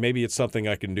 but maybe it's something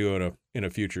I can do in a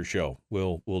future show.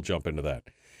 We'll jump into that.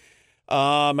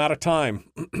 I'm out of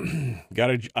time.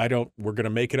 We're gonna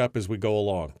make it up as we go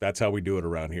along. That's how we do it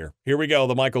around here. Here we go.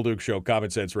 The Michael Duke Show, Common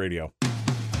Sense Radio.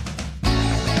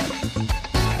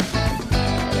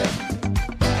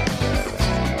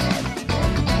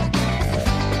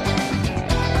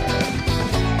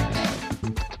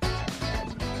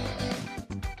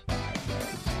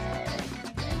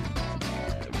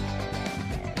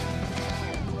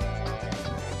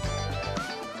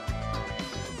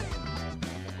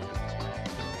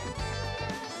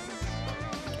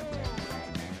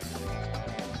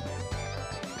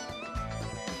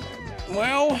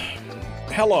 Well,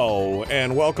 hello,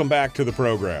 and welcome back to the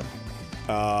program.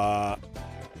 I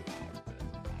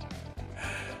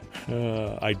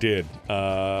did,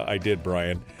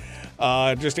 Brian.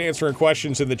 Just answering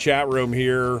questions in the chat room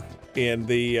here in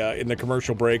the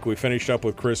commercial break. We finished up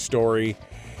with Chris' story,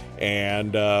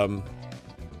 and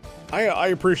I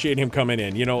appreciate him coming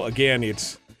in. Again,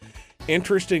 it's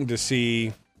interesting to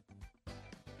see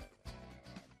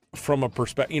from a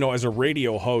perspective, as a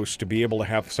radio host, to be able to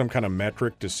have some kind of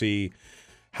metric to see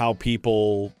how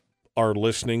people are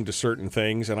listening to certain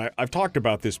things. And I've talked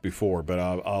about this before, but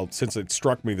I'll since it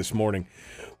struck me this morning,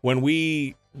 when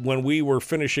we were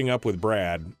finishing up with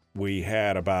Brad, we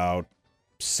had about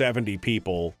 70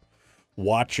 people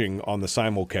watching on the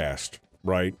simulcast,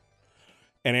 right?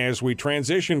 And as we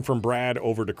transitioned from Brad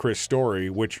over to Chris' story,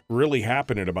 which really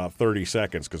happened in about 30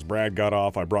 seconds because Brad got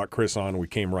off, I brought Chris on, we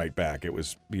came right back. It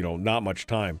was, not much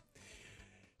time.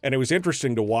 And it was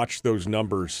interesting to watch those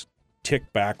numbers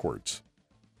tick backwards.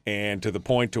 And to the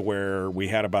point to where we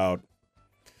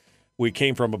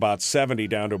came from about 70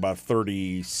 down to about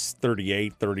 30,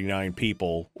 38, 39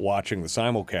 people watching the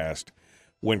simulcast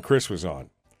when Chris was on.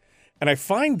 And I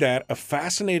find that a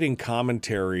fascinating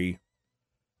commentary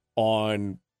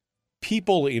on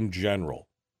people in general,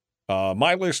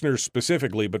 my listeners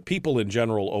specifically, but people in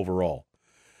general overall.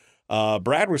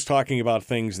 Brad was talking about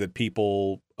things that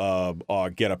people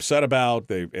get upset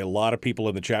about. A lot of people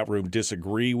in the chat room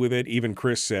disagree with it. Even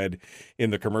Chris said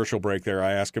in the commercial break there,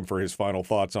 I asked him for his final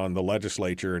thoughts on the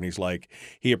legislature, and he's like,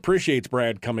 he appreciates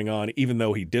Brad coming on, even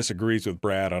though he disagrees with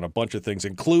Brad on a bunch of things,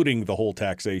 including the whole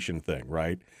taxation thing,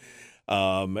 right?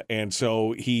 And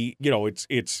so he,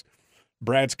 it's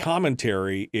Brad's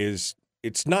commentary is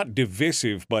it's not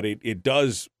divisive, but it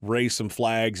does raise some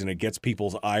flags and it gets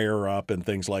people's ire up and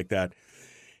things like that.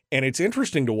 And it's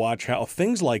interesting to watch how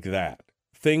things like that,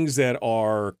 things that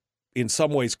are in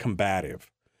some ways combative.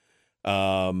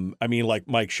 I mean, like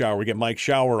Mike Shower, we get Mike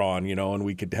Shower on, and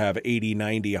we could have 80,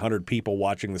 90, 100 people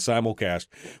watching the simulcast.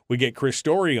 We get Chris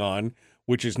Story on,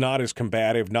 which is not as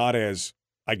combative, not as,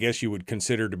 I guess you would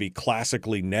consider to be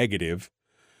classically negative,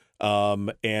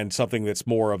 and something that's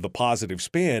more of the positive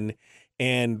spin,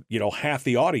 and, half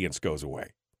the audience goes away.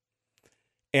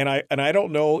 And I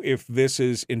don't know if this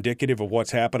is indicative of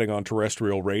what's happening on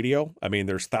terrestrial radio. I mean,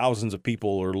 there's thousands of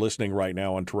people who are listening right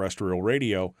now on terrestrial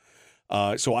radio.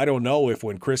 So I don't know if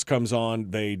when Chris comes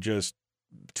on, they just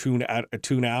tune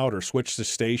out or switch the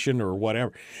station or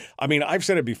whatever. I mean, I've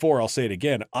said it before. I'll say it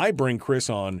again. I bring Chris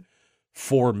on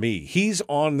for me. He's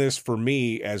on this for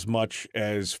me as much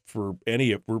as for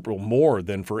more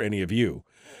than for any of you,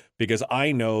 because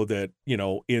I know that,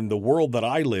 in the world that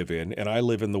I live in, and I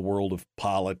live in the world of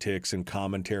politics and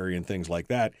commentary and things like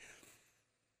that,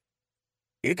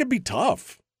 it could be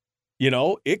tough.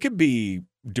 It could be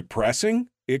depressing.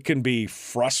 It can be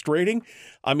frustrating.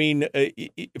 I mean,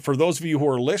 for those of you who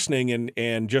are listening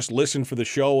and just listen for the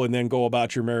show and then go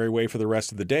about your merry way for the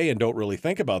rest of the day and don't really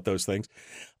think about those things,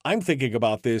 I'm thinking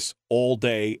about this all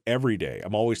day, every day.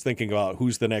 I'm always thinking about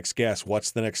who's the next guest,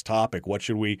 what's the next topic, what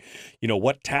should we,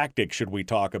 what tactic should we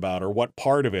talk about, or what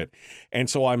part of it. And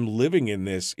so I'm living in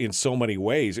this in so many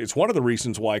ways. It's one of the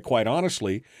reasons why, quite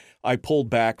honestly, I pulled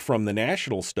back from the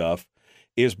national stuff,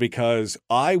 is because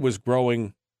I was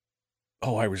growing.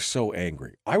 Oh, I was so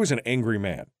angry. I was an angry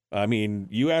man. I mean,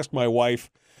 you asked my wife,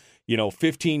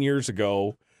 15 years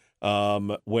ago,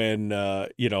 when,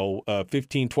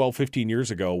 15 years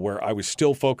ago, where I was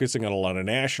still focusing on a lot of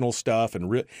national stuff.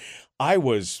 And I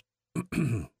was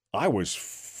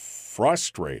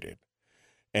frustrated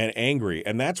and angry.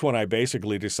 And that's when I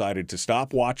basically decided to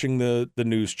stop watching the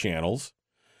news channels.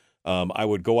 I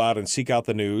would go out and seek out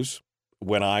the news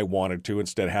when I wanted to,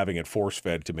 instead of having it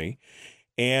force-fed to me.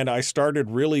 And I started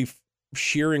really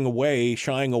shying away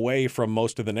from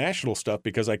most of the national stuff,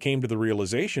 because I came to the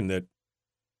realization that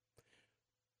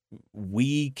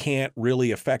we can't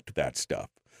really affect that stuff.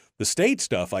 The state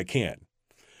stuff, I can.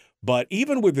 But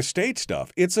even with the state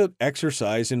stuff, it's an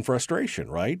exercise in frustration,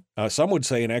 right? Some would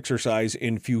say an exercise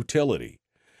in futility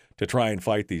to try and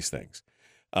fight these things,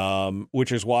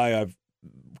 which is why I've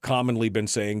commonly been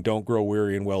saying don't grow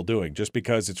weary in well-doing. Just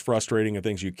because it's frustrating and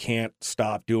things, you can't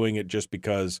stop doing it just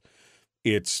because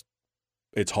it's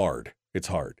hard. It's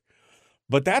hard.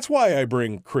 But that's why I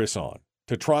bring Chris on,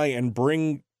 to try and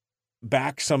bring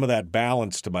back some of that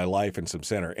balance to my life and some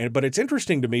center. But it's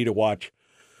interesting to me to watch,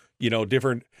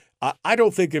 different. I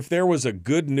don't think if there was a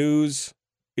good news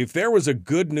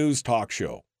talk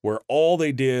show where all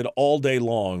they did all day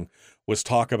long was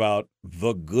talk about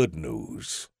the good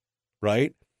news,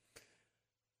 right?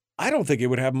 I don't think it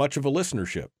would have much of a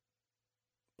listenership.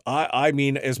 I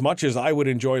mean, as much as I would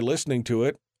enjoy listening to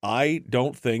it, I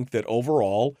don't think that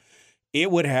overall it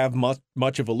would have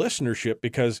much of a listenership,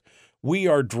 because we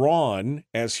are drawn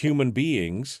as human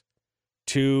beings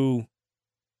to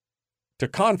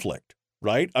conflict,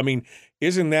 right? I mean,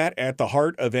 isn't that at the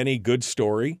heart of any good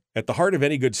story? At the heart of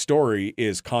any good story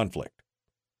is conflict.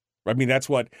 I mean, that's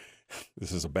what,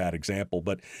 this is a bad example,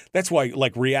 but that's why,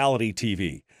 like, reality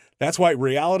TV. That's why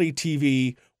reality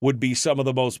TV would be some of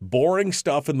the most boring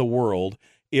stuff in the world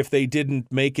if they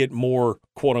didn't make it more,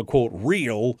 quote unquote,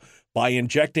 real by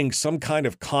injecting some kind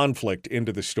of conflict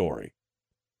into the story.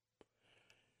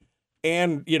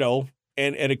 And,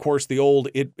 and of course the old,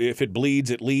 if it bleeds,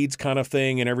 it leads kind of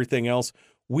thing and everything else.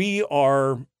 We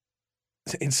are,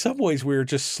 in some ways, we're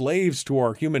just slaves to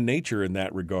our human nature in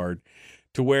that regard,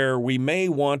 to where we may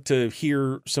want to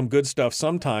hear some good stuff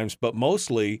sometimes, but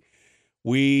mostly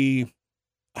I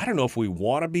don't know if we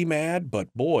want to be mad,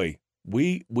 but boy,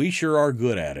 we sure are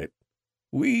good at it.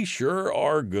 We sure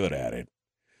are good at it.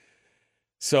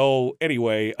 So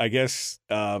anyway, I guess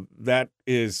that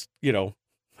is,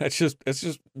 that's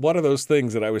just one of those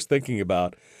things that I was thinking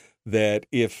about, that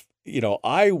if,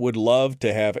 I would love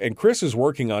to have, and Chris is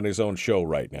working on his own show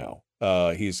right now.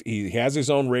 He has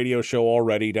his own radio show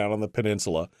already down on the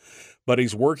peninsula, but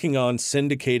he's working on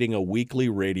syndicating a weekly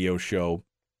radio show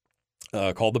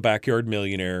called The Backyard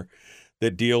Millionaire,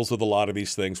 that deals with a lot of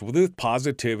these things, with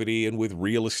positivity and with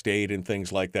real estate and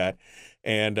things like that.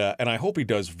 And I hope he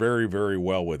does very, very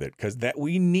well with it, because that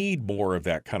we need more of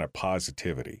that kind of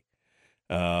positivity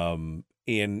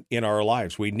in our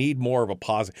lives. We need more of a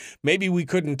positive. Maybe we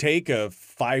couldn't take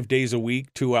 5 days a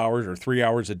week, 2 hours or 3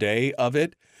 hours a day of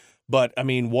it, but I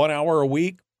mean, 1 hour a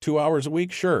week, 2 hours a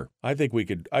week? Sure. I think we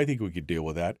could deal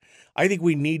with that. I think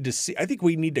we need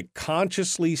to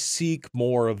consciously seek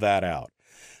more of that out.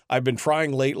 I've been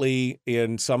trying lately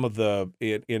in some of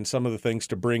the things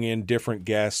to bring in different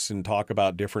guests and talk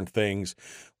about different things,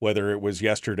 whether it was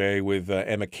yesterday with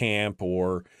Emma Camp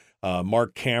or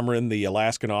Mark Cameron, the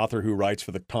Alaskan author who writes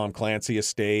for the Tom Clancy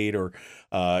estate, or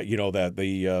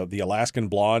the Alaskan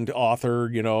blonde author,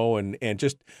 and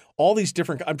just all these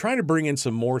different. I'm trying to bring in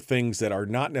some more things that are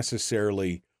not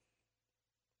necessarily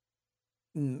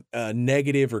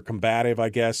negative or combative, I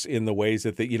guess, in the ways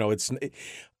that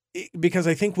because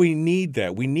I think we need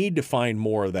that. We need to find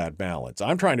more of that balance.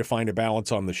 I'm trying to find a balance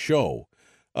on the show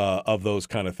of those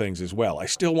kind of things as well. I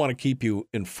still want to keep you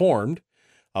informed.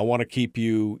 I want to keep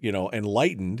you,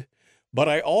 enlightened, but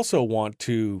I also want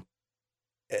to,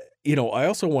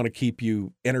 keep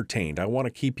you entertained. I want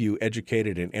to keep you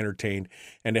educated and entertained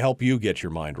and to help you get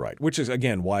your mind right, which is,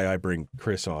 again, why I bring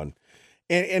Chris on.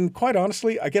 And quite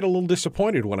honestly, I get a little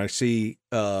disappointed when I see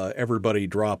everybody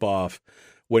drop off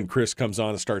when Chris comes on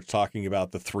and starts talking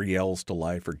about the 3 L's to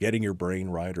life, or getting your brain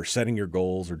right, or setting your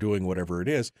goals, or doing whatever it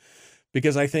is.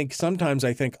 Because sometimes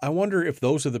I think, I wonder if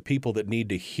those are the people that need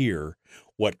to hear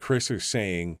what Chris is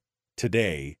saying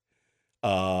today,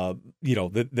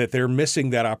 that they're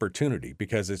missing that opportunity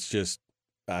because it's just,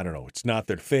 I don't know, it's not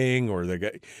their thing, or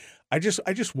I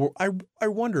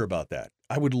wonder about that.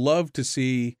 I'd love to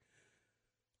see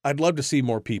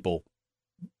more people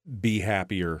be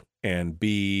happier and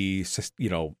be,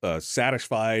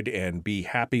 satisfied and be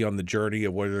happy on the journey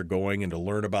of where they're going, and to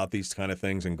learn about these kind of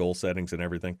things and goal settings and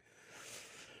everything.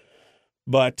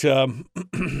 But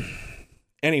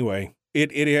anyway,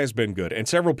 it has been good. And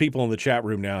several people in the chat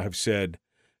room now have said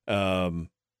that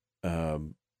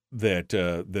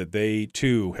they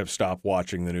too have stopped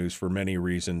watching the news for many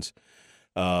reasons.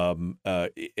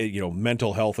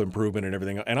 Mental health improvement and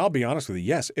everything. And I'll be honest with you,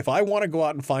 yes, if I want to go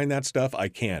out and find that stuff, I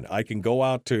can. I can go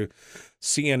out to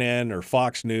CNN or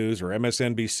Fox News or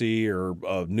MSNBC or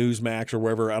Newsmax or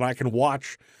wherever, and I can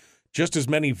watch just as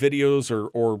many videos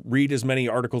or read as many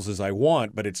articles as I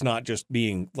want, but it's not just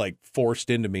being like forced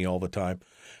into me all the time.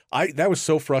 That was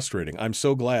so frustrating. I'm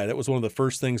so glad. That was one of the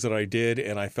first things that I did,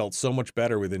 and I felt so much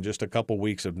better within just a couple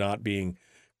weeks of not being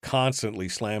constantly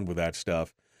slammed with that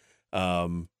stuff.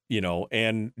 And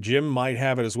Jim might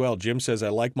have it as well. Jim says, I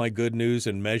like my good news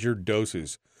in measured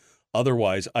doses.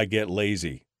 Otherwise, I get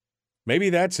lazy. Maybe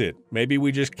that's it. Maybe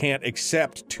we just can't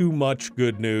accept too much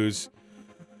good news.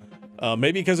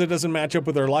 Maybe because it doesn't match up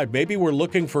with our life. Maybe we're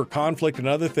looking for conflict and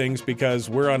other things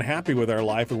because we're unhappy with our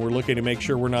life and we're looking to make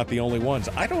sure we're not the only ones.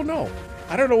 I don't know.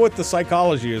 I don't know what the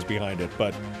psychology is behind it.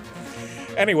 But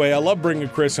anyway, I love bringing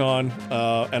Chris on,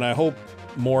 and I hope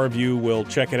more of you will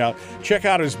check it out. Check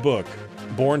out his book,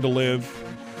 Born to Live,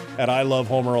 at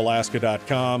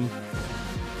ilovehomeralaska.com.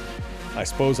 I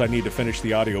suppose I need to finish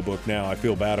the audiobook now. I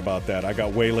feel bad about that. I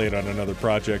got way late on another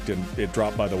project and it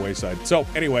dropped by the wayside. So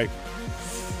anyway,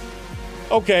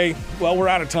 okay, well, we're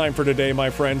out of time for today, my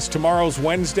friends. Tomorrow's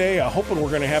Wednesday. I'm hoping we're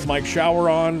going to have Mike Shower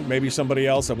on, maybe somebody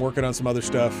else. I'm working on some other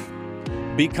stuff.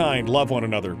 Be kind, love one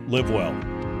another, live well.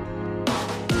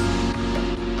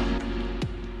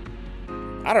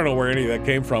 I don't know where any of that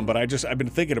came from, but I've been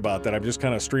thinking about that. I'm just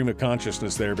kind of stream of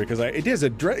consciousness there because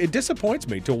it disappoints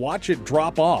me to watch it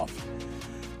drop off.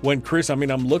 When Chris, I'm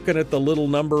looking at the little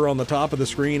number on the top of the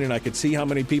screen and I could see how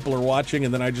many people are watching,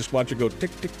 and then I just watch it go tick,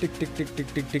 tick, tick, tick, tick,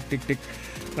 tick, tick, tick, tick, tick.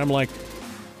 And I'm like,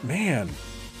 man,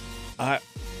 I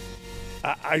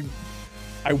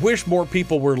wish more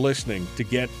people were listening to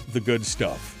get the good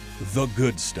stuff,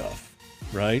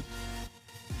 right?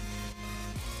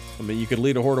 I mean, you could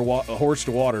lead a horse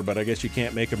to water, but I guess you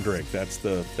can't make him drink. That's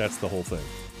the whole thing.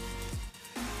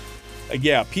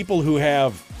 Yeah, people who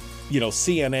have,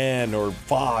 CNN or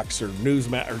Fox or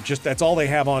Newsmax, or just that's all they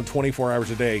have on 24 hours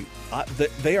a day.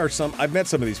 I've met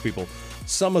some of these people,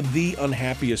 some of the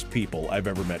unhappiest people I've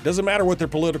ever met. Doesn't matter what their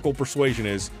political persuasion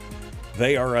is,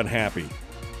 they are unhappy.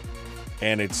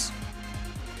 And it's,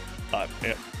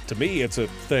 to me, it's a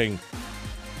thing.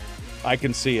 I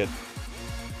can see it.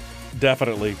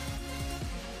 Definitely.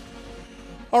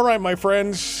 All right, my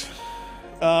friends.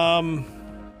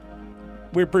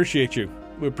 We appreciate you.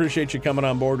 We appreciate you coming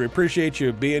on board. We appreciate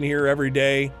you being here every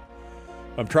day.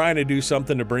 I'm trying to do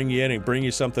something to bring you in and bring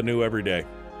you something new every day.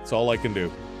 That's all I can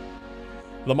do.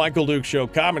 The Michael Duke Show,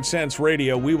 Common Sense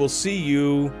Radio. We will see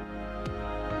you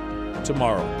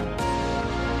tomorrow.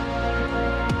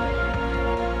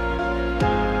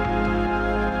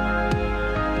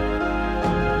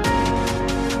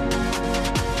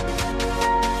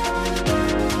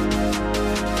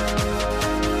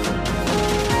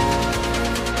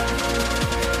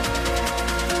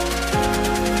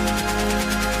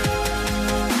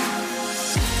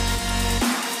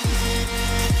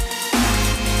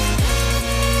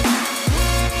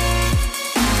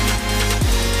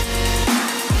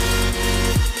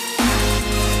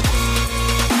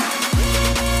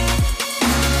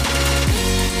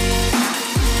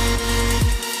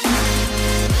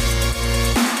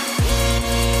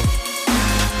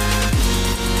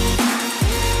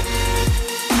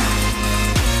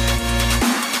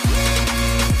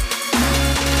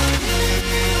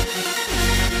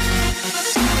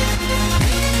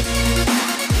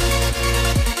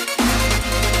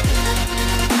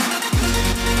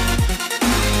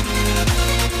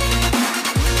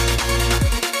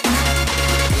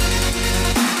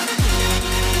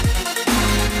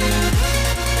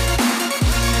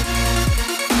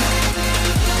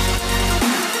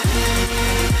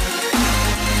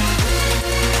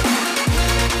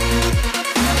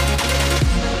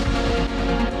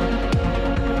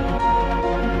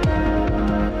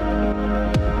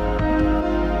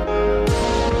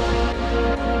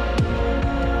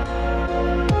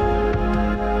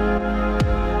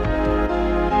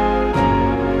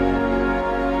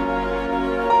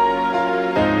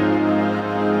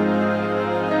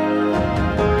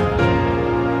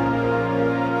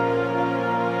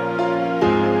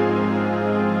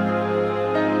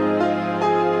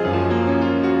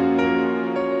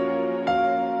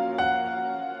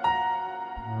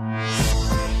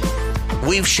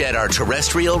 shed our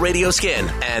terrestrial radio skin,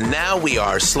 and now we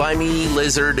are slimy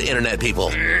lizard internet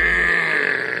people.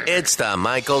 It's the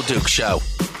Michael Duke Show.